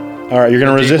second one. All right, you're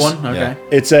going to Deep resist. one? Okay.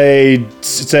 It's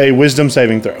a wisdom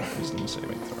saving throw.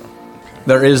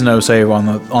 There is no save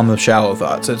on the shallow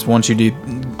thoughts. It's once you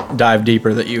dive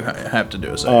deeper that you have to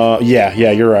do a save. Yeah,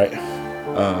 you're right.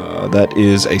 That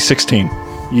is a 16.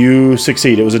 You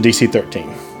succeed. It was a DC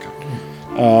 13.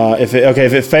 If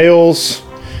it fails,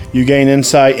 you gain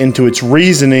insight into its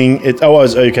reasoning. So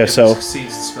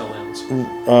Succeeds the spell ends.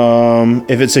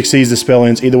 if it succeeds, the spell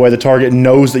ends. Either way, the target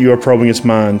knows that you are probing its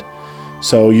mind,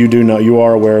 so you do know, you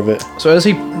are aware of it. So as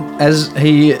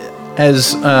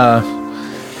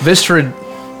Vistrid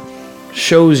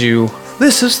shows you,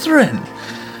 this is Thrin.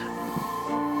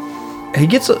 He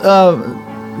gets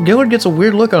Gillard gets a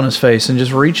weird look on his face and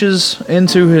just reaches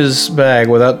into his bag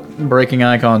without breaking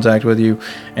eye contact with you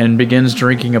and begins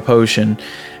drinking a potion,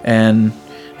 and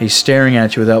he's staring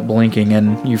at you without blinking,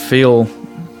 and you feel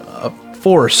a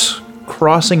force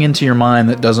crossing into your mind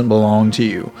that doesn't belong to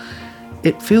you.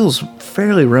 It feels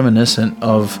fairly reminiscent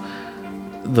of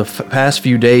the past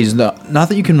few days. Not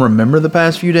that you can remember the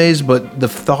past few days, but the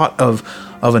thought of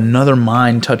another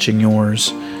mind touching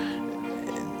yours.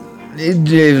 I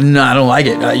don't like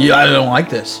it. I don't like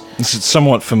this. Is it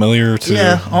somewhat familiar to?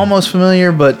 Yeah, almost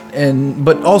familiar, but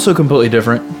also completely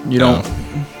different. You don't.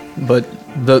 But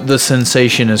the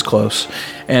sensation is close,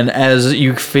 and as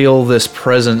you feel this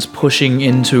presence pushing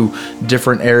into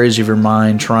different areas of your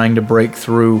mind, trying to break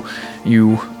through,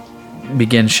 you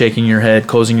begin shaking your head,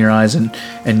 closing your eyes, and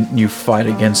you fight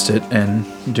against it and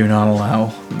do not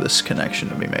allow this connection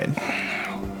to be made.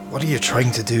 What are you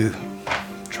trying to do?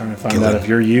 Trying to find out if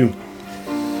you're you.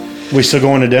 We still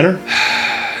going to dinner?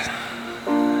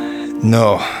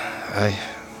 No, I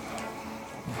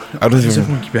don't even.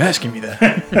 Everyone keep asking me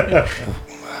that.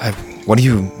 What do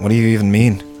you even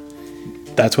mean?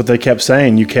 That's what they kept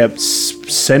saying. You kept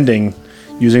sending,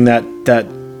 using that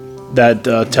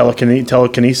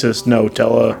telekinesis. No,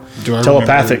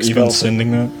 telepathic spell. Even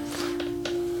sending that?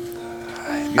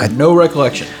 I have no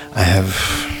recollection.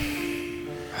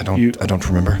 I don't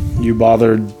remember. You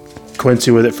bothered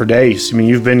Quincy with it for days. I mean,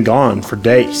 you've been gone for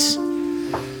days.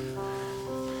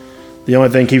 The only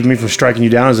thing keeping me from striking you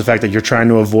down is the fact that you're trying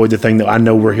to avoid the thing that I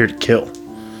know we're here to kill.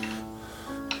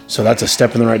 So that's a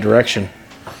step in the right direction.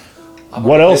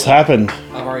 What else happened?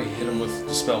 I've already hit him with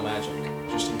Dispel Magic,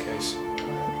 just in case.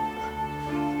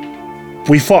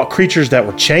 We fought creatures that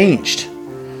were changed.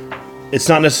 It's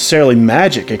not necessarily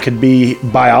magic. It could be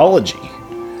biology.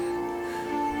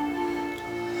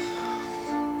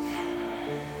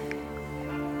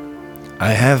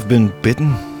 I have been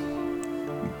bitten,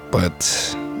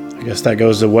 but I guess that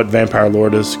goes to what vampire lore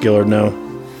does Gillard know.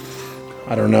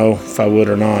 I don't know if I would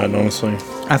or not, honestly.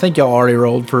 I think y'all already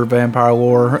rolled for vampire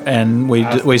lore, and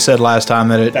we said last time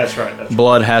that That's right.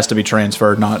 blood has to be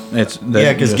transferred, not it's.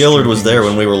 Yeah, because Gillard was there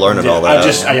when we were learning all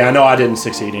that. I know I didn't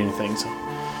succeed anything. So.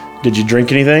 Did you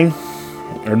drink anything?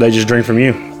 Or did they just drink from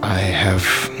you? I have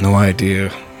no idea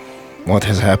what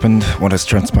has happened, what has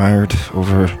transpired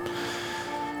over...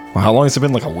 Well, how long has it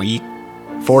been? Like a week?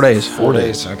 4 days. 4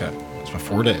 days, okay. It's been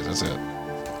 4 days, that's it.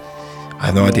 I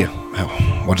have no idea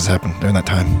what has happened during that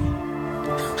time.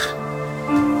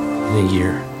 A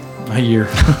year.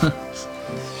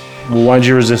 Well, why did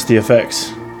you resist the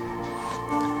effects?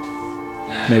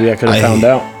 Maybe I could have found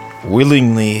out.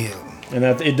 Willingly... And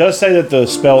that it does say that the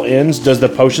spell ends. Does the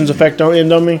potions effect don't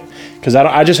end on me? Because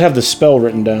I just have the spell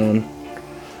written down.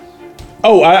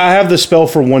 Oh, I have the spell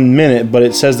for 1 minute, but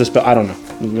it says the spell. I don't know.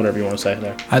 Whatever you want to say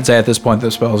there. I'd say at this point the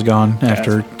spell's gone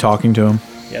after talking to him.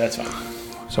 Yeah, that's fine.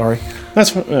 Sorry.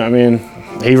 That's. I mean,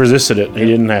 he resisted it. He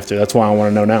didn't have to. That's why I want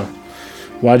to know now.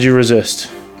 Why'd you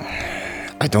resist?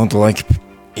 I don't like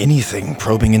anything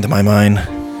probing into my mind.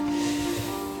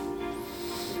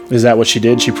 Is that what she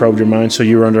did? She probed your mind, so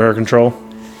you were under her control?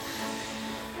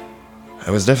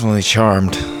 I was definitely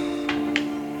charmed.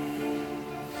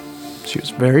 She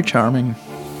was very charming.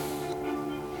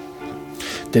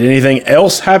 Did anything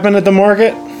else happen at the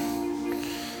market?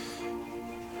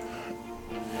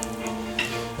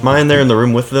 Am I in there in the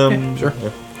room with them? Yeah, sure.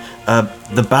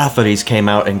 The Bathories came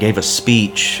out and gave a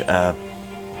speech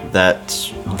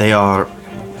that they are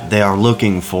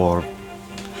looking for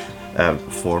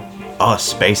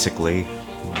us, basically.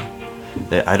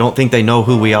 I don't think they know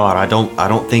who we are. I don't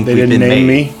think They we've didn't been name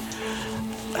made. me?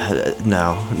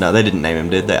 No, they didn't name him,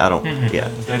 did they? I don't. Yeah.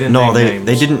 They didn't No, name they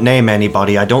names. didn't name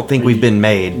anybody. I don't think we've been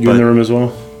made. You in the room as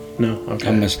well? No? Okay.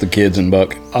 I miss the kids and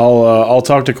Buck. I'll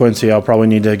talk to Quincy. I'll probably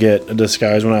need to get a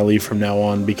disguise when I leave from now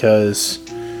on because,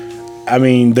 I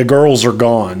mean, the girls are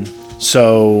gone.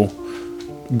 So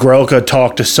Grelka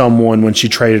talked to someone when she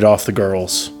traded off the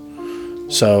girls.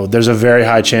 So there's a very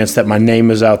high chance that my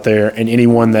name is out there, and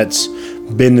anyone that's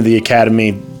been to the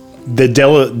academy, the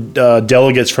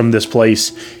delegates from this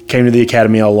place came to the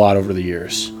academy a lot over the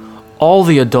years. All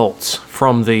the adults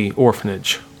from the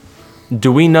orphanage.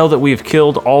 Do we know that we have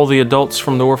killed all the adults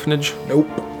from the orphanage? Nope.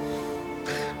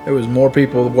 There was more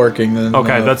people working than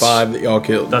the 5 that y'all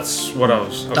killed. That's what I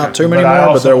was. Okay. Not too many But I more,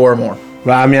 but also- there were more.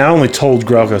 But I mean, I only told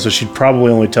Grelka, so she'd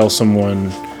probably only tell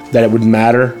someone that it would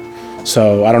matter.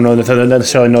 So I don't know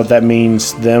necessarily know what that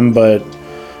means them, but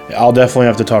I'll definitely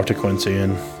have to talk to Quincy.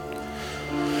 And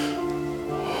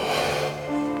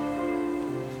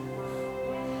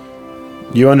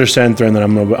you understand, Thren, that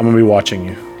I'm gonna be watching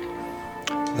you.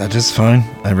 That is fine.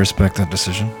 I respect that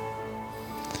decision.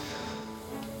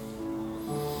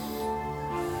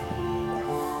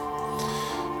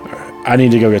 I need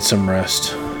to go get some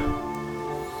rest.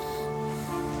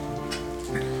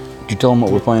 Did you tell them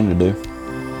what we're planning to do?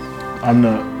 I'm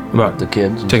not. Right. The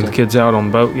kids? and Take the stuff? kids out on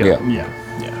the boat? Yeah. Yeah.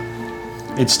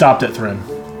 It stopped at Thren.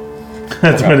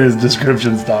 That's when his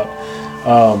description stopped.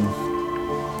 I'm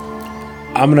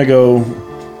gonna go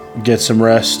get some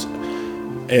rest.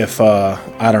 If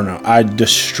I don't know, I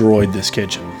destroyed this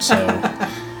kitchen, so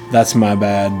that's my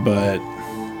bad. But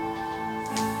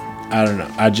I don't know.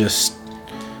 I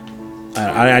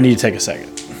need to take a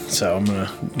second. So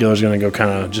Giller's gonna go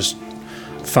kind of just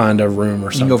find a room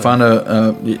or You can something. go find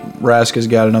Raska's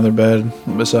got another bed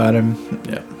beside him.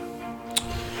 Yeah.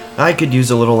 I could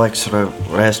use a little extra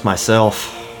rest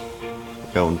myself.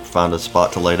 Go and find a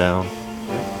spot to lay down.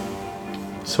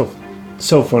 So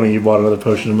funny you bought another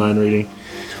potion of mind reading.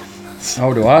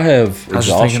 Oh, do I have I was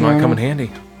just thinking it might come in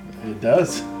handy. It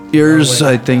does. Yours,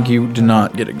 I think you did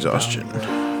not get exhaustion.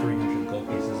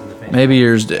 Maybe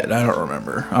yours did. I don't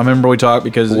remember. I remember we talked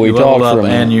because We you leveled talked for up a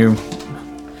and minute.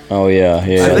 Oh yeah,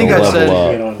 yeah. I think it'll I level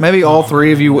up. said maybe all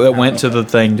three of you that went to the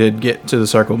thing did get to the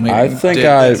circle meeting. I think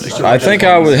I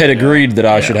had agreed that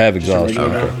I should have exhaustion.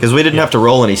 Because we didn't have to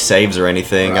roll any saves or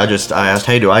anything. I asked,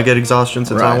 hey, do I get exhaustion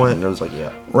since I Right. went? And it was like,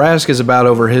 yeah. Rask is about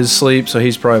over his sleep, so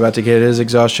he's probably about to get his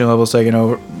exhaustion levels taken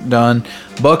over done.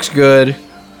 Buck's good,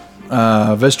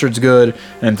 Vistard's good,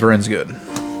 and Thrin's good.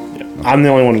 I'm the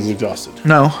only one who's exhausted.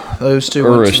 No, those two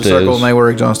went to Urist the circle is. and they were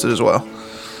exhausted as well.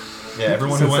 Yeah,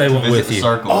 everyone Since they went with you.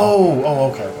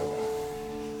 Okay.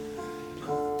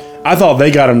 I thought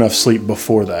they got enough sleep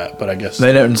before that, but I guess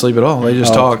They didn't sleep at all. They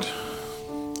just talked.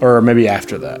 or maybe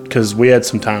after that because we had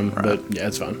some time. But yeah,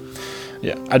 it's fine.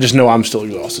 Yeah, I just know I'm still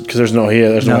exhausted because there's no No,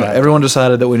 way. everyone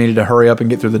decided that we needed to hurry up and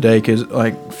get through the day because,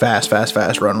 like, fast,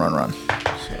 run.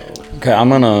 Okay, I'm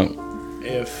gonna.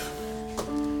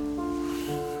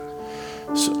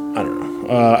 I don't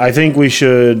know. I think we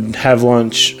should have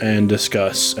lunch and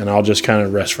discuss, and I'll just kind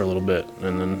of rest for a little bit,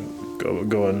 and then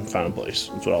go and find a place.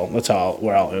 That's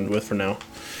where I'll end with for now.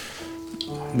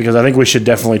 Because I think we should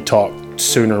definitely talk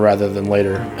sooner rather than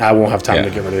later. I won't have time to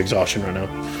get rid of exhaustion right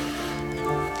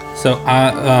now. So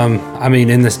I mean,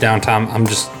 in this downtime, I'm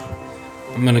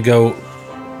gonna go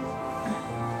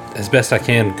as best I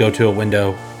can. Go to a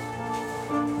window,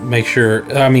 make sure.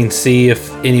 See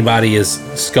if anybody is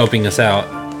scoping us out,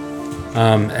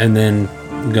 and then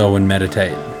go and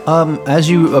meditate. As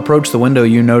you approach the window,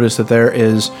 you notice that there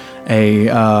is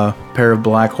a pair of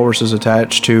black horses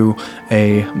attached to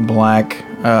a black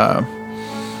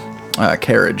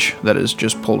carriage that is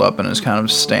just pulled up and is kind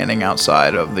of standing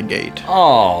outside of the gate.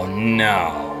 Oh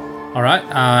no! All right,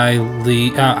 I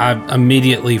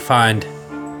immediately find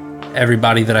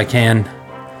everybody that I can.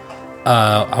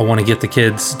 I want to get the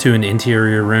kids to an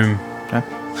interior room. Okay.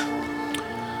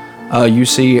 You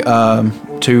see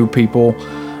two people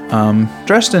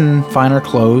dressed in finer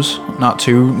clothes, not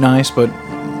too nice, but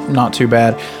not too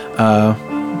bad.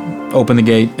 Open the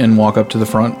gate and walk up to the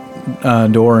front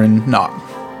door and knock.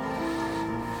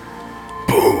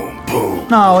 Boom, boom.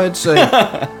 No, it's a...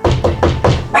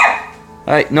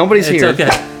 Hey, nobody's It's here. okay.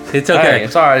 It's okay. Hey,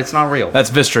 it's all right. It's not real. That's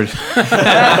Vistrid.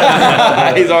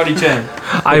 He's already changed.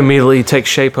 I immediately take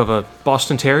shape of a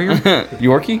Boston Terrier.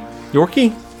 Yorkie?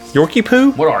 Yorkie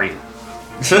poo. What are you?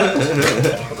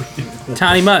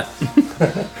 Tiny mutt.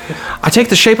 I take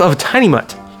the shape of a tiny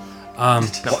mutt.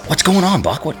 What's going on,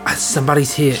 Buck? What?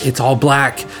 Somebody's here. It's all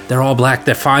black. They're all black.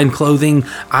 They're fine clothing.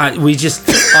 We just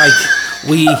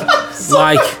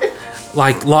lock.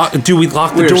 Do we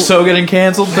lock the We're door? so getting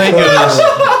canceled, thank goodness.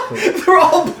 They're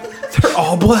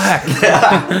all black.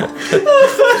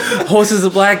 Horses are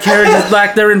black. Carriage is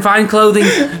black. They're in fine clothing.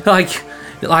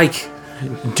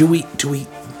 Do we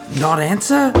not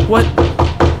answer? What?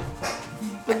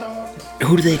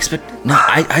 Who do they expect? No,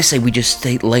 I say we just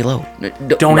lay low.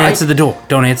 Don't answer the door.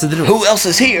 Don't answer the door. Who else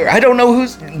is here? I don't know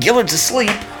who's. Gillard's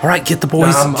asleep. All right, get the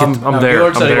boys. I'm there.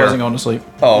 Gillard I'm said he there. wasn't going to sleep.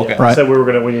 Oh, okay. Right. Said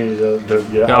we needed to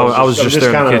yeah, I was just there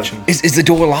in the kinda- kitchen. Is the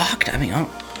door locked?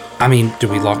 I mean, Do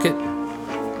we lock it?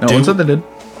 No one said they did.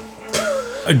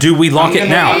 Do we lock it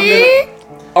now?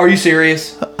 Are you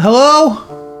serious? Hello?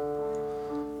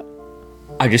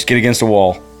 I just get against a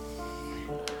wall.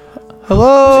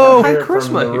 Hello? Hear it Charisma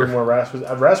from the here. room where Ras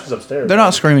was upstairs. They're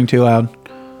not screaming too loud.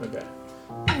 Okay.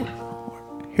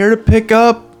 Here to pick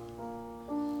up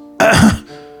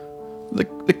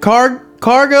the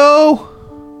cargo.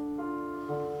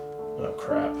 Oh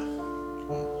crap.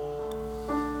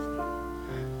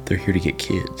 They're here to get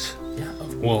kids.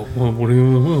 Well, what do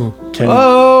you?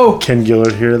 Can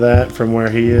Gillard hear that from where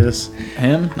he is?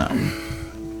 Him? No.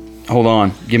 Hold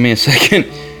on. Give me a second.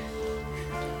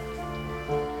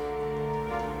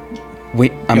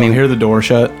 Wait, I You mean, hear the door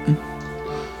shut,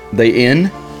 they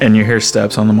in? and you hear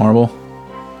steps on the marble.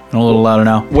 And a little louder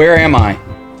now. Where am I?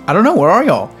 I don't know. Where are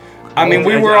y'all? I mean,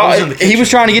 we were I all. was in the He was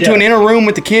trying to get to Yeah. an inner room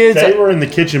with the kids. They were in the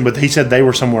kitchen, but he said they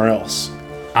were somewhere else.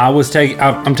 I was taking.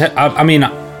 I mean,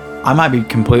 I might be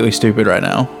completely stupid right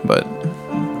now, but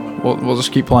we'll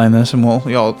just keep playing this, and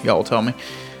y'all will tell me.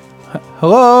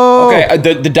 Hello. Okay,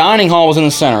 the dining hall was in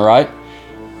the center, right?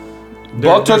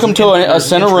 Buck took them to a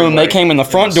center room. They came in the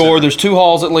front door. There's two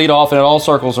halls that lead off, and it all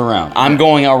circles around. I'm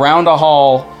going around a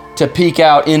hall to peek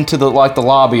out into the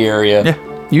lobby area. Yeah.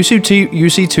 You see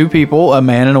two people, a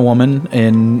man and a woman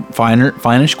in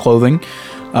finish clothing,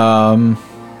 and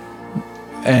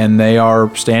they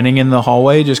are standing in the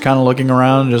hallway, just kind of looking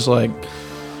around, just like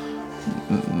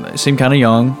they seem kind of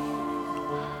young.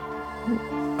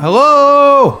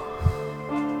 Hello.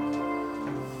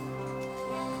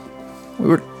 We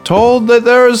were told that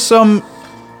there was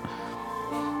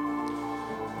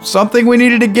something we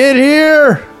needed to get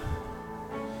here.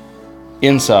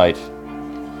 Insight.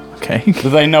 Okay. Do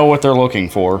they know what they're looking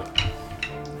for?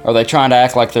 Are they trying to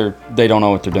act like they don't know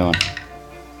what they're doing?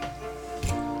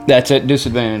 That's at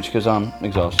disadvantage because I'm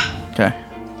exhausted. Okay.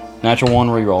 Natural 1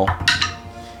 reroll.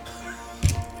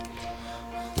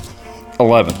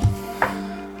 11.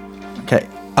 Okay.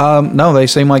 No, they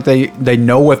seem like they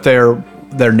know what they're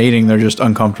needing. They're just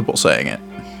uncomfortable saying it.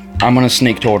 I'm gonna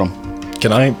sneak toward them.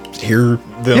 Can I hear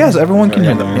them? Yes, everyone can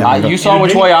hear them. Yeah. You saw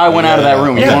which way I went out of that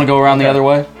room. You want to go around the other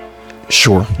way?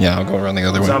 Sure. Yeah, I'll go around the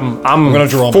other way. I'm gonna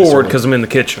draw my forward sword. because I'm in the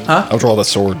kitchen. I'll draw the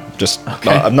sword. Just,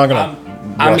 I'm not gonna.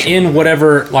 I'm rush in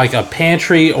whatever, like a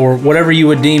pantry or whatever you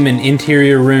would deem an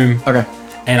interior room, Okay.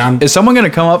 and I'm. Is someone gonna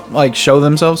come up, like, show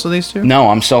themselves to these two? No,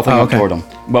 I'm stealthing Oh, up okay. toward them,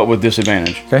 but with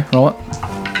disadvantage. Okay, roll it.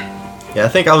 Yeah, I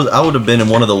think I would have been in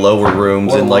one of the lower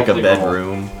rooms in like a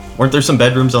bedroom. Weren't there some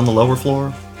bedrooms on the lower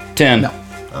floor? 10. No.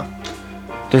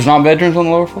 There's not bedrooms on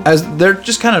the lower floor? As they're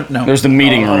just kind of no. There's the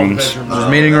meeting rooms. There's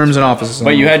meeting rooms and offices.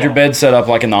 But you had your bed set up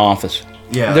like in the office.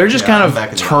 Yeah. They're just kind I'm of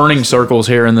back in the turning office. circles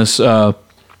here in this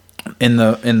in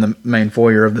the main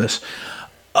foyer of this.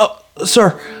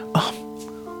 Sir,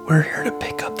 we're here to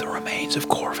pick up the remains of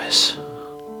Corvus.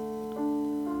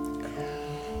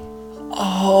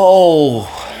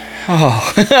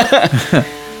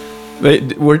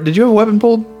 Did you have a weapon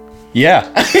pulled?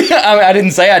 Yeah. I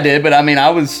didn't say I did, but I mean, I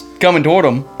was coming toward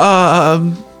them.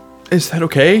 Is that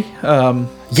okay?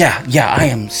 Yeah, I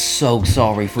am so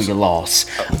sorry for your loss.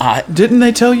 Didn't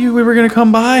they tell you we were gonna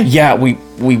come by? Yeah, we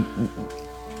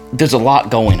there's a lot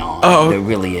going on. Oh. There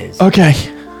really is. Okay.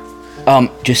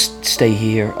 Just stay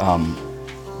here.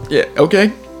 Yeah.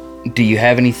 Okay. Do you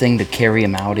have anything to carry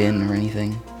him out in or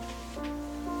anything?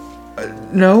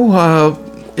 No.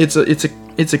 It's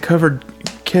a covered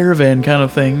caravan kind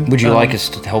of thing. Would you like us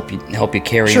to help you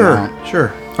carry him out?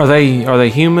 Sure. Are they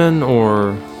human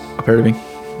or? Appear to be.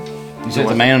 You said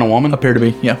it's a man and a woman? Appear to be.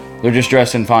 Yeah. They're just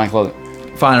dressed in fine clothing.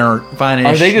 Fine-ish.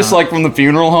 Are they just like from the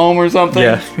funeral home or something?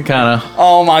 Yeah, kind of.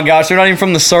 Oh my gosh, they're not even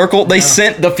from the circle. They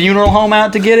sent the funeral home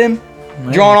out to get him,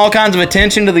 drawing all kinds of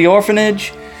attention to the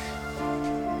orphanage.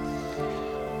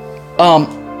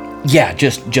 Yeah,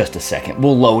 just a second.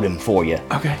 We'll load him for you.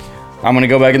 Okay. I'm gonna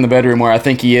go back in the bedroom where I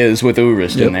think he is with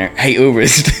Urist in there. Hey,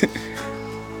 Urist.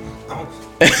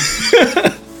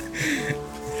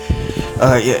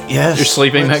 Yes. You're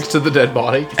sleeping next to the dead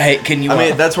body. Hey, can you? I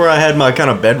mean, that's where I had my kind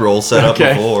of bedroll set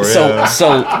Okay. up before. So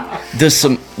yeah. there's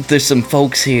some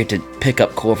folks here to pick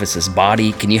up Corvus's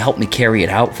body. Can you help me carry it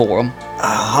out for him?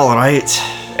 All right.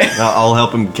 I'll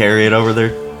help him carry it over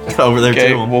there. Okay,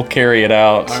 to him. we'll carry it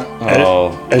out.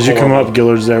 Oh, As you come up,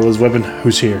 Gillard's there with his weapon.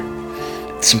 Who's here?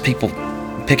 Some people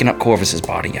picking up Corvus's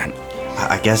body.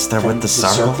 I guess they're with the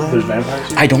circle There's then? vampires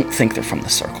here? I don't think they're from the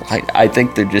circle. I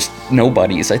think they're just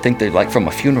nobodies. I think they're like from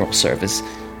a funeral service.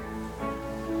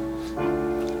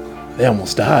 They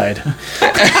almost died.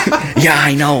 Yeah,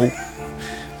 I know.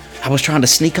 I was trying to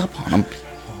sneak up on them.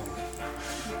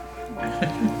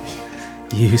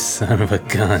 You son of a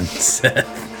gun,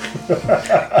 Seth.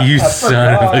 You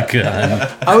son of a gun.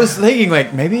 I was thinking,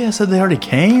 like, maybe I said they already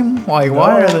came. Like,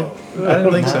 why are they? I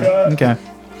didn't think so. Okay.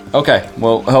 okay.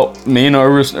 Well, help me and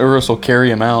Urist will carry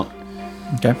him out.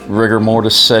 Okay. Rigor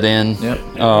mortis set in. Yep.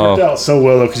 Worked out so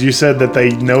well though, because you said that they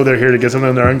know they're here to get something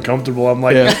and they're uncomfortable. I'm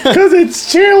like, Yeah. because it's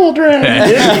children.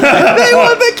 They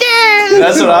want the kids.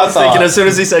 That's what I Thinking thought. as soon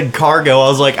as he said cargo, I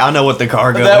was like, I know what the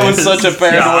cargo That is. was such a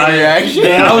paranoid reaction.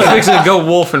 I was fixing to go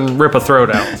wolf and rip a throat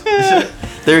out.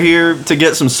 They're here to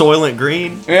get some Soylent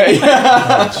Green.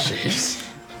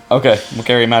 Okay, we'll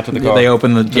carry him out to the car. They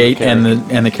open the gate carriage.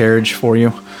 and the carriage for you.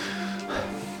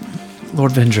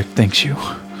 Lord Vendrick thanks you.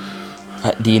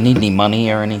 Do you need any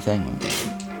money or anything?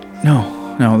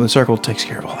 No, the circle takes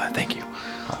care of all that. Thank you.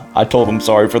 I told them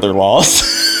sorry for their loss.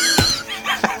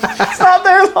 It's not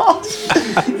their loss.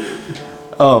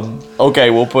 Okay,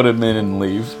 we'll put him in and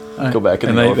leave. Go back in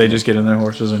And the they orphanage. just get in their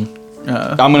horses and.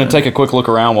 I'm going to take a quick look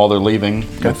around while they're leaving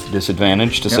with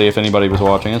disadvantage to see if anybody was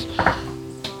watching us.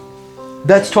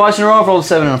 That's twice in a row. I've rolled a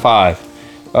 7 and a 5.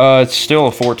 It's still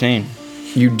a 14.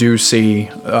 You do see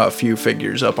a few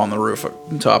figures up on the roof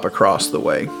top across the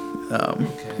way.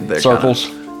 They're Circles,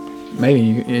 maybe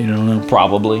you don't know.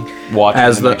 probably. Watching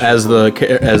As to the make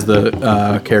sure. as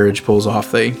the carriage pulls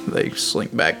off, they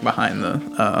slink back behind the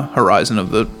horizon of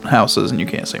the houses, and you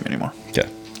can't see them anymore. Okay.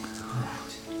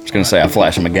 I was going to say I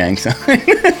flash him a gang sign.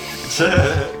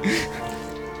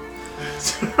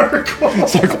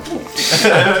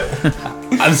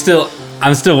 I'm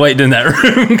still waiting in that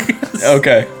room.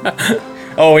 Okay.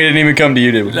 Oh, we didn't even come to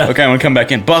you, did we? Okay, I'm going to come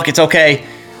back in. Buck, it's okay.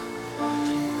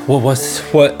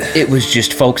 What? It was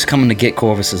just folks coming to get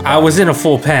Corvus's body. I was in a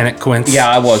full panic, Quince. Yeah,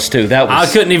 I was too. That was.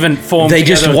 I couldn't even form. They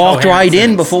just together a walked coherent right in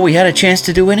sentence. before we had a chance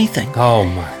to do anything. Oh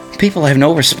my! People have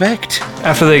no respect.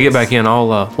 After they get back in, I'll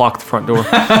lock the front door.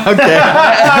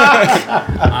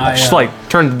 Just like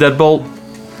turn the deadbolt.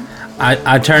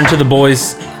 I turn to the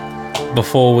boys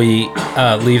before we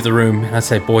leave the room, and I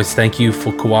say, "Boys, thank you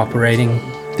for cooperating."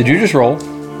 Did you just roll?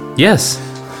 Yes.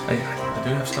 I do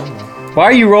have Stonewall. Why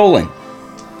are you rolling?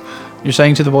 You're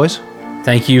saying to the boys?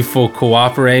 Thank you for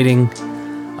cooperating.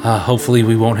 Hopefully,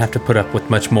 we won't have to put up with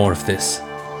much more of this.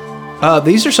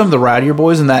 These are some of the rowdier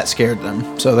boys, and that scared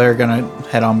them. So they're gonna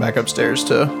head on back upstairs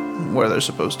to where they're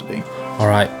supposed to be. All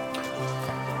right.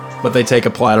 But they take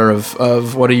a platter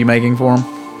of what are you making for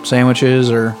them?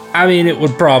 Sandwiches, or I mean, it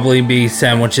would probably be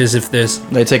sandwiches if this.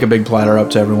 they take a big platter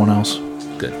up to everyone else.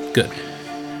 Good.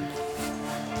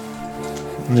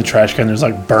 In the trash can, there's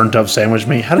like burnt up sandwich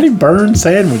meat. How did he burn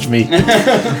sandwich meat?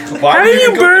 How do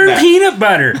you burn peanut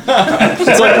butter?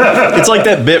 It's like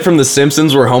that bit from The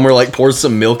Simpsons where Homer like pours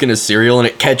some milk in his cereal and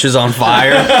it catches on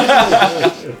fire.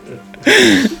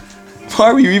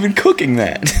 Why were you even cooking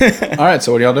that? All right,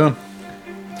 so what are y'all doing?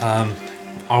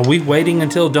 Are we waiting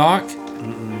until dark?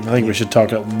 I think we should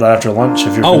talk right after lunch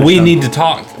if you're. Oh, we finished need to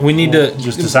talk. We need to.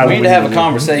 just decide. We what need to have a do.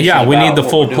 conversation. Yeah, we about need the what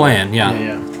full we're doing. plan. Yeah.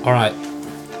 Yeah. All right.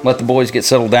 Let the boys get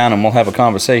settled down, and we'll have a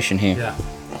conversation here. Yeah.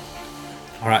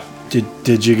 All right.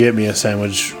 Did you get me a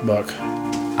sandwich, Buck?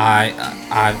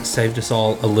 I saved us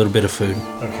all a little bit of food.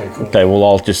 Okay, cool. Okay, we'll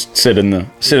all just sit in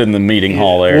the meeting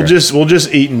hall there. We'll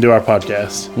just eat and do our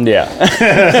podcast. yeah.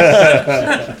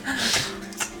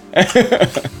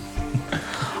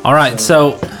 All right.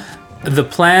 So the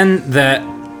plan that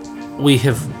we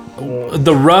have,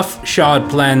 the rough shod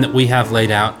plan that we have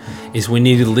laid out is we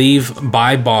need to leave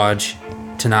by barge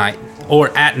tonight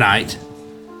or at night.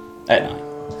 At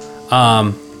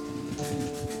night.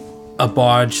 A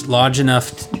barge large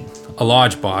enough, a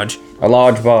large barge. A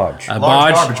large barge. A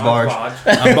Large barge. garbage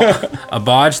barge. A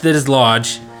barge that is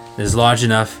large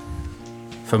enough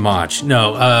for Marge.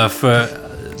 No, for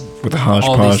With a All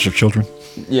hodgepodge these- of children.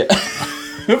 Yeah.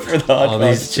 For the all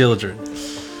these children,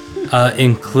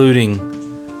 including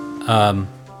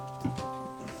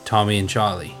Tommy and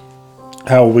Charlie.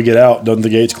 How will we get out? Don't the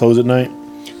gates close at night?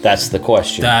 That's the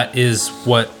question. That is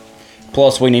what.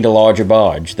 Plus, we need a larger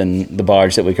barge than the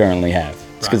barge that we currently have.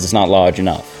 It's because it's not large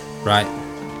enough. Right.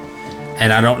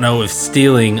 And I don't know if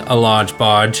stealing a large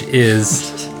barge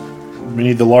is We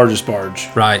need the largest barge.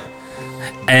 right.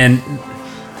 And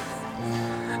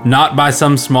not by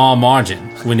some small margin.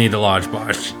 We need a large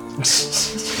barge.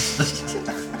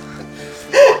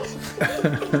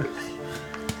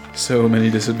 So many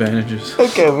disadvantages.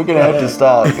 Okay, we're gonna have to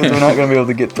stop because we're not gonna be able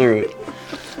to get through it.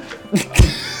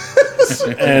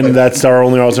 And that's our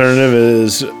only alternative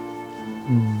is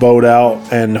boat out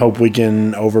and hope we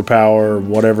can overpower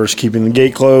whatever's keeping the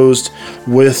gate closed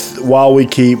while we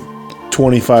keep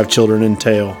 25 children in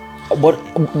tail. What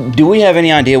do we have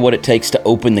any idea what it takes to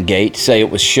open the gate? Say it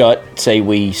was shut. Say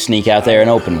we sneak out there and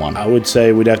open one. I would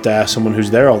say we'd have to ask someone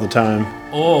who's there all the time.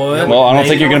 Oh, Well, I don't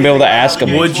think you're gonna be able to ask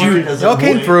them. would you? Y'all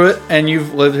came through it, and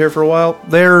you've lived here for a while.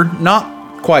 They're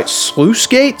not quite sluice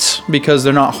gates because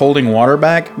they're not holding water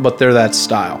back, but they're that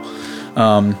style.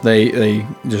 They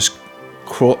just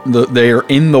they are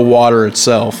in the water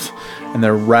itself, and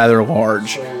they're rather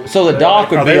large. So the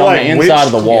dock would be on the inside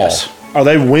of the wall. Yes. Are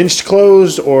they winched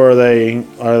closed or are they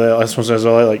I suppose are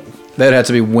they like They'd have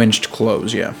to be winched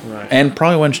closed, yeah, Right. and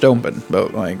probably winched open,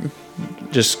 but like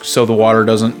just so the water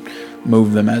doesn't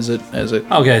move them as it.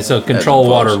 Okay, so control As it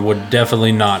water flows. would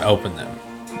definitely not open them.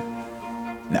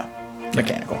 No,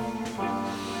 mechanical.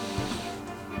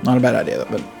 Not a bad idea, though,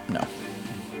 but no.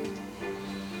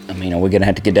 I mean, are we gonna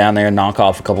have to get down there and knock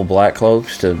off a couple black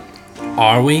cloaks to?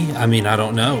 Are we? I mean, I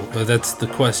don't know. But that's the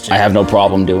question. I have no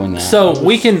problem doing that. So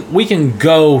we can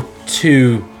go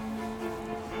to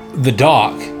the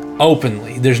dock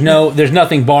openly. There's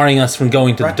nothing barring us from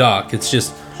going to the dock. It's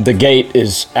just the gate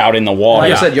is out in the water.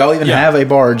 Like I said, y'all even Yeah. have a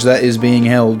barge that is being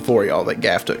held for y'all that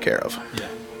Gaff took care of.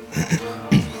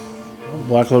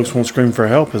 Black Cloaks won't scream for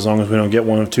help as long as we don't get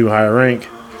one of too high a rank.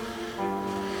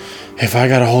 If I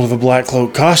got a hold of a Black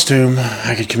Cloak costume,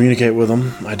 I could communicate with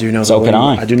them. I do know. So the can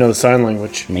language. I. I do know the sign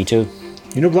language. Me too.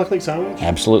 You know Black Cloak sign language?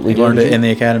 Absolutely. You learned do. it in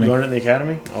the academy. You learned it in the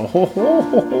academy? Oh, ho, ho,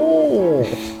 ho, ho.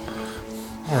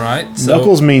 all right. So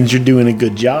Knuckles means you're doing a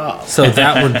good job. so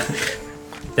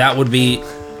that would be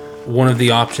one of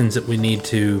the options that we need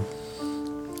to.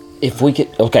 If we could,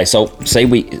 okay. So say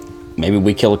maybe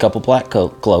we kill a couple black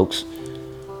cloaks.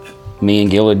 Me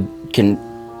and Gillard can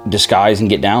disguise and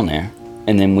get down there,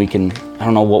 and then we can. I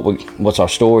don't know what's our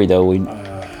story though.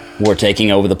 We're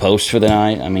taking over the post for the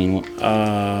night. I mean,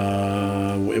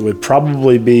 It would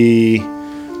probably be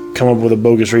come up with a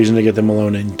bogus reason to get them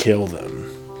alone and kill them.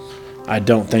 I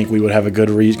don't think we would have a good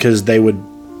reason because they would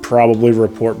probably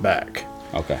report back.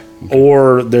 okay.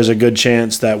 Or there's a good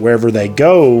chance that wherever they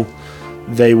go,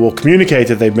 they will communicate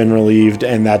that they've been relieved,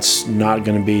 and that's not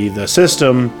going to be the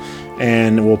system,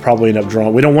 and we'll probably end up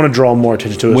drawing. We don't want to draw more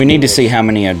attention to it. We need to see how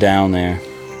many are down there.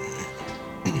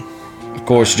 Of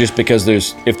course, just because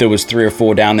if there was 3 or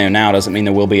 4 down there now doesn't mean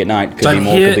there will be at night. Could But be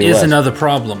more, here could be is less. another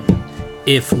problem.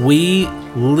 If we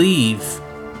leave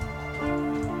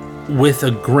with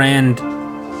a grand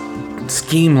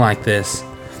scheme like this,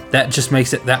 that just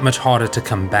makes it that much harder to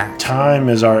come back. Time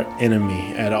is our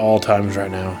enemy at all times right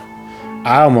now.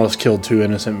 I almost killed 2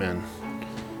 innocent men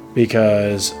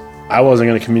because I wasn't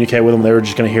going to communicate with them. They were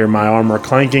just going to hear my armor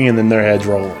clanking and then their heads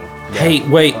rolling. Hey,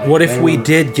 wait, what if we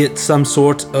did get some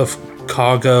sort of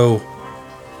cargo,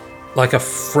 like a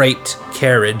freight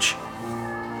carriage?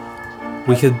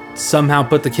 We could somehow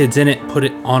put the kids in it, put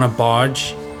it on a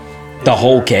barge. The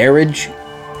whole carriage?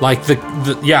 Like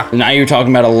yeah. Now you're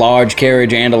talking about a large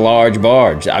carriage and a large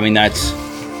barge. I mean, that's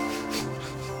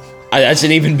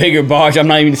an even bigger barge. I'm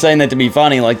not even saying that to be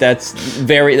funny. Like, that's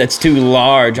too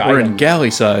large. We're in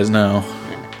galley size now.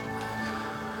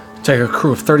 Take a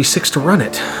crew of 36 to run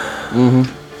it.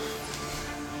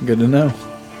 Good to know.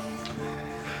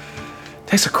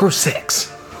 Takes a crew of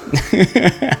 6.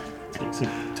 It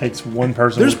takes one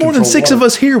person. There's to more than control 6 of water.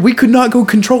 us here. We could not go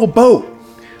control a boat.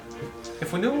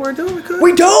 If we knew what we were doing, we could.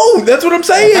 We don't. That's what I'm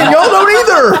saying. Y'all don't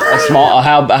either. A small.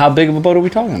 How big of a boat are we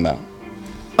talking about?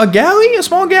 A galley? A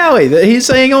small galley. He's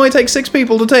saying only takes 6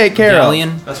 people to take care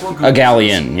Galleon? That's what A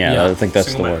galleon. Yeah, Yeah. I think that's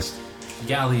the Single word. mast.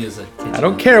 Galley is a of. I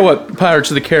don't care what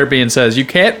Pirates of the Caribbean says. You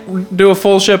can't do a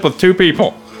full ship with 2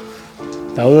 people.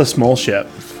 That was a small ship,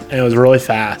 and it was really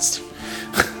fast.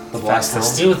 The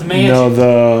fastest. Deal with the man.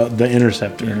 No, the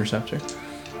interceptor. Interceptor.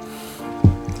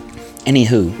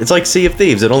 Anywho. It's like Sea of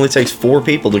Thieves. It only takes 4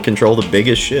 people to control the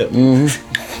biggest ship.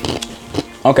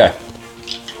 Okay.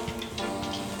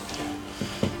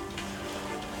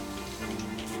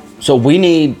 So we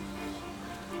need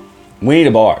a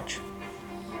barge.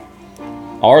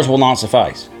 Ours will not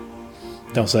suffice.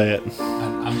 Don't say it.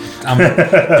 I'm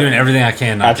doing everything I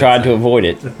can. I tried to avoid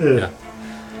it.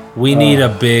 We need a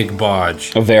big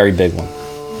barge. A very big one.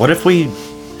 What if we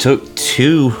took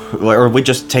 2, or we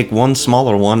just take one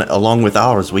smaller one along with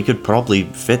ours? We could probably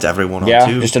fit everyone on Yeah,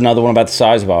 2. just another one about the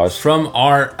size of ours. From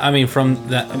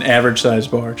that. An average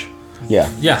sized barge. Yeah.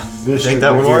 Yeah. This Think should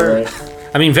that be would here, work? right?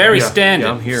 I mean, very Yeah, standard.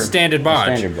 yeah, I'm here. Standard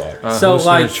barge. Standard barge. So, who's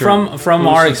like gonna from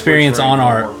our experience on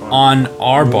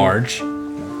our barge,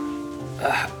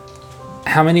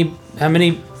 how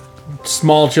many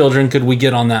small children could we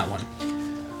get on that one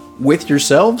With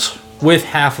yourselves? with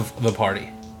half of the party?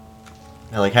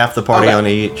 Yeah, like half the party Okay. on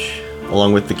each,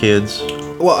 along with the kids.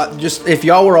 Well, just if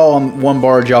y'all were all on one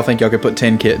barge, y'all think y'all could put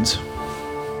 10 kids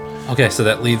Okay, so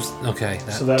that leaves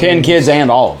So that 10 means kids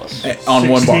and all of us. on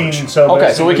one 16, barge. So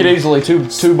Okay, so we could basically- easily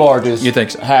two barges. You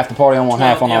think so? Half the party on one,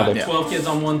 half on other. 12 kids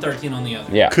on one, 13 on the other.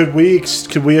 Yeah. Could we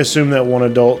assume that one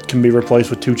adult can be replaced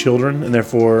with 2 children, and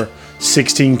therefore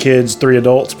 16 kids, 3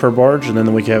 adults per barge, and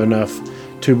then we can have enough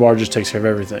 2 barges takes care of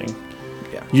everything.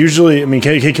 Yeah. Usually, I mean,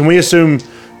 can we assume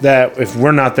that if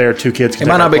we're not there, 2 kids can It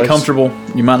might take not our be place? comfortable.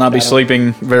 You might not be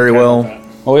sleeping very well.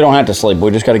 Well, we don't have to sleep. We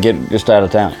just got to get just out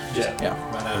of town. Yeah.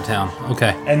 Right out of town.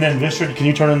 Okay. And then Visser, can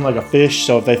you turn in like a fish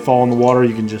so if they fall in the water,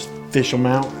 you can just fish them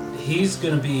out? He's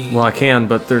going to be. Well, I can,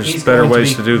 but there's he's better going ways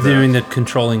be to do that. Doing the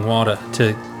controlling water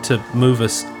to move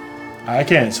us. I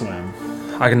can't swim.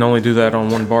 I can only do that on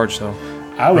one barge, though.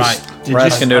 I was. Right. Did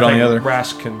Ras can do it on the other.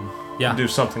 Rask can Yeah. do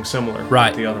something similar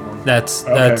Right. with the other one. That's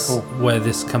cool. where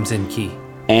this comes in key.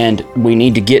 And we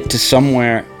need to get to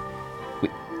somewhere.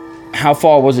 How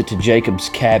far was it to Jacob's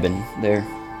cabin there?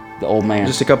 The old man.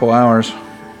 Just a couple hours.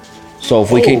 So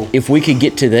if we could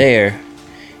get to there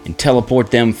and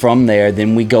teleport them from there,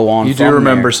 then we go on. You from do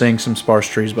remember there. seeing some sparse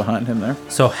trees behind him there.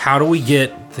 So how do we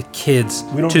get the kids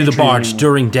We don't to need the trees barge anymore.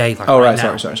 during day? Like Oh, right right.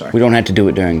 now? Sorry. We don't have to do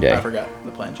it during day. I forgot.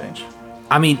 The plan changed.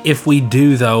 I mean, if we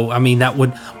do though, I mean that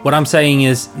would. What I'm saying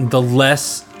is, the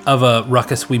less of a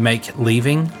ruckus we make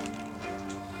leaving,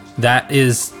 that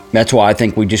is. That's why I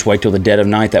think we just wait till the dead of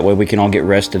night. That way we can all get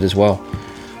rested as well.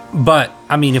 But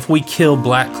I mean, if we kill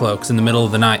black cloaks in the middle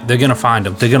of the night, they're gonna find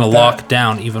them. They're gonna lock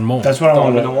down even more. That's what I Throw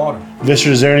wanted them to in the water.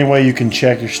 Visser, is there any way you can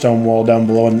check your stone wall down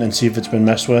below and see if it's been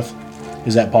messed with?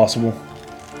 Is that possible?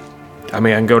 I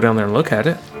mean, I can go down there and look at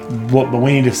it. But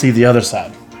we need to see the other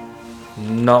side.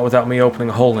 Not without me opening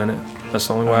a hole in it. That's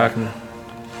the only way I can.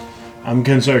 I'm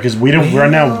concerned because we don't right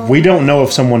now. We don't know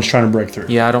if someone's trying to break through.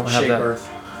 Yeah, I don't have Shape that. earth.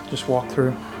 Just walk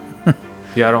through.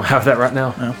 Yeah, I don't have that right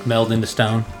now. Meld into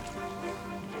stone.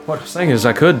 What I was saying is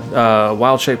I could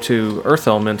wild shape to earth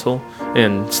elemental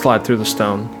and slide through the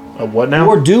stone. What now?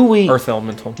 Or do we? Earth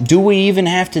elemental. Do we even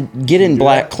have to get in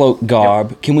black cloak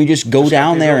garb? Can we just go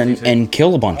down there and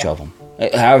kill a bunch of them?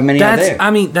 However many are there. I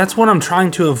mean, that's what I'm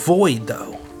trying to avoid,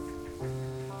 though.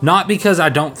 Not because I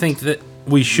don't think that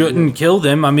we shouldn't kill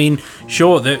them. I mean,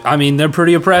 sure. They're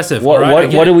pretty oppressive. What,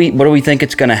 right? what do we think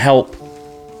it's going to help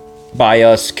by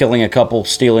us killing a couple,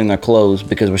 stealing their clothes?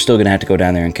 Because we're still going to have to go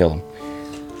down there and kill them.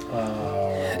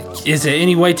 Is there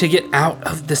any way to get out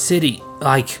of the city,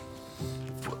 like,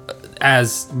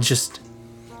 as just?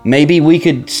 Maybe we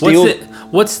could steal.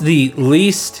 What's the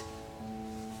least?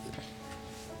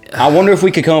 I wonder if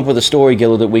we could come up with a story,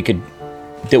 Gilla, that we could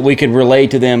relay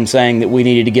to them, saying that we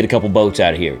needed to get a couple boats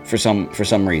out of here for some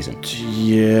reason.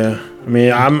 Yeah, I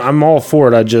mean, I'm all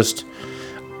for it.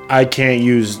 I can't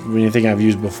use anything I've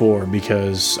used before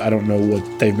because I don't know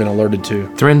what they've been alerted to.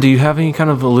 Thren, do you have any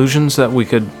kind of illusions that we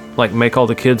could like make all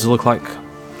the kids look like,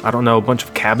 I don't know, a bunch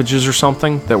of cabbages or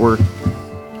something that we're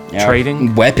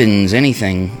trading? Weapons,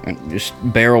 anything, just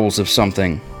barrels of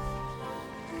something.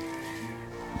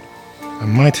 I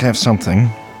might have something.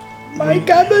 My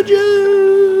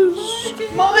cabbages!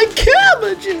 My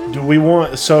cabbages! Do we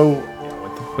want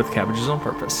With cabbages on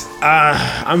purpose.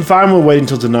 I'm fine with waiting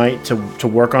till tonight to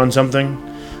work on something,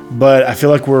 but I feel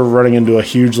like we're running into a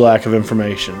huge lack of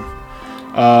information.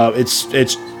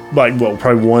 It's like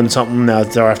probably one something now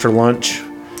that they're after lunch.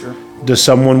 Sure. Does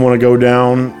someone want to go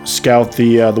down, scout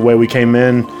the way we came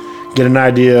in, get an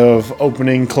idea of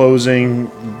opening, closing,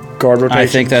 guard rotation? I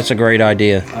think that's a great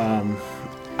idea.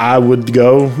 I would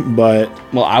go, but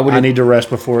I need to rest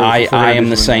before. I am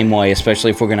the same way,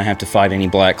 especially if we're going to have to fight any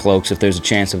black cloaks. If there's a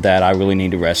chance of that, I really need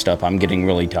to rest up. I'm getting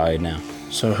really tired now.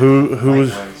 So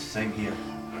who's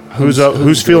up?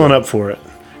 Who's feeling up for it?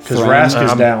 Because Rask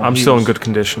is down. I'm still in good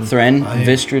condition. Thren,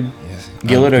 Vistrid,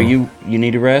 Gillett, you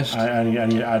need to rest?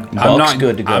 Buck's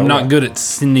good to go. I'm not good at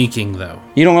sneaking, though.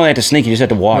 You don't really have to sneak. You just have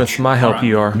to watch. With my help,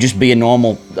 you are. Just be a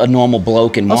normal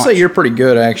bloke and I'll watch. say you're pretty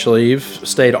good, actually. You've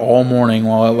stayed all morning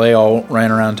while they all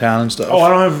ran around town and stuff. Oh, I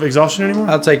don't have exhaustion anymore?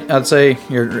 I'd say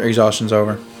your exhaustion's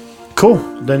over. Cool.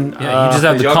 Then Yeah, you just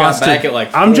have the constant.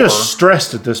 I'm just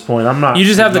stressed at this point. I'm not. You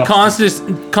just have the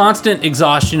constant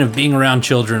exhaustion of being around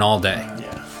children all day.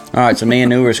 All right, so me and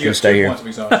Newer's going to stay here.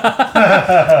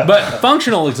 But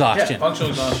functional exhaustion.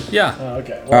 Functional exhaustion. Yeah.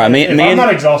 Okay. All right, if I'm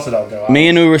not exhausted, I'll go. Me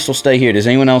and Newer's will stay here. Does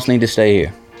anyone else need to stay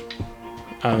here?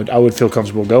 I would feel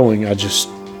comfortable going. I just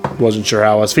wasn't sure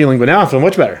how I was feeling, but now I feel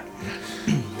much better.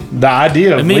 The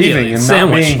idea of leaving and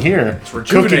not being here,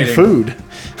 cooking food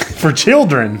for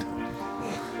children.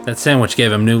 That sandwich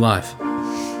gave him new life.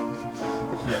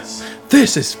 Yes.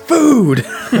 This is food!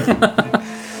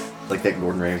 Like that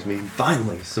Gordon Ramsay meme.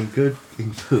 Finally, some good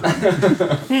food.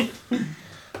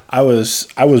 I was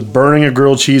burning a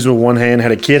grilled cheese with one hand,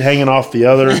 had a kid hanging off the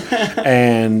other,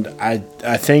 and I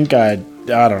think I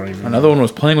don't even. Another one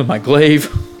was playing with my glaive.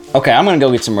 Okay, I'm going to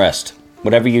go get some rest.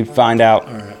 Whatever you find out,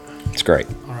 it's great.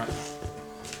 All right.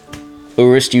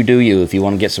 Urist, you do you. If you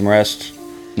want to get some rest,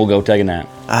 we'll go take a nap.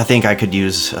 I think I could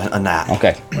use a nap.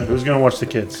 Okay. Who's gonna watch the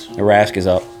kids? Rask is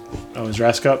up. Oh, is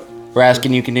Rask up? Rask,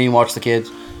 can you continue to watch the kids?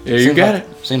 Yeah, you got it.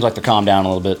 Seems like they're calmed down a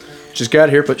little bit. Just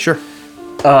got here, but sure.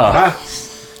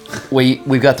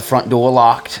 We've got the front door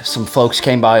locked. Some folks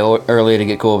came by earlier to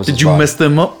get Corvus. Did you mess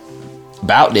them up?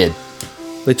 About did.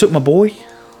 They took my boy?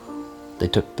 They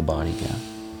took the body, yeah.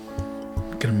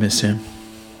 Gonna miss him.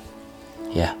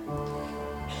 Yeah.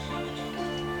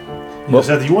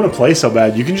 Seth, you want to play so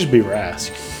bad, you can just be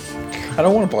Rask. I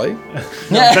don't want to play.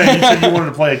 You said you wanted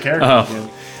to play a character again.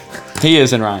 He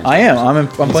is in Ryan's. I am. I'm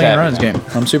playing happy Ryan's now. game.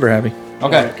 I'm super happy.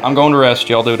 Okay, I'm going to rest.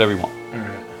 Y'all do whatever you want.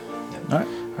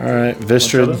 All right,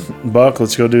 Vistrid, Buck,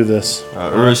 let's go do this.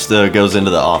 Urist goes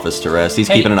into the office to rest. He's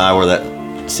keeping an eye where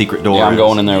that secret door Yeah, I'm is.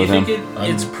 going in there Do with you him.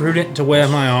 think it's prudent to wear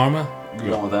my armor? You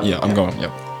going with them? Yeah, I'm going.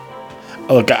 Yep.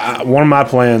 Look, one of my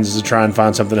plans is to try and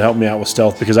find something to help me out with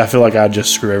stealth because I feel like I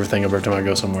just screw everything up every time I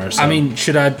go somewhere. So. I mean,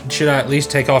 should I at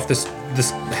least take off this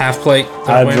half plate?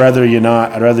 I'd rather you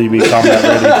not. I'd rather you be combat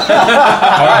ready.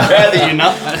 I'd rather you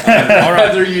not. All right.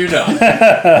 Rather you know.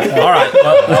 All right.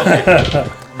 Well,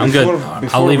 I'm good.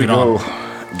 I'll leave it on.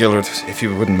 Gillard, if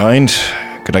you wouldn't mind,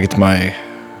 could I get my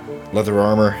leather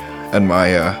armor and my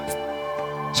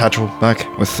satchel back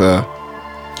with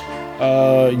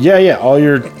Yeah. All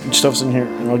your stuff's in here,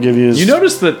 and I'll give you. You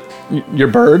notice that your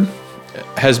bird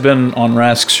has been on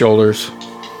Rask's shoulders.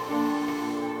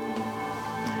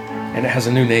 And it has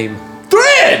a new name.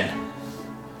 Thread!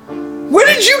 When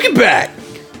did you get back?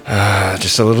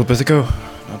 Just a little bit ago.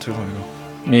 Not too long ago.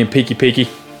 Me and Peaky.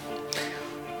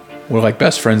 We're like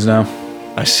best friends now.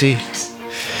 I see.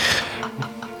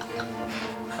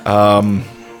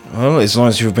 Well, as long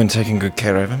as you've been taking good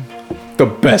care of him. The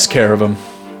best care of him.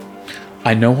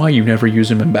 I know why you never use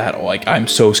him in battle. Like, I'm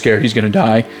so scared he's gonna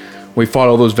die. We fought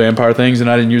all those vampire things and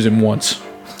I didn't use him once.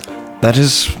 That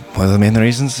is one of the main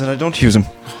reasons that I don't use him.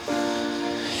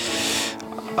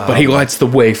 But he lights the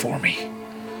way for me.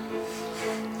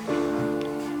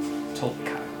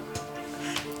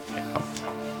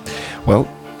 Well,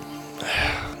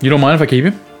 You don't mind if I keep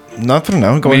him? not for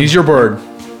now. Go I mean, ahead. he's your bird.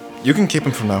 You can keep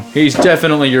him for now. He's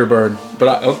definitely your bird.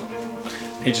 But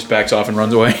he just backs off and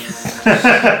runs away.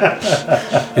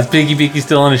 Is Peaky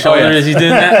still on his shoulder yeah. as he's doing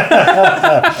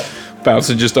that?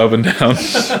 Bouncing just up and down.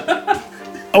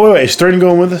 Oh wait, is Thrin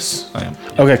going with us? I am.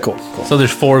 Okay, cool. So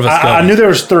there's 4 of us going. I knew there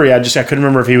was 3. I couldn't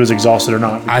remember if he was exhausted or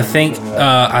not. I think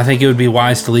it would be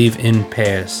wise to leave in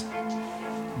pairs.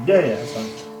 Yeah, that's fine.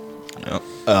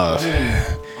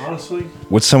 Honestly,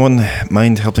 Would someone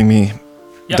mind helping me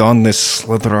don this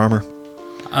leather armor?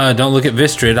 Don't look at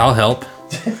Vistrid. I'll help.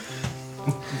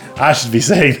 I should be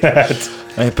saying that.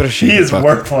 I appreciate He it. is but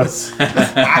worthless.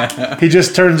 He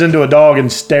just turns into a dog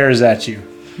and stares at you.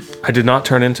 I did not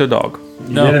turn into a dog.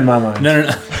 You did in my mind. No.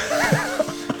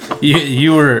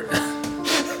 you were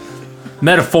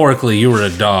metaphorically you were a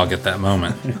dog at that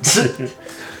moment. It's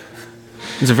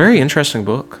a very interesting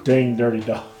book. Dang dirty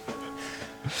dog.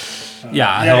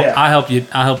 I help you.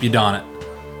 I help you don it.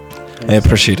 I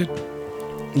appreciate it.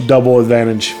 Double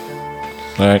advantage.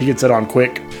 All right. He gets it on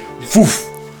quick. Foof.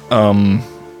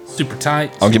 Super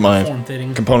tight. I'll get my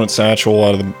form-fitting. component satchel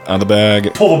out of the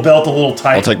bag. Pull the belt a little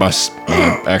tight. I'll take my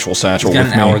actual satchel He's got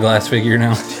with an me. hourglass figure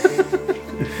now.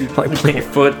 Like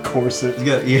Fleetfoot. corset.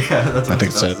 That's what I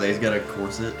think was about so. to say. He's got a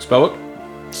corset. Spellbook?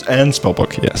 And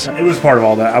spellbook, yes. It was part of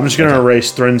all that. I'm just going to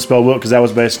erase Thrin's spellbook because that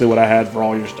was basically what I had for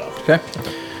all your stuff. Okay.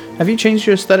 Have you changed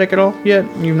your aesthetic at all yet?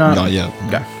 You've not? Not yet.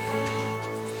 Okay.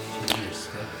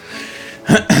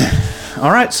 All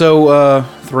right, so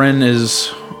Thrin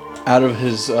is out of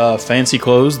his fancy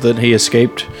clothes that he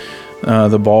escaped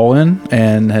the ball in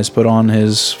and has put on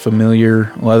his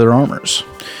familiar leather armors.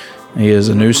 He has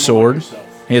a new sword.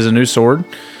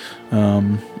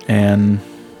 And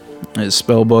his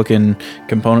spellbook and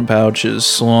component pouch is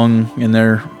slung in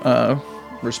their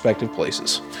respective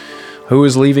places. Who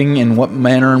is leaving in what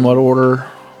manner and what order?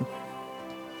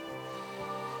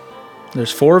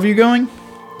 There's 4 of you going?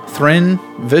 Thrin,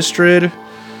 Vistrid,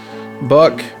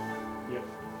 Buck,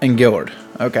 and Gillard.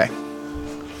 Okay.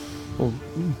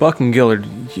 Buck and Gillard,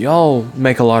 y'all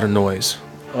make a lot of noise.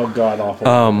 Oh, God, awful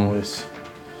noise.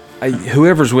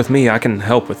 Whoever's with me, I can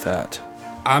help with that.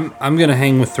 I'm gonna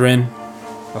hang with Thrin.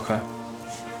 Okay.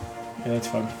 Yeah, that's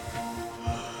fine.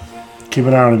 Keep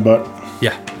an eye on him, Buck.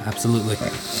 Yeah, absolutely.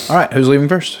 All right, who's leaving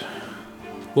first?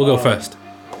 We'll go first.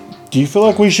 Do you feel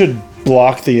like we should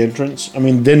block the entrance? I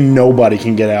mean, then nobody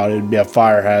can get out. It'd be a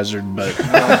fire hazard, but...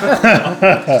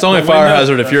 It's only a fire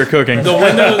hazard if you're cooking. The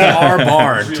windows are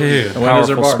barred too. The windows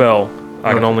are Powerful barred. spell.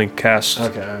 I can only cast.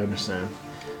 Okay, I understand.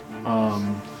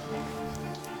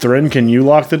 Thrin, can you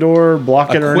lock the door,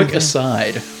 block it, or A quick anything?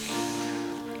 aside.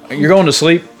 You're going to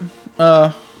sleep,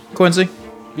 Quincy?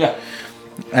 Yeah.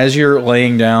 As you're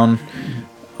laying down,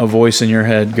 a voice in your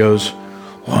head goes,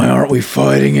 "Why aren't we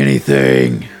fighting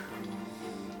anything?"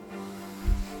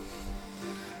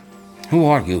 Who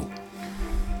are you?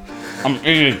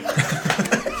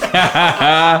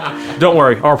 Don't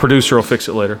worry, our producer will fix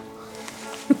it later.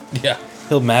 Yeah,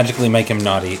 he'll magically make him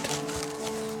not eat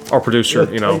Our producer,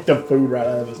 Take the food right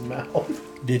out of his mouth.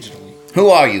 digitally. Who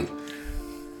are you?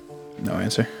 No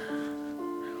answer.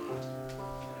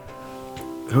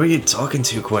 Who are you talking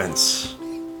to, Quince?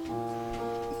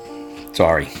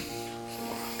 Sorry.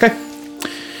 Okay.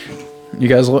 You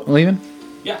guys leaving?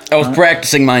 I was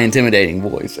practicing my intimidating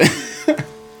voice.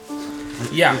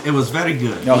 Yeah, It was very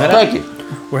good. Thank you.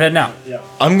 we're heading out.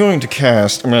 I'm going to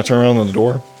turn around on the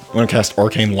door. I'm going to cast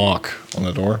Arcane Lock on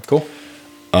the door. Cool.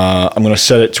 I'm going to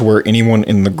set it to where anyone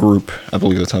in the group, I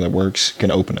believe that's how that works, can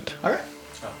open it. All right.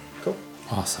 Cool.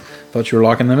 Awesome. Thought you were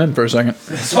locking them in for a second.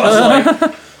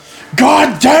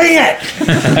 God dang it!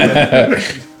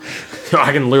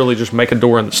 I can literally just make a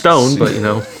door in the stone, but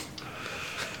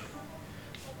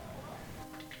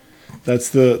That's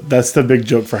the big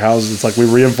joke for houses. It's like we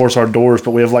reinforce our doors,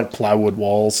 but we have like plywood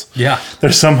walls. Yeah,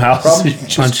 There's some houses you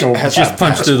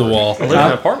punch through the wall. I live in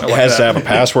an apartment It like has that. to have a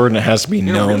password and it has to be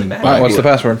known. All right, what's the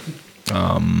password?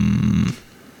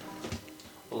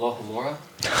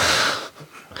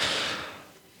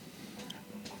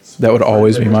 That would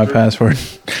always be my password.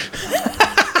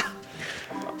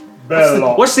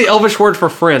 What's the Elvish word for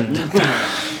friend?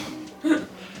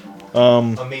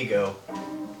 Amigo.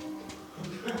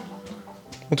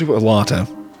 We'll do Alata.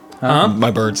 Huh?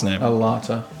 My bird's name.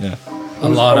 Alata. Yeah. A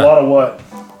lot of what?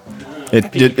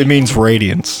 It means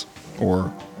radiance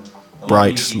or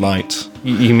bright light.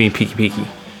 You mean peaky peaky?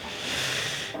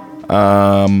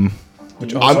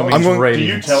 Which also means going,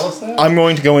 radiance. Tell us that? I'm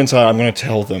going to go inside. I'm going to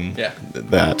tell them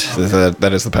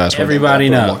that is the password. Everybody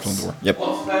I'll knows. lock on the door. Yep.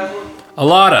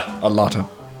 Alata.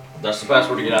 That's the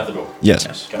password to get out the door.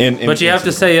 Yes. But you have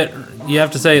to say it. You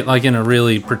have to say it like in a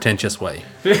really pretentious way.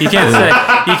 You can't say.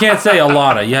 You can't say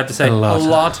Alata. You have to say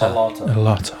Alata.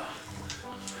 Alata.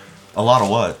 A lot of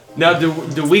what? Now,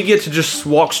 do we get to just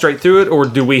walk straight through it, or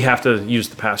do we have to use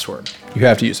the password? You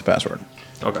have to use the password.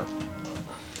 Okay.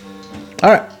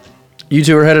 All right. You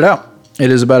two are headed out.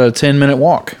 It is about a 10-minute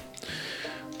walk.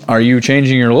 Are you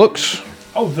changing your looks?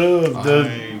 Oh,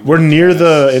 we're near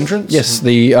the entrance? Yes,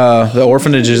 the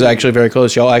orphanage is actually very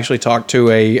close. Y'all actually talked to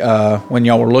when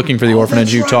y'all were looking for the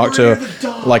orphanage, you talked to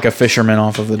like a fisherman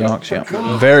off of the docks. Yeah,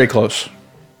 very close.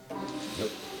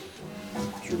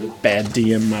 Bad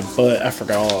DM my butt. I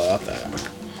forgot all about that.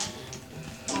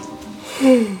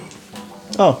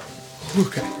 Oh.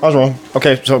 Okay. I was wrong.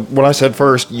 Okay, so what I said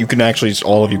first, you can actually,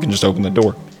 all of you can just open the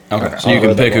door. Okay. So you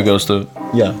can pick who goes to.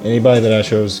 Yeah, anybody that I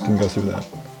chose can go through that.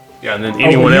 Yeah, and then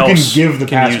anyone you else can give the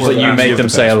password. You make them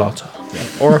say Alata.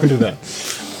 Yeah. Or I can do that.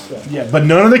 Yeah, but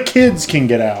none of the kids can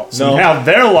get out. So now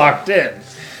they're locked in.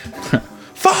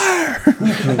 Fire!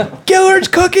 Gillard's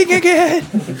cooking again!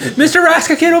 Mr.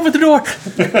 Raska, can't open the door.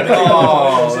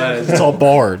 It's all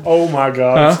barred. Oh my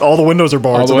god. All the windows are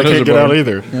barred, so they can't get out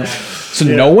either. Yeah. So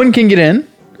no one can get in?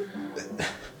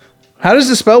 How does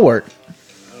the spell work?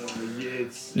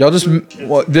 Y'all just...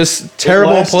 this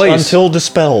terrible place... Until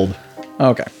dispelled.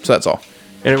 Okay, so that's all.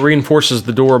 And it reinforces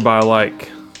the door by like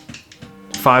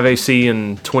 5 AC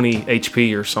and 20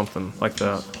 HP or something like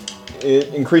that.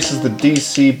 It increases the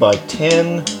DC by 10,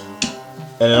 and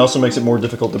it also makes it more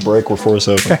difficult to break or force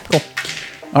open. Okay, cool.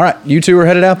 All right, you two are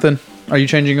headed out then. Are you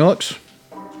changing your looks?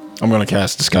 I'm going to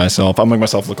cast Disguise Self. I'll make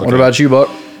myself look like What about you,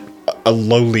 Buck? a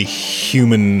lowly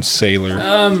human sailor.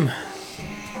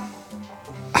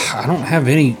 I don't have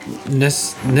any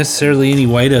necessarily any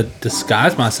way to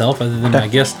disguise myself other than I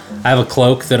guess I have a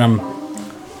cloak that I'm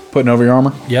putting over your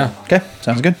armor. Yeah. Okay,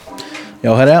 sounds good.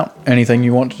 Y'all head out. Anything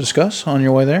you want to discuss on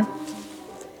your way there?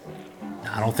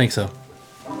 I don't think so.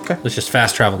 Okay. Let's just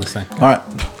fast travel this thing. All right.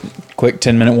 Quick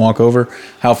 10-minute walk over.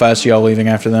 How fast are y'all leaving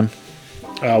after them?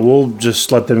 We'll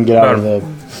just let them get out of the...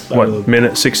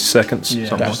 Minute, 60 seconds,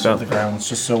 something like the that. grounds,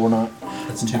 just so we're not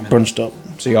bunched up.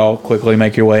 So y'all quickly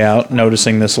make your way out,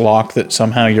 noticing this lock that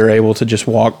somehow you're able to just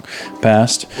walk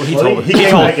past. Well,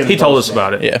 he told us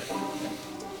about it. Yeah.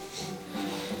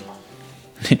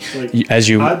 as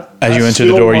you enter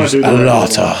the door, you just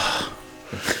Alata.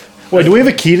 Wait, do we have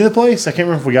a key to the place? I can't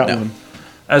remember if we got one.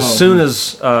 As soon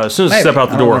as I step out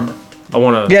the door, I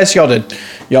want to. Yes, y'all did.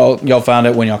 Y'all found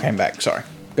it when y'all came back. Sorry.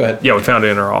 Go ahead. Yeah, we found it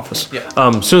in our office. Yeah.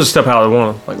 As soon as I step out, I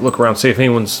want to look around, see if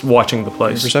anyone's watching the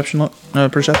place. Perception look.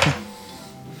 Perception.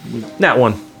 That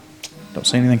one. Don't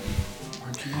say anything.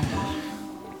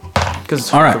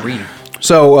 Because all right.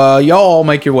 So y'all all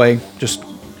make your way. Just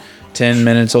 10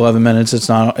 minutes, 11 minutes. It's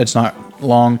not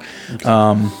long.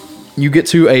 You get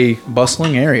to a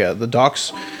bustling area. The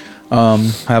docks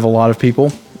have a lot of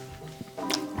people.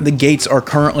 The gates are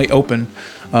currently open.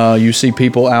 You see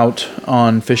people out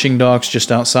on fishing docks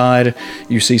just outside.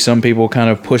 You see some people kind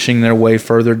of pushing their way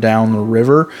further down the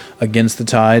river against the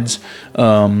tides.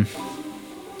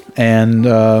 And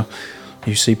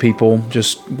you see people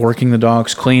just working the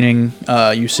docks, cleaning.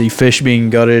 You see fish being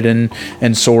gutted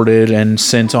and sorted and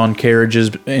sent on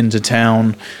carriages into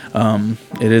town.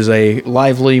 It is a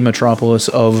lively metropolis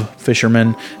of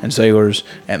fishermen and sailors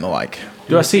and the like.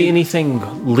 Do I see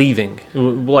anything leaving?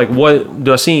 Like, what?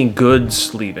 Do I see any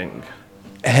goods leaving?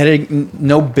 Heading,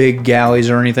 no big galleys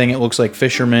or anything. It looks like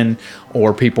fishermen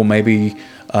or people maybe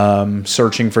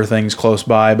searching for things close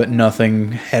by, but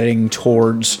nothing heading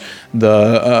towards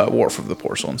the wharf of the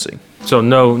Porcelain Sea. So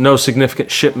no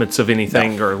significant shipments of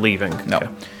anything are leaving. No,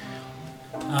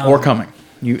 Okay. or coming.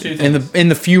 You in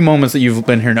the few moments that you've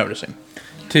been here noticing.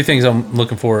 Two things I'm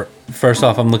looking for. First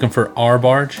off, I'm looking for our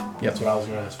barge. Yep. That's what I was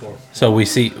going to ask for. So we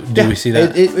see. Do we see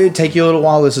that? It'd take you a little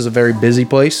while. This is a very busy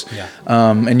place. Yeah.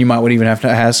 And you might would even have to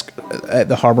ask at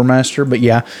the harbor master. But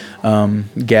yeah,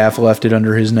 Gaff left it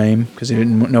under his name because he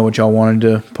didn't know what y'all wanted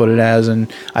to put it as.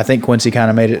 And I think Quincy kind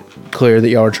of made it clear that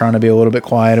y'all are trying to be a little bit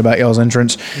quiet about y'all's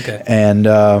entrance. Okay. And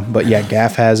but yeah,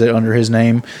 Gaff has it under his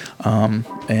name.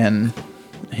 And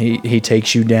he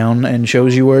takes you down and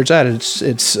shows you where it's at. It's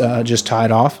just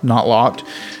tied off, not locked,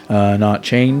 not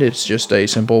chained. It's just a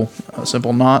simple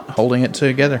knot holding it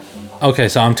together. Okay,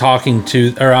 so I'm talking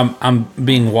to, or I'm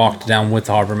being walked down with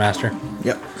the harbor master.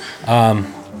 Yep.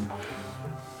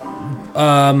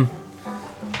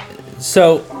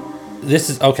 So this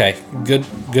is okay.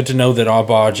 Good to know that our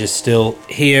barge is still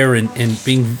here and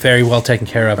being very well taken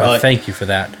care of. I thank you for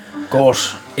that. Of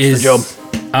course. Is job.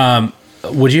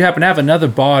 Would you happen to have another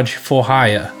barge for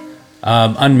hire,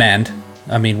 unmanned?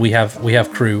 I mean, we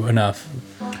have crew enough.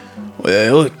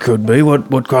 Well, it could be.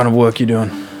 What kind of work you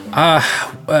doing?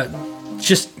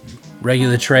 Just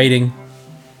regular trading.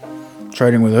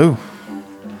 Trading with who?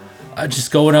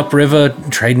 Just going upriver,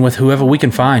 trading with whoever we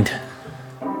can find.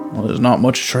 Well, there's not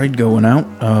much trade going out.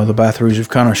 The Bathories have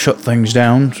kind of shut things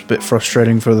down. It's a bit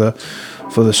frustrating for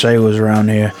the sailors around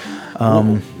here.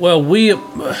 Well, we,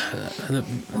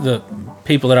 the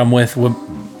people that I'm with,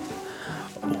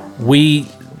 we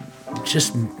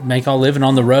just make our living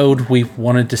on the road. We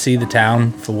wanted to see the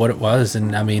town for what it was,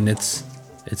 and I mean, it's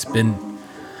been.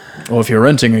 Well, if you're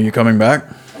renting, are you coming back?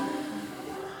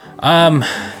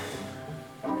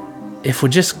 If we're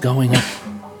just going up,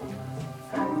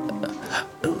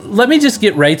 let me just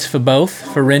get rates for both,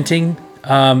 for renting,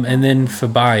 and then for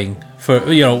buying. For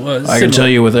I can tell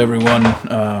you, with everyone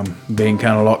being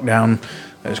kind of locked down,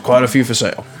 there's quite a few for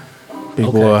sale.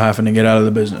 People are having to get out of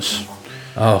the business.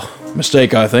 Oh,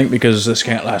 mistake, I think, because this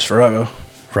can't last forever.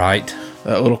 Right.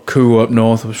 That little coup up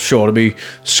north was sure to be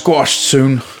squashed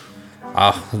soon.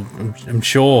 I'm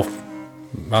sure.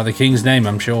 By the king's name,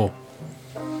 I'm sure.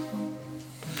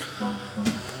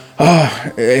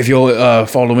 If you'll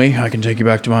follow me, I can take you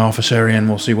back to my office area and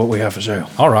we'll see what we have for sale.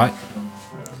 All right.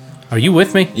 Are you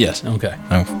with me? Yes. Okay.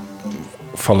 I'll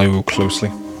follow you closely.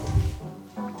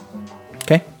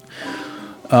 Okay.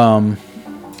 I'm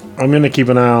going to keep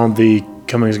an eye on the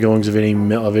comings and goings of any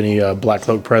Black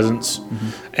Cloak presence,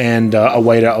 and a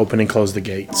way to open and close the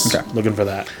gates. Okay. Looking for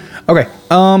that. Okay.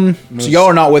 So y'all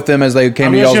are not with them as they came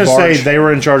I'm to just y'all's going to barge? say they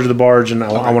were in charge of the barge, and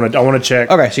I want to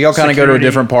check. Okay, so y'all kind of go to a security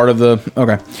different part of the...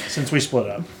 Okay. since we split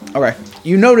up. Okay.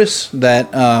 You notice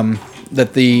that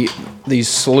that these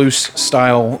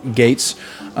sluice-style gates...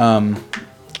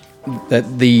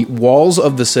 that the walls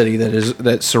of the city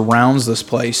that surrounds this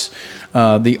place,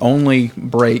 the only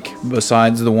break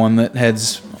besides the one that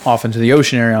heads off into the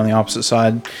ocean area on the opposite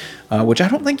side, which I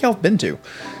don't think y'all have been to.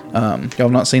 Y'all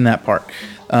have not seen that part.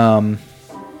 That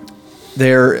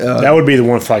would be the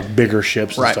one with like bigger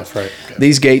ships and stuff, right? Okay.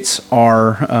 These gates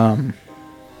are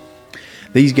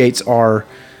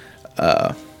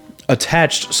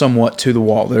attached somewhat to the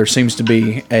wall. There seems to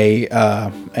be a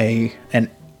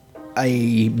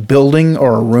building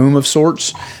or a room of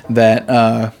sorts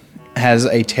that has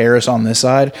a terrace on this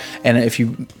side, and if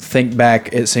you think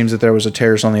back, it seems that there was a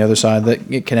terrace on the other side that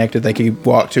it connected. They could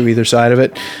walk to either side of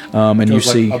it, and you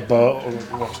see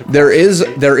there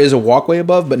is a walkway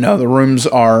above, but no, the rooms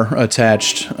are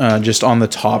attached just on the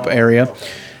top area,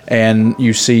 and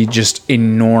you see just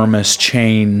enormous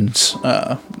chains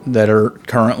that are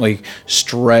currently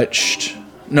stretched.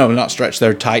 No, not stretched.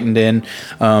 They're tightened in.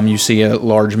 You see a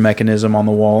large mechanism on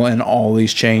the wall, and all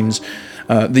these chains.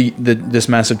 This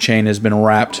massive chain has been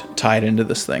wrapped tight into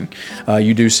this thing.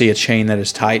 You do see a chain that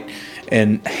is tight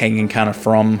and hanging kind of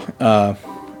from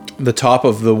the top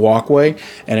of the walkway,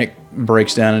 and it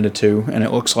breaks down into two, and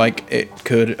it looks like it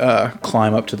could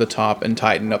climb up to the top and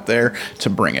tighten up there to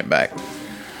bring it back.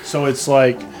 So it's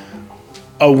like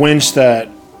a winch that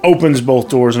opens both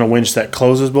doors and a winch that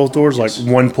closes both doors. Yes.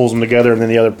 Like one pulls them together and then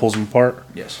the other pulls them apart.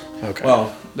 Yes. Okay.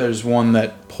 Well, there's one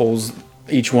that pulls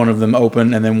each one of them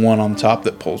open, and then one on top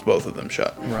that pulls both of them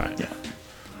shut. Right. Yeah.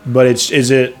 But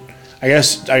I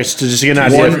guess to just get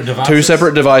an idea. Two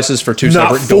separate devices for two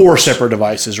separate doors. Not four separate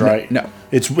devices, right? No.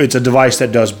 It's a device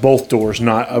that does both doors,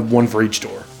 not one for each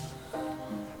door.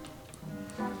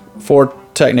 4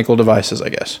 technical devices, I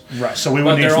guess. Right. So we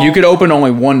would need. You could open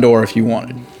only one door if you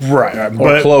wanted. Right.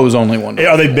 Or close only one door.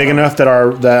 Are they big enough that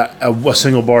a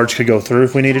single barge could go through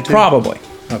if we needed to? Probably.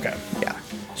 Okay. Yeah.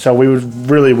 So we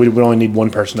would only need one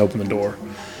person to open the door.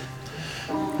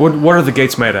 What are the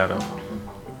gates made out of?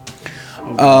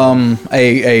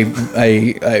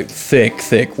 A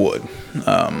thick wood.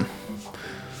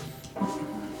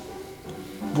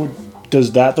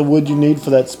 Does the wood you need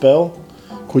for that spell?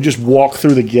 Could we just walk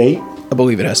through the gate? I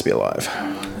believe it has to be alive.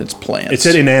 It's plants. It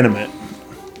said inanimate,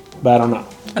 but I don't know.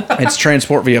 It's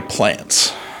transport via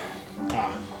plants.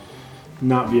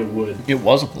 Not via wood. It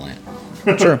was a plant.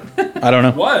 Sure. I don't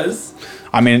know. Was?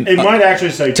 I mean, It might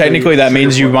actually say technically that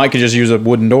means you might could just use a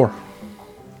wooden door.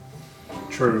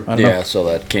 True. I don't know. Yeah, so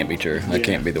that can't be true. That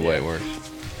can't be the way it works.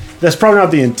 That's probably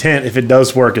not the intent. If it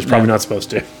does work, it's probably not supposed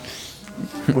to.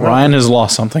 Ryan has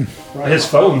lost something. His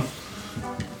phone.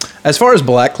 As far as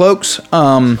black cloaks,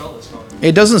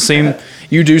 it doesn't seem.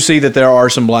 You do see that there are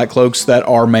some black cloaks that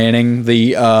are manning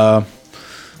those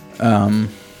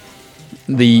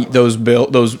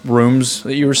rooms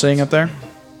that you were seeing up there.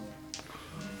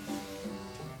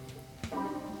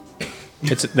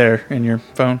 It's there in your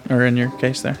phone or in your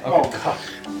case there. Oh God.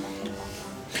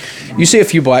 You see a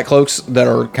few black cloaks that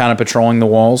are kind of patrolling the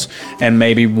walls, and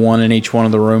maybe one in each one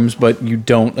of the rooms, but you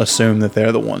don't assume that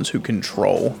they're the ones who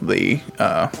control the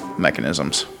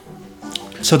mechanisms.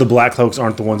 So the black cloaks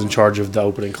aren't the ones in charge of the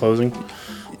opening and closing?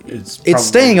 It's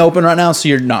staying open right now, so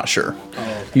you're not sure.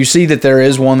 Oh. You see that there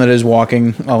is one that is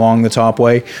walking along the top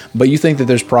way, but you think that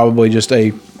there's probably just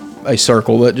a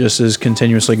circle that just is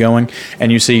continuously going,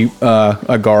 and you see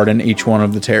a guard in each one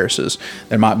of the terraces.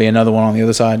 There might be another one on the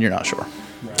other side, and you're not sure.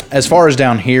 As far as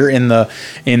down here in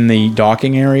the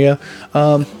docking area,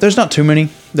 there's not too many.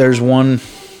 There's one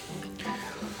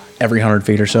every 100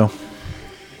 feet or so.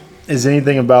 Is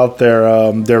anything about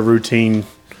their routine,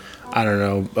 I don't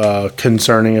know,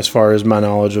 concerning as far as my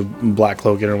knowledge of Black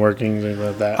Cloak inner workings, things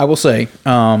like that? I will say,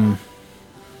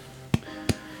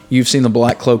 you've seen the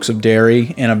Black Cloaks of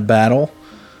Derry in a battle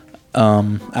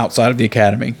outside of the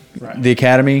Academy. Right. The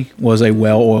Academy was a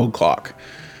well-oiled clock.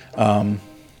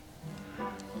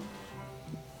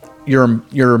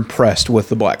 You're impressed with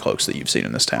the Black Cloaks that you've seen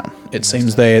in this town. It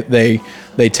seems they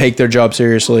take their job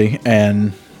seriously,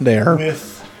 and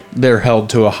they're held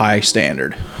to a high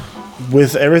standard.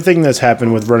 With everything that's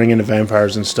happened with running into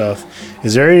vampires and stuff,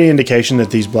 is there any indication that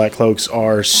these Black Cloaks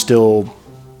are still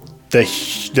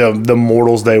the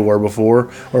mortals they were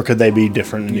before, or could they be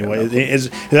different in any way? Is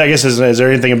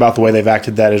there anything about the way they've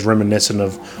acted that is reminiscent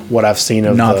of what I've seen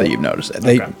of? Not that you've noticed it.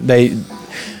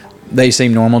 They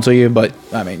seem normal to you, but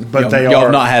I mean, y'all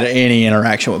have not had any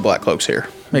interaction with Black Cloaks here,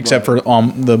 except for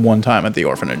the one time at the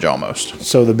orphanage, almost.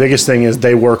 So the biggest thing is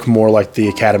they work more like the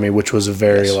Academy, which was a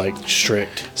very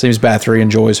strict. Seems Bathory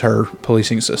enjoys her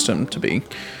policing system to be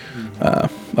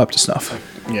up to snuff.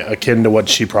 Yeah, akin to what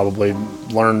she probably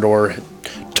learned or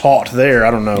taught there.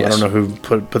 I don't know. Yes. I don't know who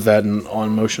put that on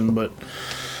motion, but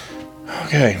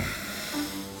okay.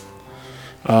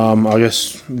 I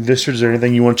guess, Visser, is there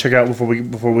anything you want to check out before we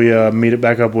meet it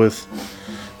back up with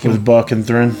Buck and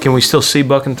Thrin? Can we still see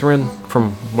Buck and Thrin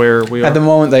from where we are? At the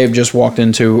moment, they've just walked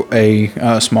into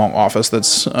a small office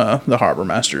that's the Harbor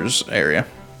Master's area.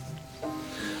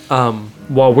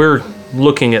 While we're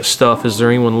looking at stuff, is there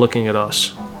anyone looking at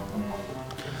us?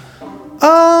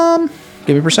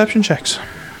 Give me perception checks.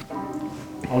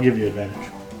 I'll give you advantage.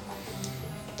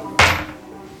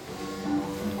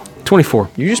 24.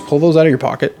 You just pull those out of your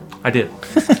pocket? I did.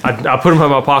 I put them in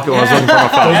my pocket when I was looking for my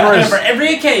phone. For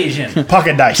every occasion.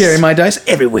 Pocket dice. Carry my dice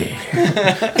everywhere.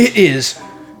 It is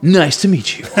nice to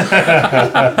meet you.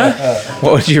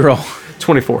 What would you roll?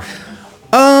 24.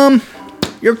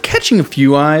 You're catching a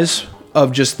few eyes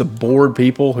of just the bored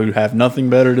people who have nothing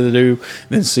better to do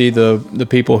than see the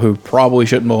people who probably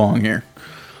shouldn't belong here.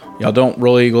 Y'all don't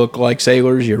really look like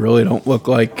sailors. You really don't look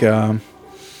like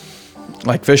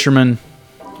fishermen.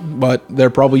 But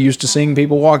they're probably used to seeing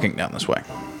people walking down this way.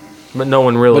 But no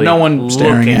one really. But no one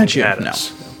staring at you. At no.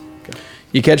 us. Okay.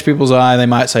 You catch people's eye. They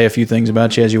might say a few things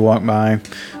about you as you walk by,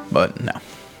 but no.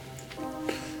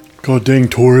 God dang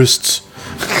tourists!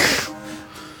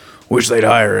 Wish they'd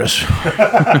hire us.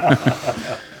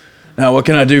 Now, what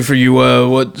can I do for you?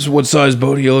 What size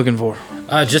boat are you looking for?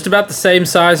 Just about the same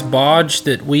size barge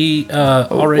that we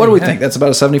already. What do we had. think? That's about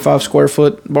a 75 square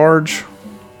foot barge.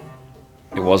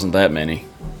 It wasn't that many.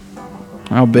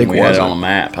 How big we was had it? it on the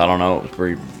map. I don't know. It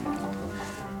was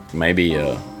maybe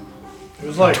it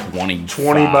was like 20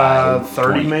 by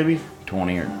 30, 20, maybe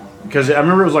 20 or. Because I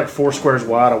remember it was like 4 squares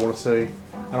wide. I want to say.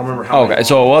 I don't remember how. Okay,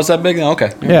 so it was that big.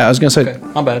 Okay. Yeah, I was gonna say. Okay.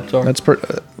 My bad. Sorry. That's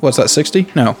what's that? 60?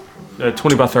 No.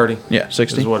 20 by 30. Yeah,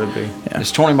 60 is what it'd be. Yeah.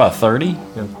 It's 20 by 30.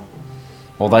 Yeah.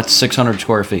 Well, that's 600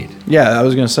 square feet. Yeah, I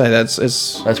was gonna say that's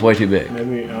way too big.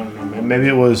 Maybe I don't know. Maybe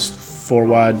it was 4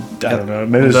 wide. I don't know.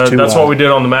 Maybe it was 2 That's wide. what we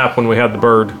did on the map when we had the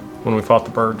bird. When we fought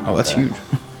the bird. Oh, that's huge.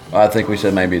 I think we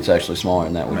said maybe it's actually smaller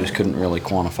than that. We just couldn't really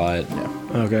quantify it.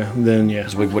 Yeah. Okay, then yeah.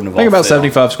 Because we wouldn't have. Think all about fit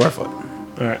 75 square foot.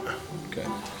 All right. Okay.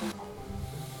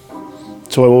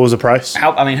 So what was the price?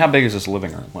 How big is this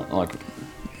living room? Like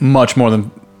Much more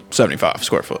than 75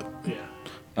 square foot. Yeah.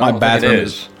 My bathroom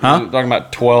is. Huh? We're talking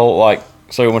about 12. Like,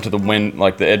 so we went to the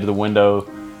the edge of the window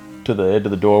to the edge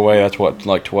of the doorway. That's what,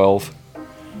 like 12.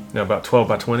 Yeah, about 12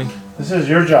 by 20. This is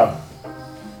your job.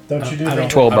 Don't you do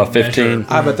that? 12 by 15.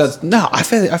 I bet that's no. I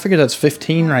figured that's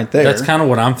 15 right there. That's kind of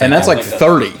what I'm thinking. and that's like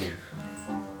 30.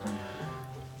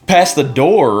 past the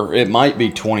door, it might be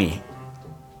 20.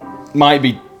 Might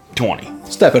be 20.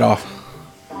 Step it off.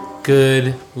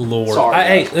 Good lord.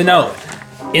 Sorry. Hey, no.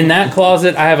 In that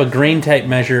closet, I have a green tape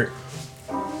measure.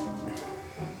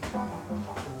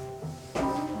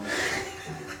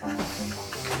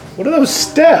 What are those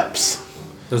steps?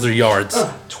 Those are yards.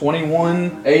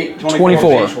 21, 8,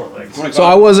 24. 24. So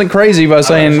I wasn't crazy by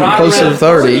saying close to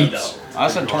 30. I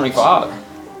said 25.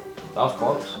 That was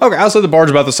close. Okay, I'll say the barge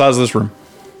about the size of this room.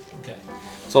 Okay.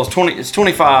 So it's 20. It's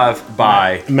 25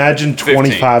 by. Imagine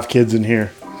 25 kids in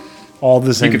here. All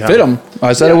the same You could time. fit them.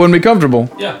 I said it wouldn't be comfortable.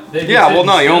 Yeah. Yeah, well,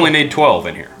 no, you only need 12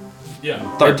 in here.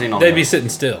 Yeah. 13 on They'd that. be sitting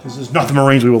still. This is not the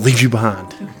Marines. We will leave you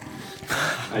behind.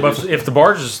 But if the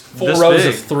barge is 4 this rows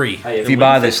big, of 3. If you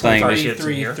buy this thing, Three, just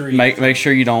three, three. make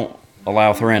sure you don't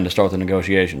allow Thren to start the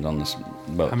negotiations on this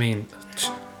boat. I mean,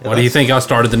 what do you think I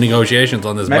started the negotiations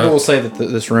on this Maybe boat? we'll say that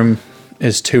this room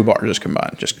is 2 barges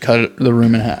combined. Just cut the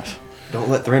room in half. Don't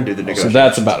let Thren do the So negotiation.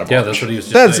 that's about a barge. Yeah, that's what he was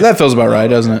just saying. That feels about right,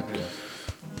 doesn't it?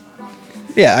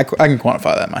 Yeah, I can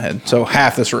quantify that in my head. So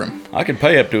half this room. I could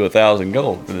pay up to 1,000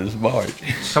 gold for this barge.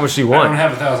 how much do you I want? don't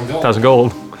have 1,000 gold. 1,000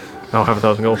 gold. I don't have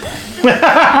 1,000 gold.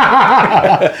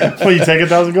 Will you take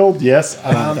 1,000 gold? Yes.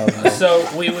 I have 1,000 gold. So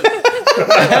we would.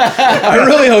 I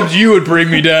really hoped you would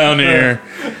bring me down here.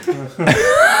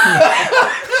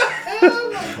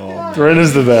 Thren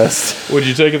is the best. Would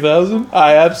you take 1,000?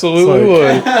 I absolutely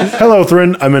It's would. Hello,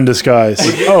 Thren. I'm in disguise.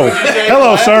 Oh,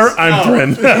 hello, sir. I'm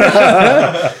Thren.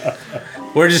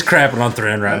 We're just crapping on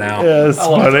Thren right now. Yeah, it's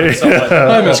funny.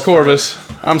 Hi, Miss Corvus.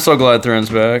 I'm so glad Thren's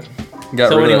back. Got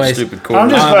So rid of that anyways, stupid cord. I'm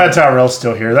just glad Tyrell's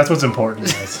still here. That's what's important.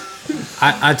 Guys.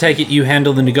 I take it you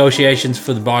handle the negotiations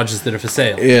for the barges that are for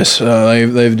sale. Yes,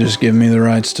 they've just given me the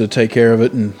rights to take care of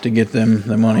it and to get them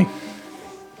the money.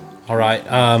 All right.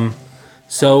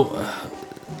 So,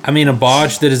 I mean, a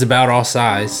barge that is about our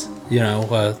size. You know,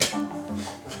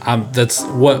 that's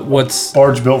what's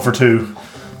Barge built for 2.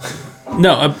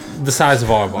 no the size of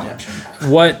our barge.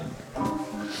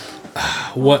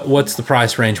 What's the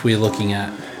price range we're looking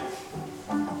at?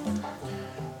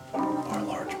 Our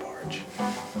large barge.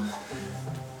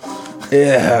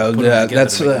 Yeah,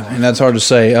 that's hard to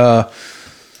say.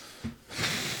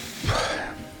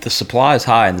 The supply is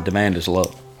high and the demand is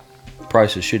low.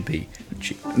 Prices should be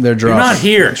cheap. They're dropping. not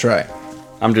here. That's right.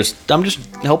 I'm just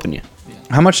helping you.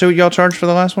 How much did y'all charge for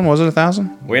the last one? Was it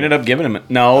 1,000? We ended up giving him.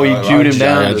 No, you chewed him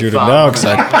down. I Jewed him down because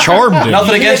I charmed him.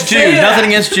 Nothing against Jews. Nothing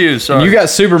against Jews. Sorry. You got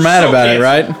super mad about it,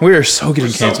 right? We are so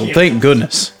getting canceled. Thank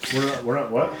goodness. We're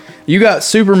not what? You got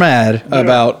super mad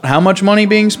about how much money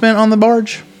being spent on the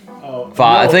barge?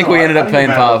 I think we ended up paying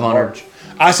 500.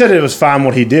 I said it was fine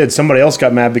what he did. Somebody else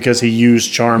got mad because he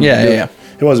used charm. Yeah, to do yeah. it.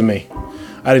 It wasn't me.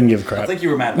 I didn't give a crap. I think you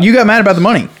were mad. You got mad about the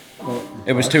money.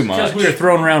 It was too much. Because we were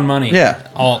throwing around money. Yeah.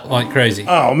 All like crazy.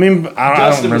 Oh, I mean, I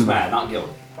don't remember. not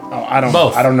guilty. Oh, I don't.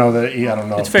 Both. I don't know that. I don't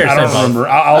know. It's fair to I don't say both. remember.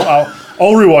 I'll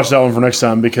rewatch that one for next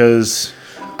time because,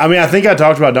 I mean, I think I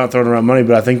talked about not throwing around money,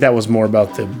 but I think that was more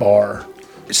about the bar.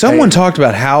 Someone talked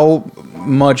about how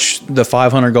much the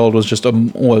 500 gold was just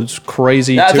was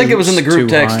crazy. I think it was in the too group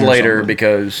text high or later something.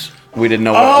 because we didn't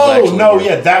know what it was Oh actually no, worth.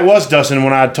 yeah, that was Dustin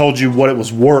when I told you what it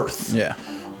was worth. Yeah.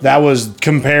 That was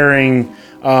comparing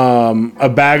a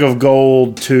bag of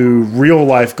gold to real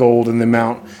life gold and the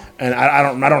amount. And I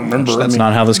don't remember. That's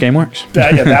not how this game works.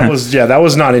 That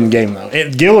was not in game though.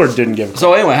 Gillard didn't give.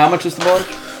 So anyway, how much is the barge?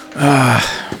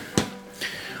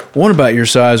 One about your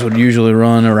size would usually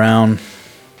run around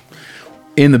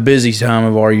in the busy time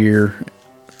of our year,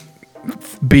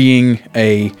 being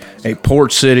a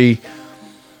port city,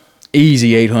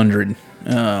 easy 800.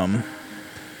 I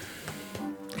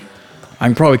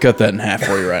can probably cut that in half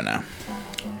for you right now.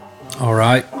 All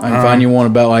right. I can find you one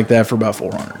about like that for about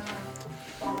 400.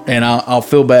 And I'll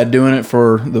feel bad doing it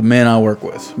for the men I work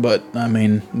with. But, I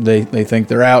mean, they think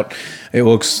they're out. It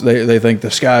looks, they think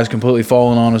the sky's completely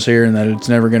falling on us here and that it's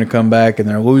never going to come back and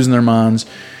they're losing their minds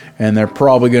and they're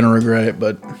probably going to regret it.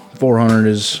 But 400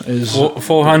 is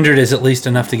 400 is at least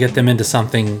enough to get them into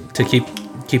something to keep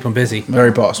them busy.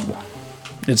 very possible.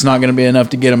 It's not going to be enough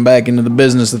to get them back into the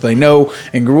business that they know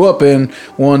and grew up in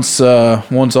once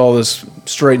all this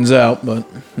straightens out. But,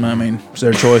 I mean, it's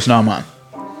their choice, not mine.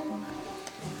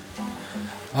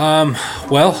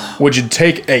 Well, Would you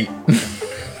take 8?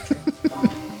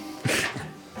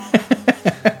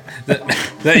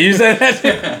 that you said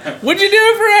that. Would you do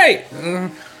it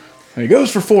for 8? It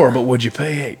goes for 4, but would you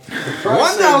pay 8?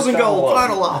 1,000 gold,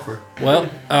 final offer. Well,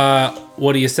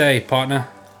 what do you say, partner?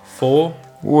 4?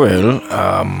 Well,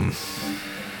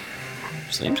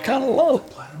 Seems kind of low.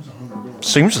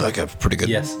 Seems like a pretty good.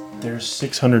 Yes. There's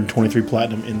 623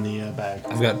 platinum in the bag.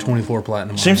 I've got 24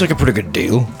 platinum. Seems like a pretty good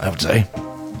deal, I would say.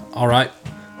 All right.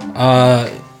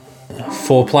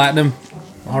 4 platinum.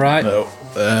 All right. Oh,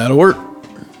 that'll work.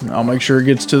 I'll make sure it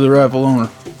gets to the rifle owner.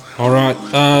 All right.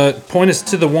 Point us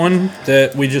to the one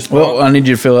that we just Well, bought. I need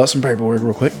you to fill out some paperwork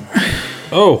real quick.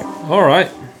 Oh, all right.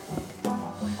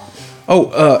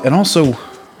 Oh, and also,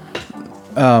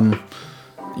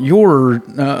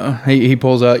 he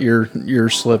pulls out your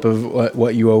slip of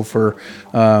what you owe for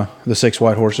the 6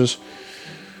 white horses.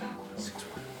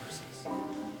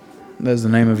 That's the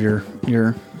name of your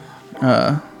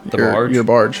barge? Your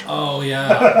barge. Oh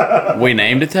yeah. We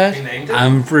named it that?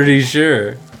 I'm pretty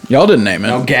sure. Y'all didn't name it.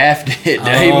 No, Gaff did.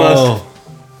 He must.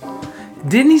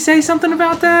 Didn't he say something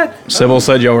about that? Sybil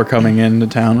said y'all were coming into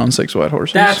town on 6 white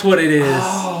horses. That's what it is.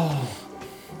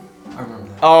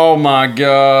 Oh my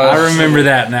god. I remember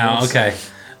that now. Okay.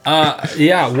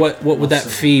 Yeah. What would that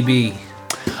fee be?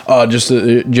 Just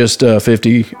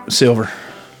 50 silver.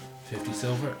 50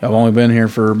 silver. I've only been here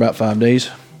for about 5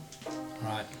 days.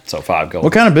 Right. So 5 gold.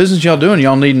 What kind of business y'all doing?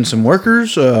 Y'all needing some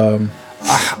workers?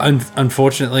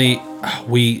 Unfortunately,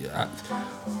 we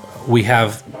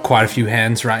have quite a few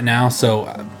hands right now. So,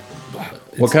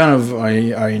 what kind of are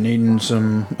you needing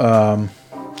some? What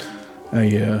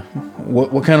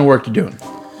kind of work you doing?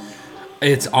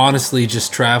 it's honestly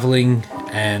just traveling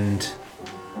and.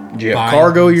 Do you have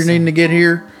cargo you're needing to get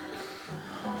here?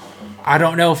 I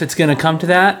don't know if it's going to come to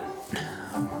that,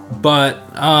 but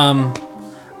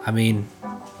I mean,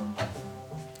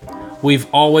 we've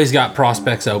always got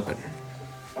prospects open.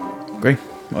 Great.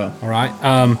 Well, all right.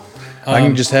 I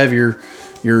can just have your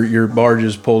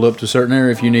barges pulled up to a certain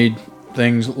area. If you need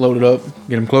things loaded up,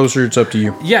 get them closer. It's up to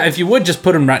you. Yeah, if you would just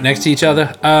put them right next to each other.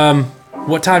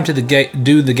 What time do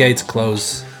the gates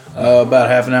close? About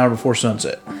half an hour before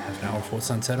sunset. Half an hour before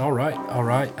sunset. All right.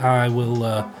 I will.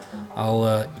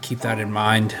 I'll keep that in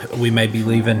mind. We may be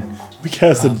leaving. We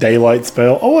cast a daylight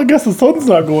spell. Oh, I guess the sun's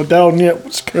not going down yet. We're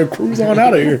just gonna cruise on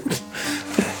out of here.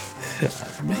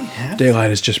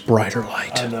 Daylight is just brighter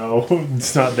light. I know.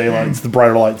 It's not daylight. It's the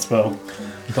brighter light spell.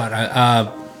 But I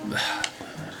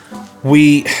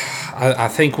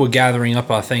think we're gathering up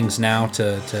our things now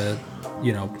to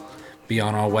be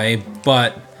on our way.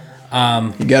 But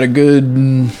you got a good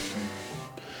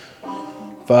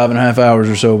 5.5 hours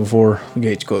or so before the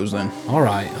gates close. Then. All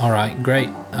right, great.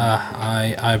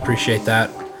 I appreciate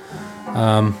that.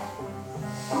 Now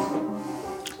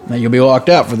you'll be locked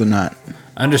out for the night.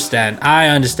 I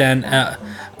understand.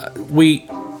 We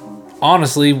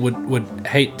honestly would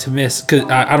hate to miss, because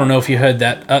I don't know if you heard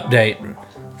that update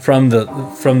from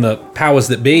the powers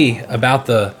that be about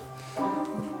the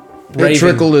Raven. It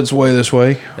trickled its way this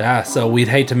way. Yeah, so we'd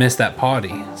hate to miss that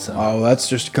party. So Oh, that's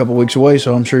just a couple weeks away,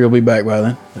 so I'm sure you'll be back by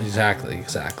then. exactly.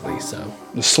 So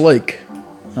The Slake,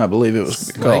 I believe it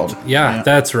was called. yeah,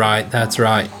 that's right.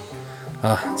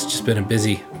 It's just been a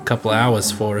busy couple of hours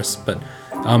for us, but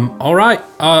all right.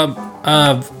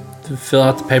 Fill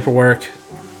out the paperwork.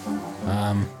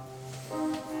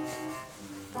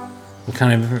 What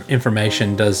kind of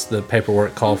information does the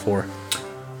paperwork call for?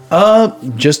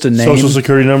 Just a name. Social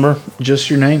security number. Just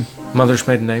your name. Mother's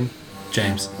maiden name.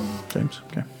 James. James.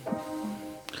 Okay.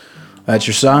 That's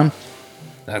your sign.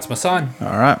 That's my son.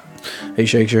 All right. He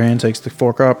shakes your hand, takes the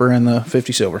 4 copper and the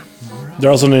 50 silver.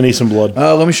 They're also gonna need some blood.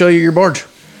 Let me show you your barge.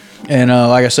 And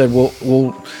like I said,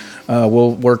 we'll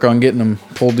work on getting them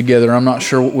pulled together. I'm not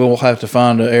sure. We'll have to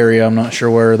find an area. I'm not sure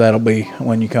where that'll be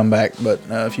when you come back. But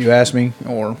if you ask me,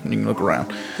 or you can look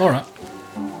around.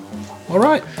 All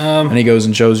right. And he goes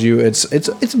and shows you. It's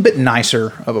a bit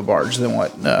nicer of a barge than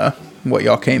what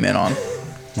y'all came in on.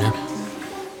 Yeah.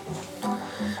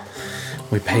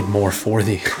 We paid more for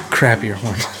the crappier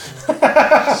one.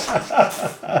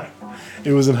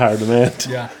 It was in higher demand.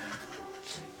 Yeah.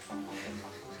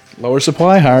 Lower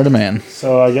supply, higher demand.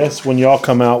 So I guess when y'all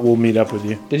come out, we'll meet up with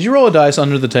you. Did you roll a dice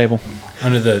under the table?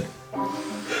 Under the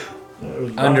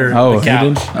he couch.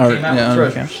 did? Or, yeah, under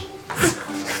the couch.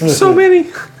 So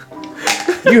many.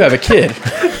 You have a kid.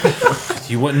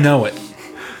 You wouldn't know it.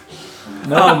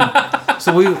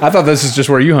 So we I thought this is just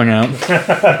where you hung out.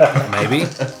 Maybe.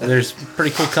 There's pretty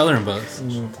cool color in both.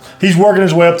 He's working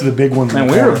his way up to the big ones. Man,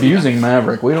 we're abusing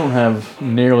Maverick. We don't have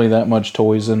nearly that much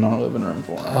toys in our living room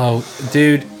for him. Oh,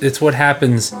 dude, it's what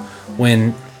happens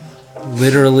when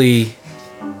literally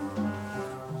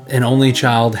an only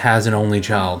child has an only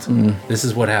child. This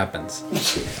is what happens.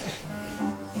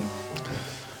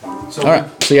 All right.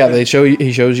 So yeah, he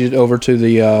shows you over to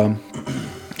the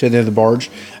barge,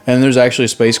 and there's actually a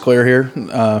space clear here.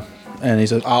 And he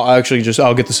says,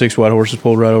 "I'll get the 6 white horses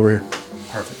pulled right over here."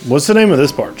 What's the name of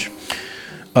this barge?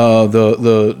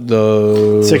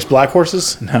 The 6 black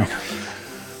horses? No.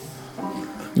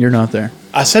 You're not there.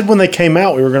 I said when they came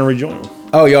out, we were going to rejoin them.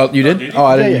 Oh, y'all, you did? Oh,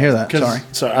 I didn't hear that. Sorry.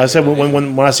 So I said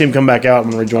when I see them come back out,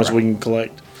 I'm going to rejoin so we can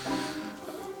collect.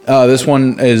 This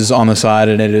one is on the side,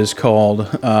 and it is called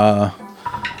the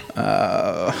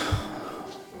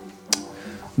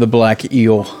Black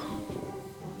Eel.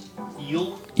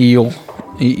 Eel.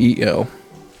 EEL.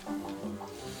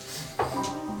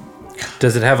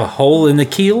 Does it have a hole in the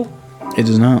keel? It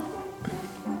does not.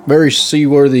 Very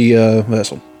seaworthy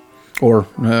vessel. Or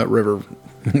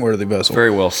river-worthy vessel.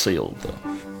 Very well sealed, though.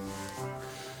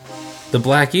 The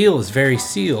black eel is very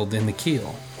sealed in the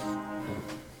keel.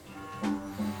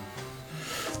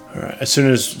 All right. As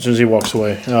soon as he walks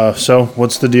away. So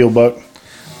what's the deal, Buck?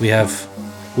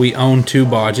 We own 2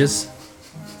 barges.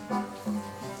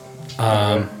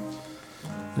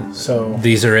 So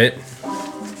These are it.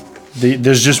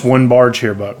 there's just one barge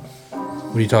here, Buck.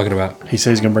 What are you talking about? He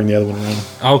said he's going to bring the other one around.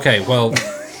 Okay, well,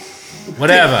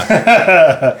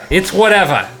 whatever. It's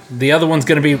whatever. The other one's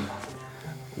going to be,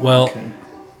 well,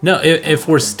 no, if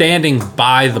we're standing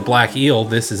by the black eel,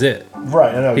 this is it.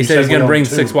 Right, I know. He said he's going to bring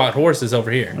 6 white horses over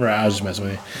here. Right, I was just messing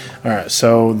with you. All right,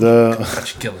 so the...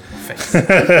 Let you kill him in the face.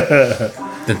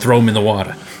 Then throw him in the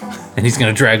water. And he's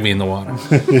going to drag me in the water.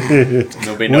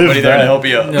 There'll be nobody there to help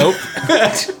you up. Nope.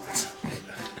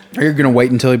 Are you going to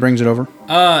wait until he brings it over?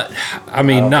 I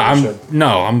mean,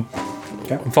 I'm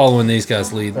following these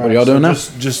guys' lead. What are y'all doing now?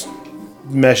 Just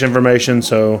mesh information,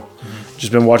 so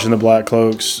just been watching the Black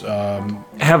Cloaks.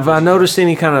 Have I noticed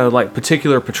any kind of like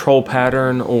particular patrol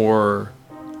pattern or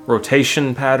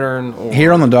rotation pattern? Or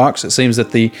Here on the docks, it seems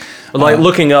that the... like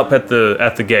looking up at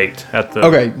the gate.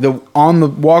 Okay, on the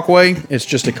walkway, it's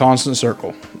just a constant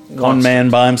circle. One man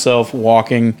by himself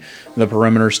walking the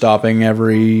perimeter, stopping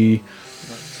every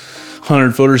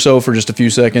 100 foot or so for just a few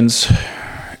seconds.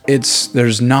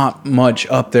 There's not much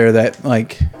up there that,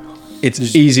 like, it's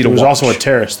easy to watch. There was also a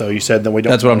terrace, though. You said that we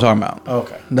don't... That's what I'm talking about.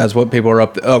 Okay. That's what people are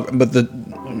up to. Oh, but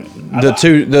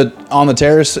on the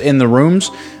terrace in the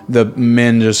rooms, the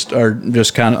men are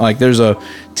just kind of like, there's a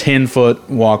 10-foot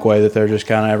walkway that they're just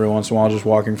kind of every once in a while just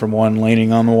walking from one,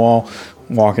 leaning on the wall,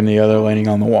 walking the other, leaning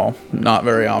on the wall. Not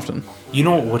very often. You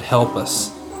know what would help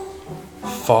us?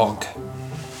 Fog.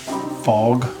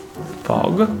 Fog?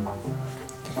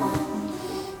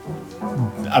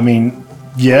 I mean,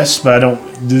 yes, but I don't...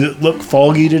 Did it look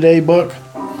foggy today, Buck?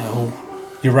 No.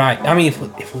 You're right. I mean, if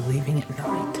we're leaving at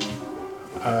night.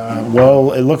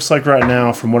 Well, it looks like right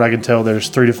now, from what I can tell, there's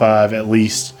 3 to 5 at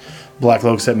least Black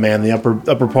Cloaks that man the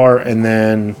upper part, and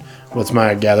then what's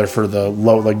my gather for the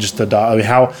low, like just the dock. I mean,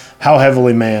 how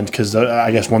heavily manned? Because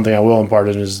I guess one thing I will impart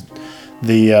is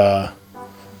the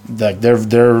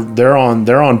they're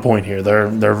on point here.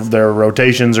 Their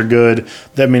rotations are good.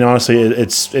 I mean, honestly,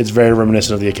 it's very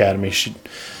reminiscent of the Academy.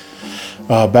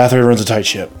 Bathory runs a tight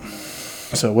ship.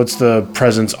 So what's the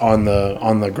presence on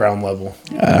the ground level?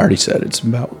 I already said it's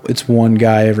one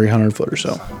guy every 100 foot or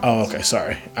so. Oh, okay.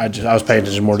 Sorry, I was paying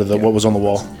attention more to what was on the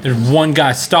wall. There's one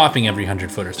guy stopping every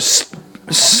 100 footers.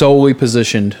 Solely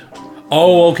positioned.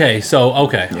 Oh, okay. So,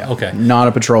 okay. Okay. Not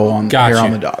a patrol here Gotcha.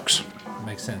 on the docks.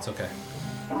 Makes sense. Okay.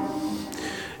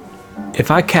 If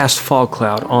I cast fog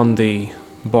cloud on the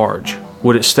barge,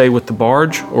 would it stay with the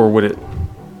barge or would it?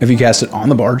 If you cast it on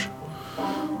the barge,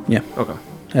 yeah. Okay.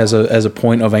 As a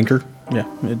point of anchor, yeah,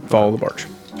 it'd follow the barge.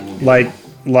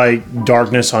 Like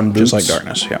darkness on boots? Just like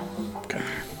darkness, yeah. Okay.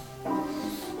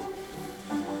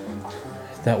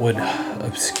 That would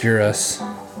obscure us,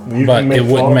 You but can make it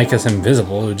wouldn't fog? make us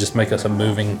invisible. It would just make us a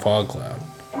moving fog cloud,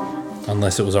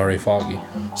 unless it was already foggy.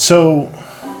 So,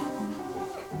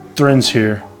 Thrin's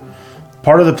here.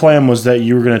 Part of the plan was that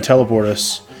you were going to teleport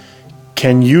us.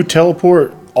 Can you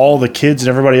teleport all the kids and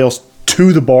everybody else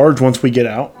to the barge once we get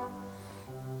out?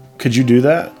 Could you do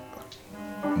that?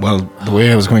 Well, the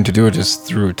way I was going to do it is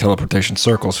through teleportation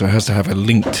circle, so it has to have a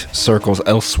linked circles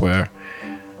elsewhere.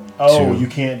 Oh, you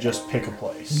can't just pick a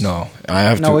place. No, I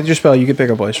have to. No, with your spell, you could pick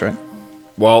a place, right?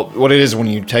 Well, what it is when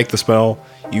you take the spell,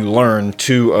 you learn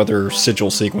 2 other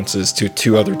sigil sequences to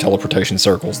 2 other teleportation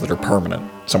circles that are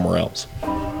permanent somewhere else.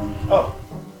 Oh.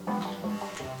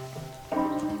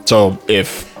 So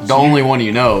if The only one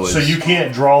you know is... So you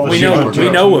can't draw the We know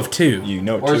of 2. you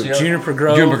know Where's 2, the other? Juniper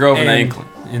Grove, Juniper Grove and the Inkling.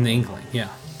 In the Inkling, yeah.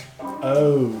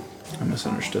 Oh. I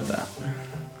misunderstood that.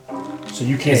 So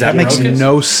you can't. That makes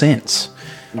no sense.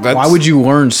 Why would you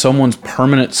learn someone's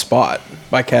permanent spot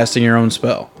by casting your own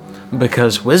spell?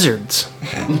 Because wizards.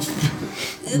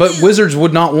 But wizards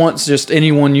would not want just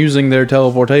anyone using their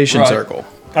teleportation Right. circle.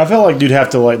 I feel like you'd have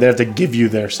to they have to give you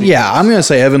their secrets. Yeah, I'm gonna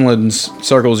say Evanlin's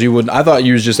circles. You would. I thought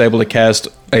you was just able to cast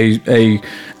a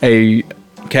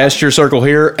cast your circle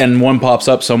here, and one pops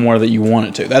up somewhere that you want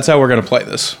it to. That's how we're gonna play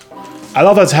this. I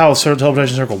thought that's how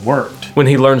teleportation circle worked. When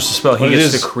he learns to spell, he But it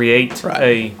gets is- to create Right.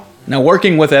 a. Now,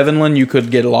 working with Evanlin, you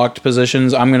could get locked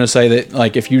positions. I'm gonna say that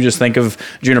like if you just think of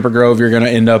Juniper Grove, you're gonna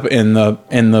end up in the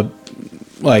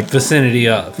like Vicinity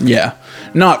of. yeah,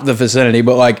 not the vicinity,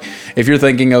 but like if you're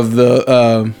thinking of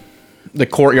the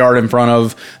courtyard in front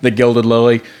of the Gilded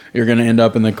Lily, you're going to end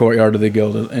up in the courtyard of the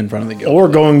Gilded, in front of the Gilded. Or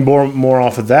going more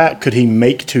off of that, could he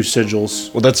make 2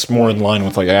 sigils? Well, that's more in line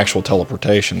with like actual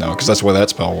teleportation, though, because that's the way that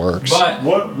spell works. But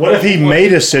What if he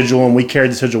made a sigil and we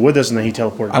carried the sigil with us and then he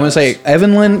teleported? I'm going to say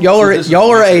Evanlin, y'all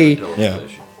are a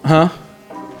Yeah.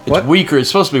 It's weaker. It's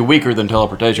supposed to be weaker than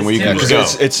teleportation, where you can just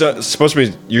go. It's supposed to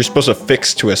be, you're supposed to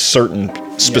fix to a certain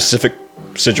specific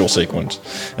sigil sequence.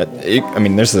 I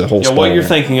mean, there's the whole Yeah, spell. what you're there.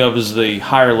 thinking of is the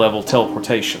higher level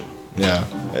teleportation. Yeah.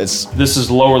 It's This is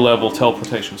lower level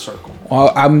teleportation circle.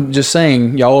 Well, I'm just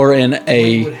saying y'all are in you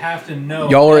would a have to know.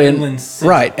 y'all are in Evanlin's sigil.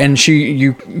 right, and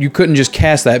you couldn't just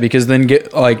cast that because then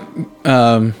get like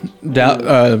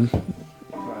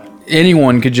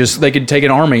anyone could they could take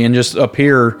an army and just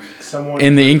appear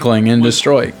in the Inkling and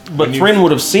destroy it. But Thren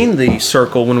would have seen the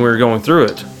circle when we were going through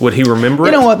it. Would he remember it?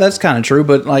 You know what? That's kind of true,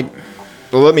 but like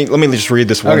well, let me just read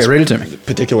this one. Okay, read it to me.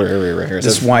 Particular area right here. It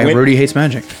this says, is why when, Rudy hates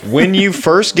magic. when you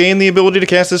first gain the ability to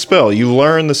cast this spell, you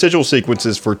learn the sigil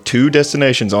sequences for 2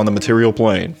 destinations on the material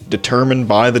plane, determined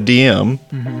by the DM.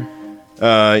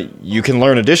 You can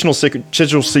learn additional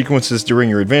sigil sequences during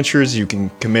your adventures. You can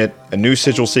commit a new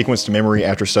sigil sequence to memory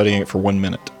after studying it for 1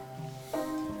 minute.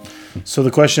 So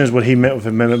the question is, would he be able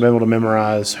to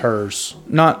memorize hers?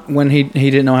 Not when he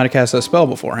didn't know how to cast that spell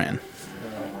beforehand.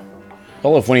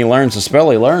 Well, if when he learns the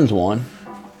spell, he learns one.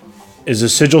 Is a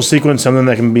sigil sequence something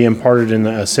that can be imparted in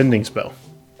the ascending spell?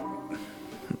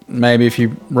 Maybe if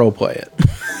you role play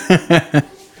it.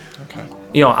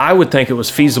 You know, I would think it was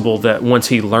feasible that once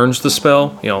he learns the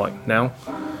spell, you know, like now,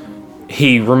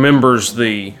 he remembers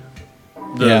the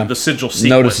sigil sequence.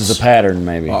 Notices a pattern,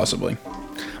 maybe. Possibly.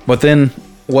 But then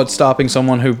what's stopping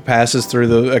someone who passes through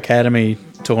the academy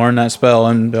to learn that spell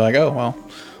and be like, oh, well,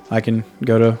 I can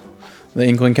go to the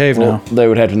Inkling Cave Well, now? they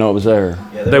would have to know it was there.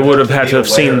 They would have had to have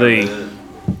seen the.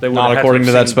 They would Not have had according to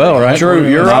have that seen spell, right? True,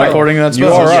 you're Not right. according to that spell.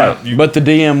 You are right. But the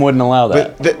DM wouldn't allow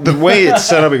that. But the way it's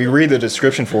set up, if you read the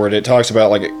description for it, it talks about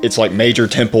like it's like major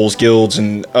temples, guilds,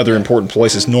 and other important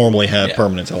places normally have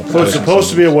permanent So teleportation. it's supposed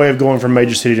to be a way of going from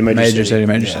major city to major city.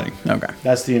 Major city. Okay.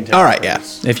 That's the intent. All right, yeah.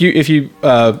 If you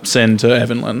send to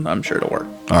Evanlin, I'm sure it'll work.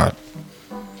 All right.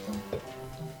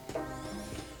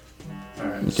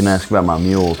 You can ask about my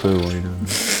mule, too. What are you doing?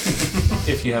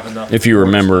 If you have enough. If you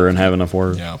remember and have enough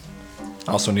words. Yeah.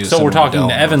 Also need. So we're talking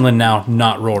to Evanlin now,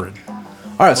 not Rorid.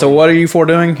 All right, so what are you four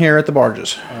doing here at the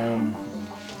barges?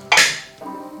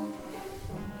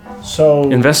 So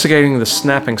Investigating the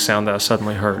snapping sound that I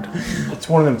suddenly heard. it's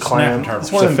one of them clam. turtle.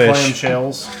 It's one of them It's a clam fish.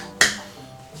 shells.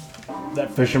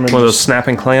 That fisherman. One of those just-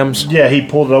 snapping clams. yeah, he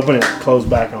pulled it open. It closed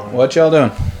back on. What y'all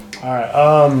doing? All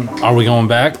right. Are we going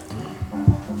back?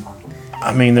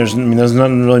 I mean, there's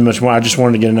nothing really much more. I just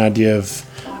wanted to get an idea of.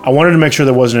 I wanted to make sure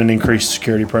there wasn't an increased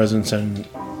security presence, and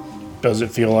does it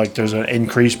feel like there's an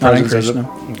increased Not presence? increased, Is it?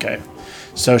 no. Okay.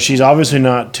 So she's obviously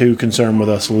not too concerned with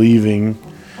us leaving,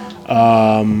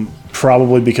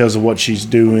 probably because of what she's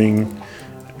doing.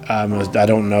 I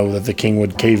don't know that the king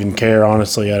would cave and care.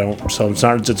 Honestly, I don't. So it's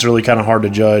not. It's really kind of hard to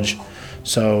judge.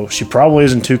 So she probably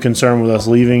isn't too concerned with us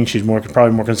leaving. She's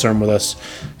probably more concerned with us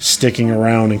sticking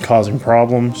around and causing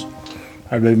problems.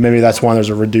 Or maybe that's why there's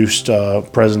a reduced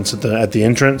presence at the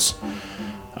entrance.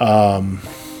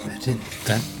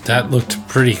 That looked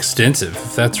pretty extensive.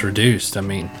 If that's reduced, I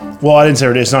mean, Well, I didn't say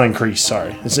it's not increased.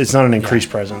 Sorry, it's not an increased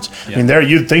presence. I mean,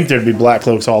 you'd think there'd be black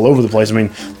cloaks all over the place. I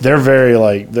mean, they're very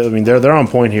they're on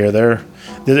point here.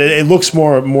 It looks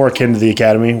more akin to the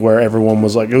academy where everyone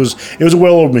was like it was a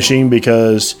well-oiled machine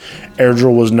because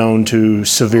Airdril was known to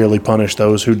severely punish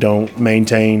those who don't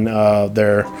maintain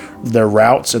their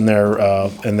routes and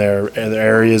their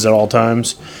areas at all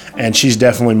times, and she's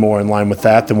definitely more in line with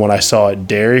that than what I saw at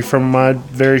Derry from my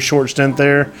very short stint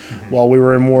there while we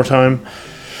were in wartime.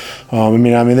 I mean,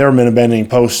 there were men abandoning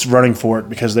posts, running for it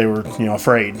because they were,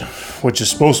 afraid, which is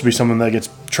supposed to be something that gets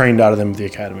trained out of them at the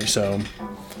academy. So,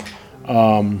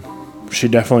 she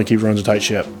definitely runs a tight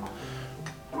ship.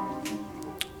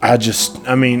 I'm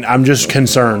just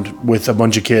concerned with a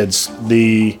bunch of kids.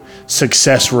 The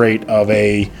success rate of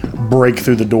a break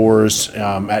through the doors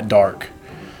at dark.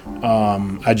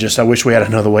 I wish we had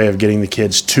another way of getting the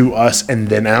kids to us and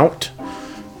then out.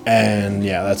 And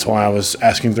yeah, that's why I was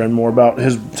asking Thren more about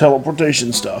his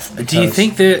teleportation stuff. Do you because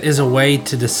think there is a way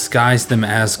to disguise them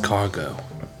as cargo?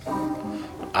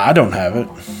 I don't have it?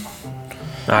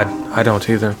 I don't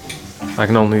either. I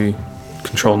can only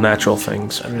control natural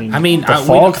things. I mean, The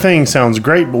fog thing sounds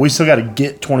great, but we still got to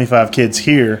get 25 kids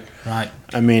here. Right.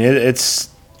 I mean, it's...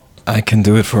 I can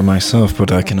do it for myself,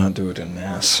 but I cannot do it in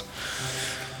mass.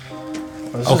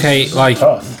 Okay, this is like...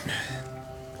 tough.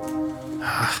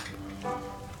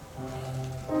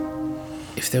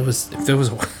 If there was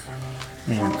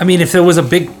I mean, if there was a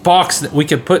big box that we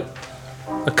could put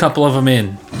a couple of them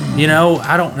in, you know,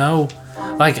 I don't know.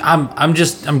 Like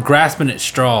I'm grasping at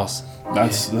straws.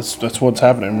 That's what's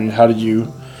happening. I mean, how do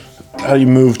you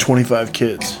move 25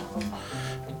 kids?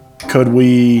 Could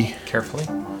we Carefully.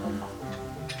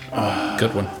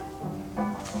 Good one.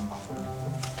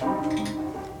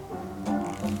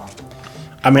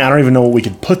 I mean, I don't even know what we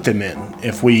could put them in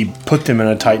if we put them in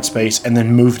a tight space and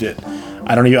then moved it.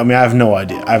 I have no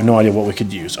idea. I have no idea what we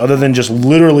could use other than just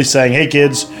literally saying, "Hey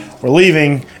kids, we're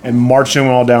leaving," and marching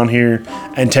them all down here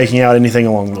and taking out anything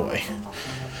along the way.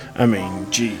 I mean,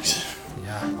 jeez.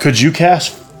 Yeah. Could you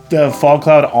cast the fog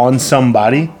cloud on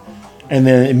somebody and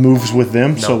then it moves with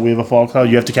them? So we have a fog cloud.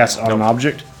 You have to cast it on an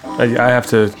object. I have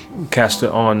to cast it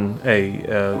on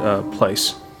a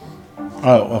place.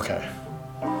 Oh, okay.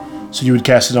 So you would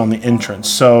cast it on the entrance.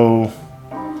 So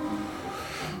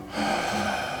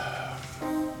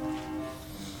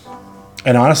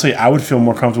and honestly, I would feel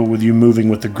more comfortable with you moving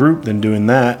with the group than doing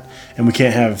that. And we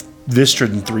can't have Vistra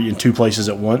in two places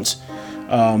at once.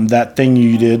 That thing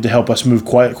you did to help us move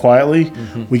quietly,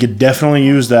 we could definitely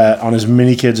use that on as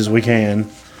many kids as we can.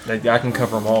 I can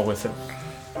cover them all with it.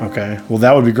 Okay, well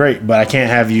that would be great, but I can't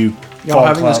have you. Y'all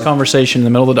having this conversation in the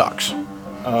middle of the docks.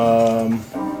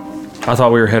 I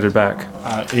thought we were headed back.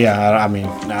 Yeah, I mean,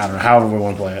 I don't know. However we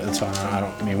want to play it, that's fine.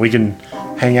 I mean, we can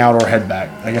hang out or head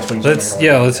back. I guess we can.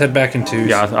 Let's head back in twos.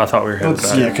 Yeah, I thought we were headed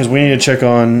back. Yeah, because we need to check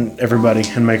on everybody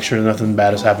and make sure nothing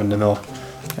bad has happened in the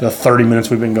 30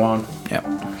 minutes we've been gone. Yep.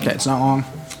 Okay, it's not long.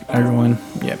 Everyone,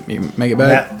 you make it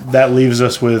back. That leaves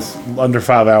us with under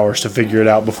 5 hours to figure it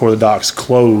out before the docks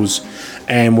close.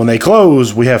 And when they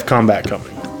close, we have combat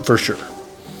coming, for sure.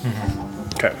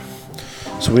 Okay.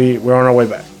 So we're on our way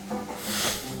back.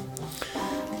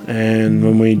 And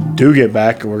when we do get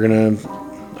back, we're going to...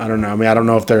 I don't know. I mean, I don't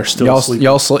know if they're still asleep.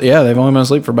 Yeah, they've only been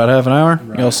asleep for about half an hour.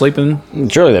 Right. Y'all sleeping?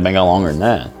 Surely they've been gone longer than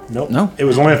that. Nope. No. It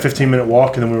was only a 15-minute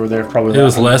walk, and then we were there probably... It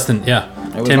was less than,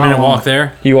 10-minute walk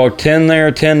there. You walked 10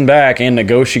 there, 10 back, and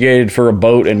negotiated for a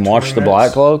boat and watched the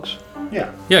Black Cloaks?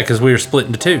 Yeah. Yeah, because we were split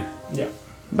into two. Yeah.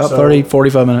 About 30,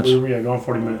 45 minutes. Going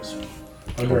 40 minutes.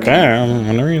 Okay,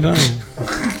 whenever you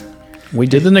think. We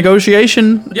did the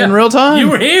negotiation in real time. You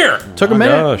were here. Took a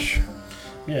minute. Gosh.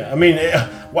 Yeah, I mean,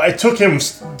 it took him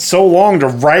so long to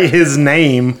write his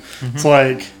name. It's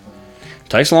like...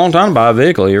 Takes a long time to buy a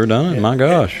vehicle. You ever done it? My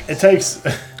gosh. It takes...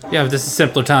 Yeah, but this is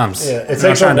simpler times. Yeah, it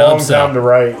takes a long time to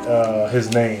write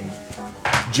his name.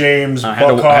 James I had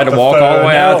to walk all the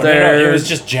way out there. It was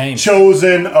just James.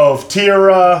 Chosen of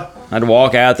Tira. I had to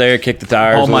walk out there, kick the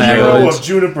tires. All my Hero of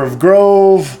Juniper of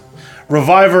Grove.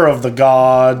 Reviver of the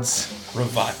Gods.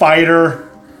 Fighter.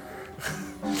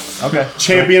 Okay.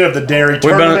 Champion of the Dairy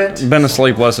Tournament. We've been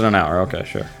asleep less than an hour. Okay,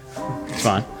 sure. It's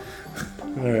fine.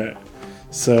 All right.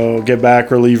 So get back,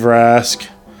 relieve Rask.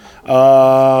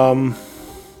 I'll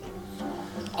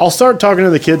start talking to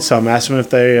the kids some. Ask them if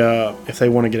they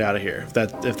want to get out of here.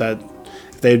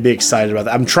 If they'd be excited about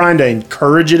that. I'm trying to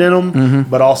encourage it in them,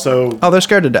 but also they're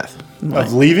scared to death.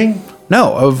 of leaving.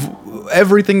 No, of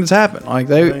everything that's happened. Like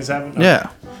Everything's happened? Okay. Yeah.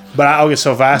 But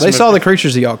so if I ask They them saw the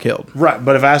creatures that y'all killed. right.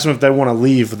 But if I ask them if they want to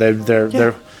leave, they're.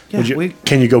 Can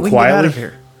you go we quietly? Can get out of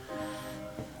here.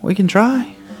 We can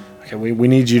try. Okay, we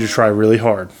need you to try really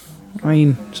hard. I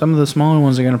mean, some of the smaller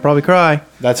ones are going to probably cry,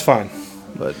 That's fine.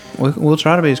 but we'll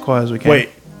try to be as quiet as we can. Wait,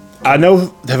 I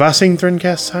know. Have I seen Thrin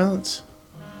cast silence?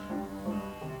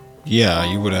 Yeah,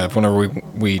 you would have. Whenever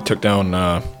we took down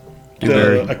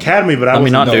The Academy, but I I mean,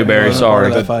 wasn't. not no, Dewberry, no, sorry.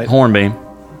 no, that fight. Hornbeam.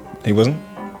 he wasn't.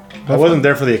 I wasn't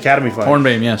there for the Academy fight.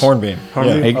 Hornbeam, yes. Hornbeam.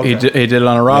 Hornbeam? He, Okay. he did it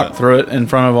on a rock, Yeah. threw it in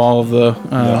front of all of the.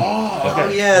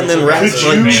 Oh, yeah, and then Could Rats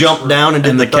you- jumped down and did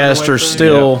And the caster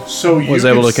still So you was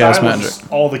able could to cast silence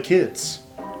magic. all the kids,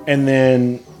 and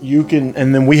then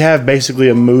we have basically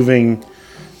a moving,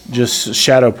 just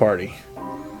shadow party.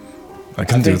 I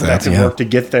can do that. can Yeah. work to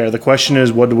get there. The question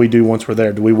is, what do we do once we're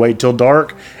there? Do we wait till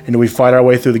dark and do we fight our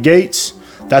way through the gates?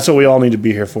 That's what we all need to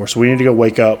be here for. So we need to go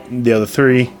wake up the other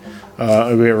three. We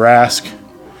get Rask.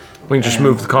 We can just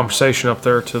move the conversation up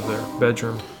there to their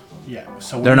bedroom. Yeah.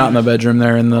 So They're not in the bedroom.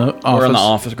 They're in the office. We're in the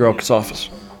office, Grok's office.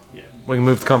 We can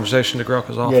move the conversation to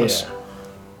Grelka's office.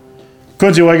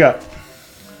 Quincy, wake up.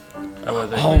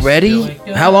 Already?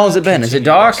 How long has it been? Is it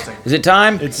dark? Is it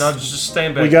time? It's not just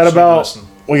stand back. We got about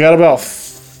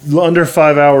under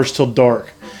 5 hours till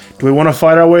dark. Do we want to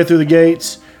fight our way through the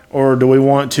gates, or do we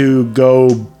want to go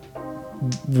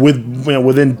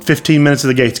within 15 minutes of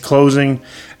the gates closing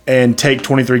and take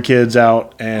 23 kids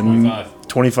out and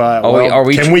 25?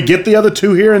 Can we get the other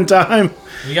 2 here in time?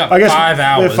 We got I guess 5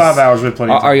 hours. We have 5 hours. We have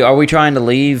plenty of time. Are we trying to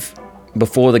leave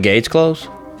before the gates close?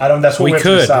 That's what we have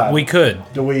to decide. We could.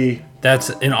 Do we? That's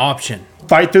an option.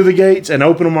 Fight through the gates and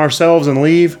open them ourselves and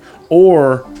leave,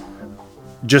 or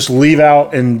just leave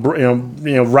out and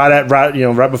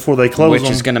right before they close Which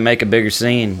them. is going to make a bigger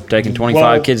scene, taking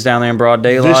 25 kids down there in broad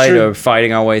daylight, or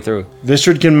fighting our way through.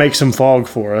 Vistrid can make some fog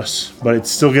for us, but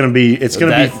it's still going to be. It's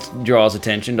going to be draws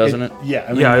attention, doesn't it?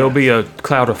 Yeah, it'll be a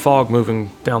cloud of fog moving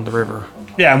down the river.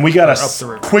 Yeah, and we got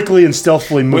to quickly and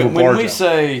stealthily move a barge. When we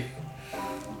say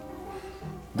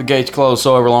the gates close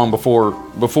so ever long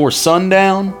before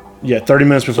sundown. Yeah, 30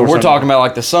 minutes before. So we're talking about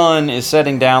like the sun is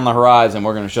setting down the horizon.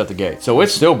 We're going to shut the gate. So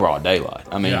it's still broad daylight.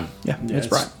 I mean, it's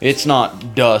bright. It's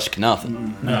not dusk.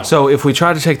 Nothing. No. So if we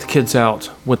try to take the kids out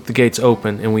with the gates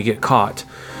open and we get caught,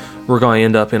 we're going to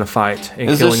end up in a fight. And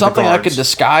is there killing something the I guards could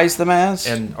disguise them as?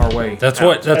 and our way? That's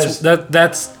out.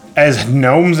 that's as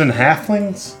gnomes and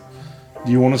halflings.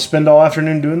 Do you want to spend all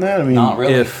afternoon doing that? I mean, Not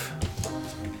really.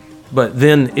 But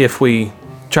then if we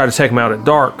try to take them out at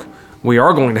dark, we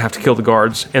are going to have to kill the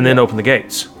guards and then open the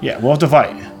gates. Yeah, we'll have to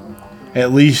fight.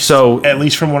 At least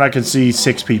from what I can see,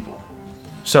 6 people.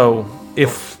 So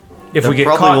if we get probably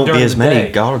caught won't during be as the many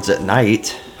day, guards at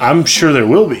night. I'm sure there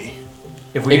will be.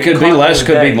 if we It get could be caught less, during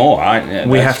could the be day, more.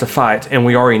 we have to fight, and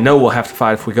we already know we'll have to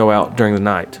fight if we go out during the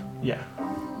night. Yeah.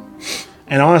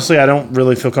 And honestly, I don't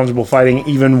really feel comfortable fighting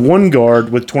even one guard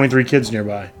with 23 kids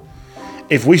nearby.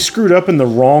 If we screwed up and the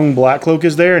wrong Black Cloak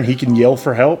is there and he can yell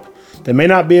for help, they may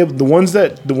not be able. The ones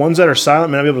that are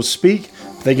silent may not be able to speak.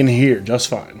 But they can hear just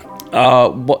fine.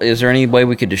 Is there any way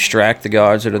we could distract the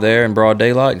guards that are there in broad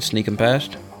daylight and sneak them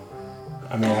past?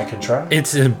 I mean, I could try.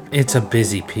 it's a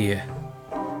busy pier.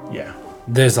 Yeah.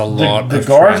 There's a lot. The of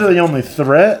guards traffic. are the only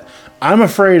threat. I'm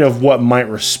afraid of what might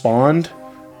respond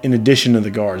in addition to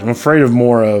the guards. I'm afraid of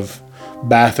more of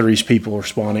Bathory's people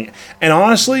responding. And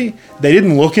honestly, they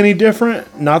didn't look any different.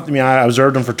 I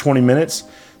observed them for 20 minutes.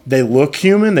 They look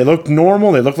human. They look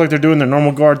normal. They look like they're doing their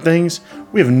normal guard things.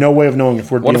 We have no way of knowing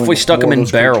if we're What dealing if we with stuck more them of in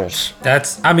those creatures.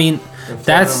 barrels?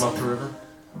 That's Up the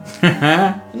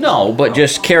river. No, but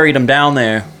just carried them down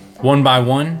there. one by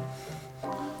one.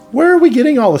 Where are we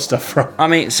getting all this stuff from? I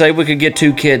mean, say we could get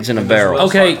 2 kids in a barrel.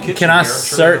 Okay, Kitchen can I here, I'm sure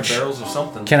search? there are barrels of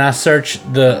something. Can I search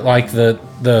the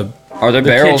Are there the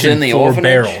barrels kitchen in the for orphanage?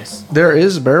 barrels? There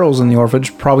is barrels in the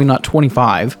orphanage, probably not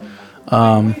 25.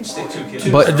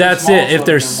 But that's it. If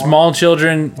there's small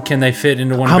children, can they fit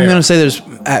into one I'm barrel? going to say there's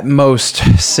at most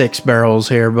 6 barrels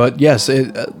here, but yes,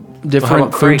 different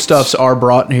about crates? foodstuffs are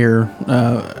brought here.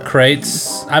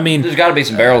 Crates. I mean, There's got to be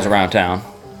some barrels around town.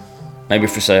 Maybe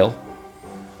for sale.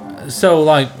 so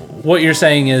like what you're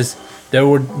saying is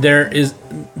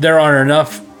there are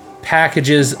enough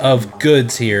packages of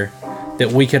goods here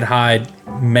that we could hide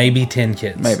maybe 10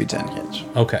 kids. Maybe 10 kids.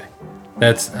 Okay.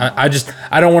 That's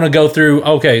I don't want to go through.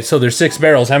 Okay, so there's 6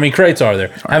 barrels. How many crates are there?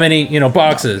 How many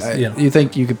boxes? You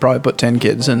think you could probably put 10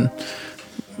 kids in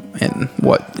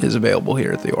what is available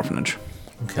here at the orphanage?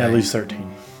 Okay. At least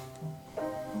 13.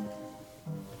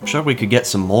 I'm sure we could get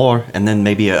some more, and then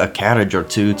maybe a carriage or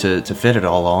 2 to fit it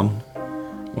all on.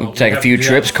 We could take a few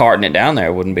trips carting it down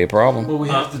there. Wouldn't be a problem.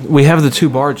 We have the 2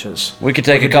 barges. We could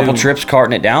take a couple trips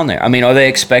carting it down there. I mean, are they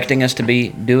expecting us to be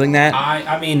doing that?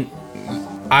 I mean,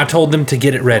 I told them to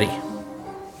get it ready.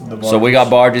 So we got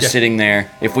barges sitting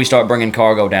there. If we start bringing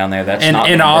cargo down there, that's not.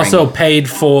 And gonna also bring- paid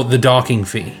for the docking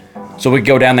fee. So we could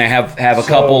go down there, have a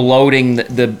couple loading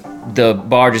the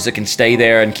barges that can stay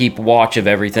there and keep watch of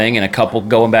everything, and a couple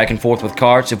going back and forth with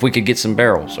carts. If we could get some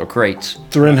barrels or crates.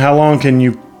 Thrin, how long can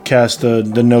you cast the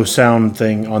no sound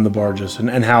thing on the barges,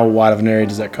 and how wide of an area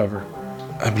does that cover?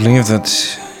 I believe that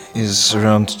is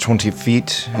around 20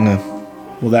 feet.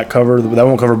 Will that cover? That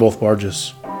won't cover both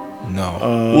barges.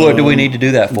 No. What do we need to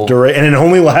do that for? And it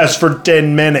only lasts for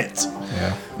 10 minutes.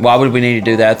 Yeah. Why would we need to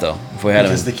do that though? If we had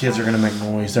Because a, the kids are going to make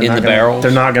noise. They're In not the gonna, barrels?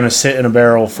 They're not going to sit in a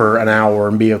barrel for an hour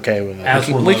and be okay with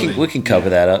it. we can cover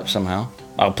that up somehow.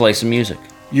 I'll play some music.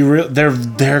 They're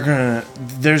gonna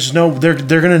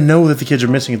know that the kids are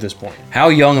missing at this point. How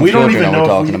young of We don't children even are we know if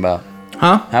talking we- about?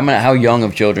 Huh? How young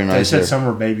of children are They said there? some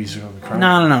were babies who were crying.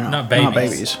 No. Not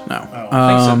babies. No.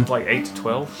 I think so, like 8 to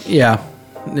 12. Yeah.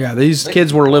 Yeah, these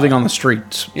kids were living on the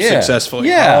streets successfully.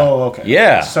 Yeah. Oh, okay.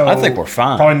 Yeah. So I think we're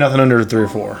fine. Probably nothing under 3 or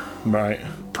 4, right?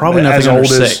 Probably As nothing under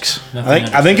old as- 6.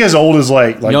 I think as old as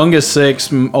like Youngest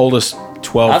 6, oldest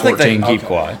 12, I think 14. they can keep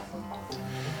quiet.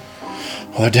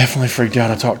 Well, they're definitely freaked out.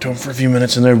 I talked to them for a few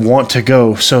minutes, and they want to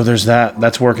go. So there's that.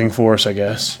 That's working for us, I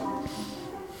guess.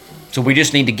 So we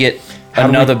just need to get How do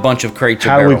another we- bunch of crates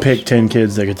How of do we barrels. pick 10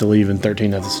 kids that get to leave and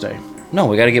 13 have to stay? No,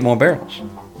 we got to get more barrels.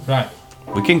 Right.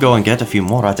 We can go and get a few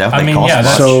more. I doubt I they mean, cost yeah, much.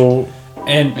 that's- So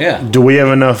And Yeah. do we have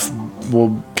enough?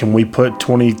 Well, can we put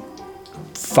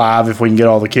 25 if we can get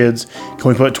all the kids? Can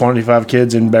we put 25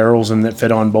 kids in barrels and that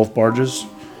fit on both barges,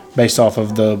 based off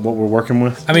of what we're working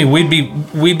with? I mean, we'd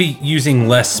be using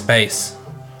less space.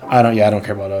 I don't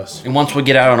care about us. And once we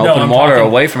get out on No, open I'm water talking-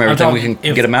 away from I'm everything, we talking can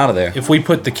if- get them out of there. If we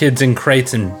put the kids in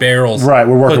crates and barrels, Right,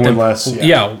 we're working put with less, yeah.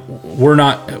 Yeah, we're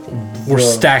not. We're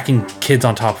stacking kids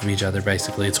on top of each other.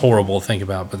 Basically, it's horrible to think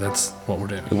about, but that's what we're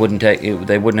doing. It wouldn't take.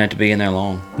 They wouldn't have to be in there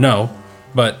long. No,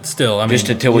 but still, I mean, Just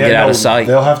until we get out of sight.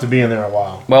 They'll have to be in there a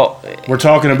while. Well, We're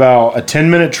talking about a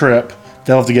 10-minute trip.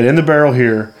 They'll have to get in the barrel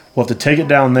here. We'll have to take it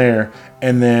down there,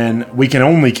 and then we can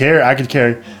only carry. I could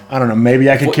carry. I don't know. Maybe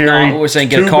I could carry. no, we're saying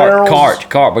get a 2 cart. barrels.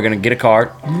 Cart. We're gonna get a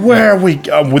cart. Where are we?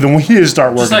 Well, then we need to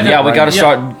start working. like a- Yeah, we got to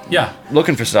start yeah.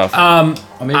 looking for stuff. I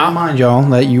mean, remind y'all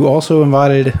that you also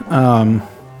invited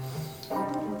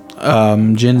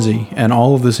Genzi and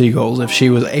all of the seagulls if she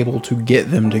was able to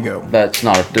get them to go. That's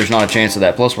not. There's not a chance of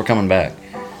that. Plus, we're coming back.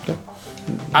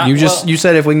 You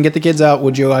said if we can get the kids out,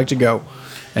 would you like to go?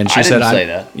 And she I said, didn't say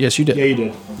that. Yes, you did. Yeah, you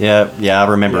did. Yeah, I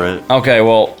remember it. Okay,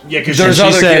 well, Yeah, because there's She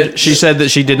other said kids. she said that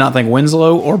she did not think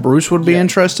Winslow or Bruce would be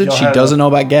interested. Y'all She had doesn't a- know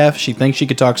about Gaff. She thinks she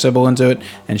could talk Sybil into it,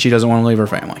 and she doesn't want to leave her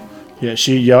family. Yeah,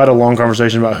 y'all had a long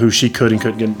conversation about who she could and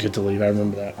couldn't get to leave. I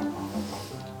remember that.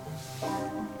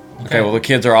 Okay, well, the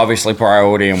kids are obviously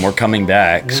priority, and we're coming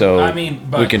back, so I mean,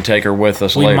 but we can take her with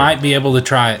us we later. might be able to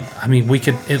try it. I mean, we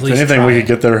could at If least. anything, try we it. could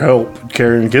get their help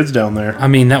carrying kids down there. I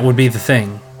mean, that would be the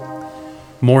thing.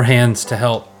 More hands to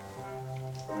help.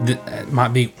 It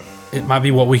might be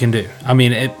what we can do. I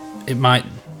mean, it might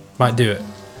do it.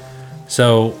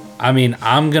 So, I mean,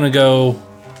 I'm gonna go.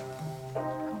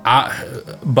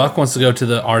 Buck wants to go to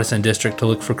the artisan district to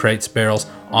look for crates, barrels.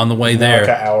 On the way Like there, an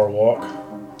hour walk.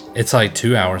 it's like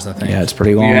 2 hours, I think. Yeah, it's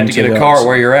pretty long. You have to get a cart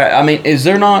where you're at. I mean, is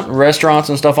there not restaurants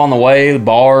and stuff on the way,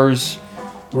 bars,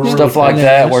 stuff like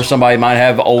that, where somebody might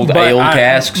have old ale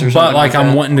casks or something? But like, I'm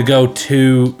that? wanting to go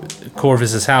to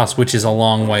Corvus's house, which is a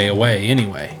long way away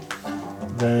anyway.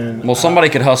 Then Well, somebody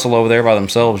could hustle over there by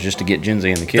themselves just to get Genzi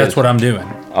and the kids. That's what I'm doing.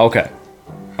 Okay.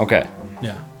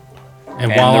 Yeah.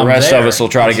 And, And while the I'm rest there, of us will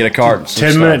try to get a cart. And some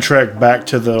 10-minute stuff. trek back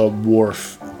to the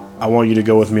wharf. I want you to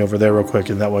go with me over there real quick,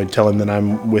 and that way tell him that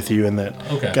I'm with you and that.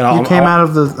 Okay. And I'll- You came I'll- out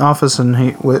of the office and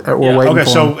we're Yeah. waiting Okay, for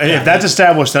so him. if that's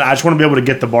established, then I just want to be able to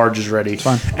get the barges ready.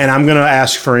 Fine. And I'm gonna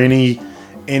ask for anything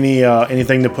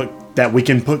to put that we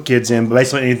can put kids in, but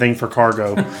basically anything for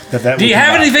cargo. Do you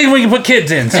have anything we can put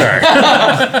kids in, sir?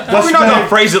 We're Not gonna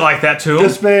phrase it like that to him.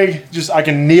 this big. Just I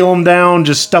can kneel them down,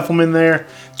 just stuff them in there.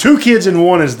 2 kids in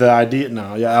one is the idea.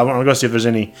 No, yeah, I want to go see if there's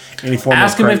any form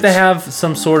Ask of them if they crates. have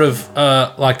some sort of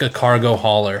like a cargo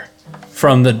hauler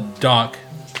from the dock.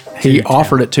 He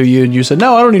offered it to you, and you said,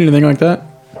 "No, I don't need anything like that."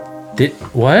 Did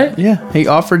what? Yeah, he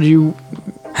offered you.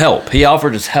 Help. He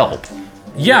offered us help.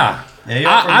 Yeah. he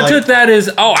offered, I like- took that as,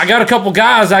 I got a couple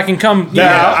guys I can come.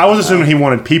 Yeah, I was assuming he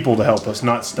wanted people to help us,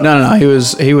 not stuff. No.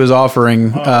 He was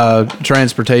offering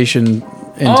transportation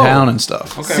in town and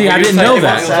stuff. See, I didn't know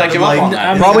that. We'll take him up on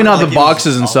that. Probably not the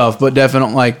boxes and stuff, but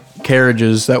definitely like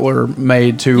carriages that were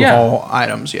made to Yeah. haul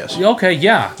items. Yes. Okay,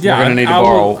 yeah. We're gonna need to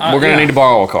borrow. We're gonna need to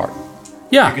borrow a cart.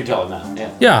 Yeah. Tell him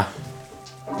that. Yeah.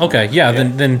 Okay, yeah,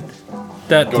 then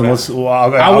that. Then well, I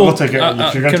I'll will take it.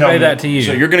 If you're gonna tell convey me that to you.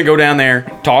 So you're gonna go down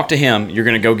there, talk to him. You're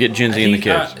gonna go get Genzi and the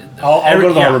kids. I'll go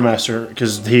to the yeah. harbor master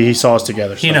because he saw us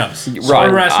together. He so. knows. Right.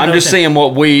 Harbor master I'm knows just him. seeing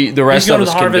what the He's rest going of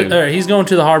to us the can harbor. do. He's going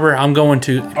to the harbor. I'm going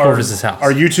to Corvus's house.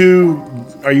 Are you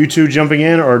two jumping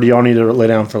in, or do y'all need to lay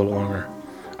down for a little longer?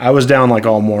 I was down like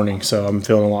all morning, so I'm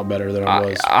feeling a lot better than I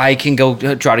was. I can go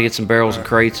try to get some barrels and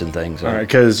crates and things. All right,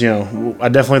 because I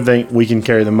definitely think we can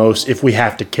carry the most if we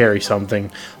have to carry something.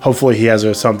 Hopefully, he has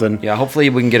something. Yeah, hopefully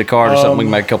we can get a cart or something. We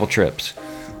can make a couple trips.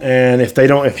 And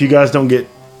if you guys don't get,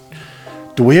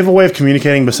 do we have a way of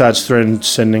communicating besides thread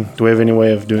sending? Do we have any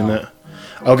way of doing that?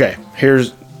 Okay,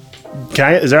 is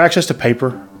there access to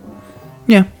paper?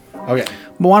 Yeah. Okay.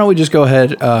 But why don't we just go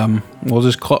ahead? We'll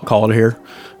just call it here,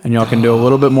 and y'all can do a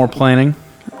little bit more planning,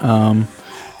 and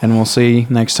we'll see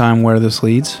next time where this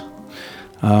leads.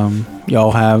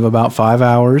 Y'all have about 5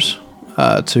 hours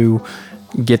to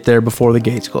get there before the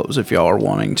gates close if y'all are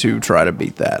wanting to try to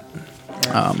beat that.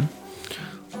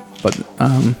 But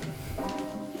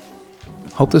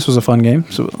hope this was a fun game.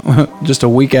 So just a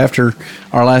week after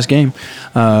our last game.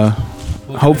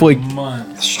 Hopefully,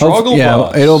 Struggle yeah,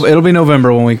 bus. it'll be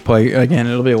November when we play again.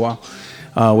 It'll be a while,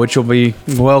 which will be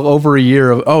well over a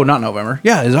year of. Oh, not November.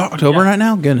 Yeah, it's October right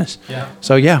now. Goodness. Yeah.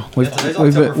 So yeah,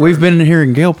 we've been here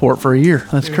in Galeport for a year.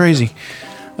 That's crazy.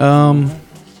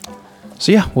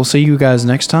 So yeah, we'll see you guys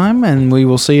next time, and we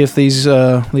will see if these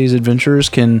adventurers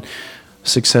can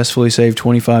successfully save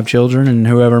 25 children, and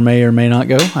whoever may or may not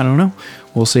go. I don't know.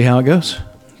 We'll see how it goes.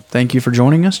 Thank you for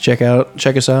joining us. Check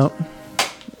us out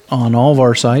on all of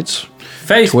our sites.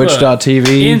 Facebook,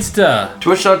 Twitch.tv, Insta,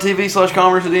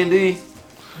 Twitch.tv/Commerce of D&D.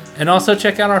 and also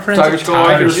check out our friends Tiger at Skull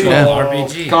Tiger RPG. Skull Yeah.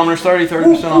 RPG. Commerce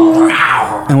 30%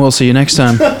 off. and we'll see you next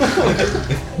time.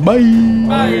 Bye.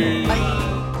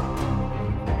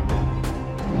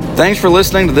 Thanks for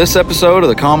listening to this episode of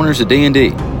the Commoners of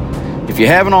D&D. If you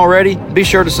haven't already, be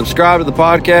sure to subscribe to the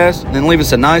podcast and then leave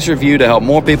us a nice review to help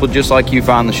more people just like you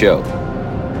find the show.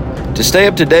 To stay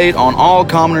up to date on all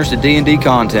Commoners of D&D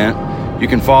content, you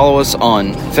can follow us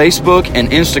on Facebook and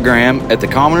Instagram at The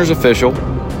Commoners Official.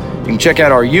 You can check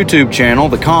out our YouTube channel,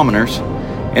 The Commoners,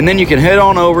 and then you can head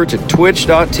on over to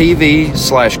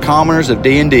twitch.tv/Commoners of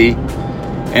D&D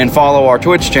and follow our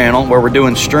Twitch channel where we're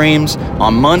doing streams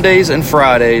on Mondays and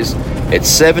Fridays at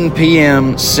 7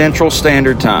 p.m. Central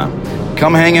Standard Time.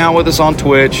 Come hang out with us on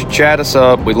Twitch, chat us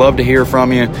up. We'd love to hear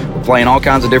from you. We're playing all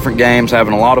kinds of different games,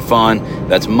 having a lot of fun.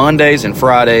 That's Mondays and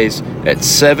Fridays at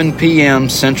 7 p.m.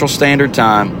 Central Standard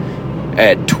Time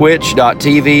at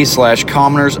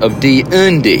twitch.tv/Commoners of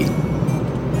D&D.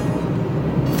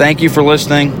 Thank you for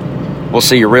listening. We'll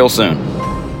see you real soon.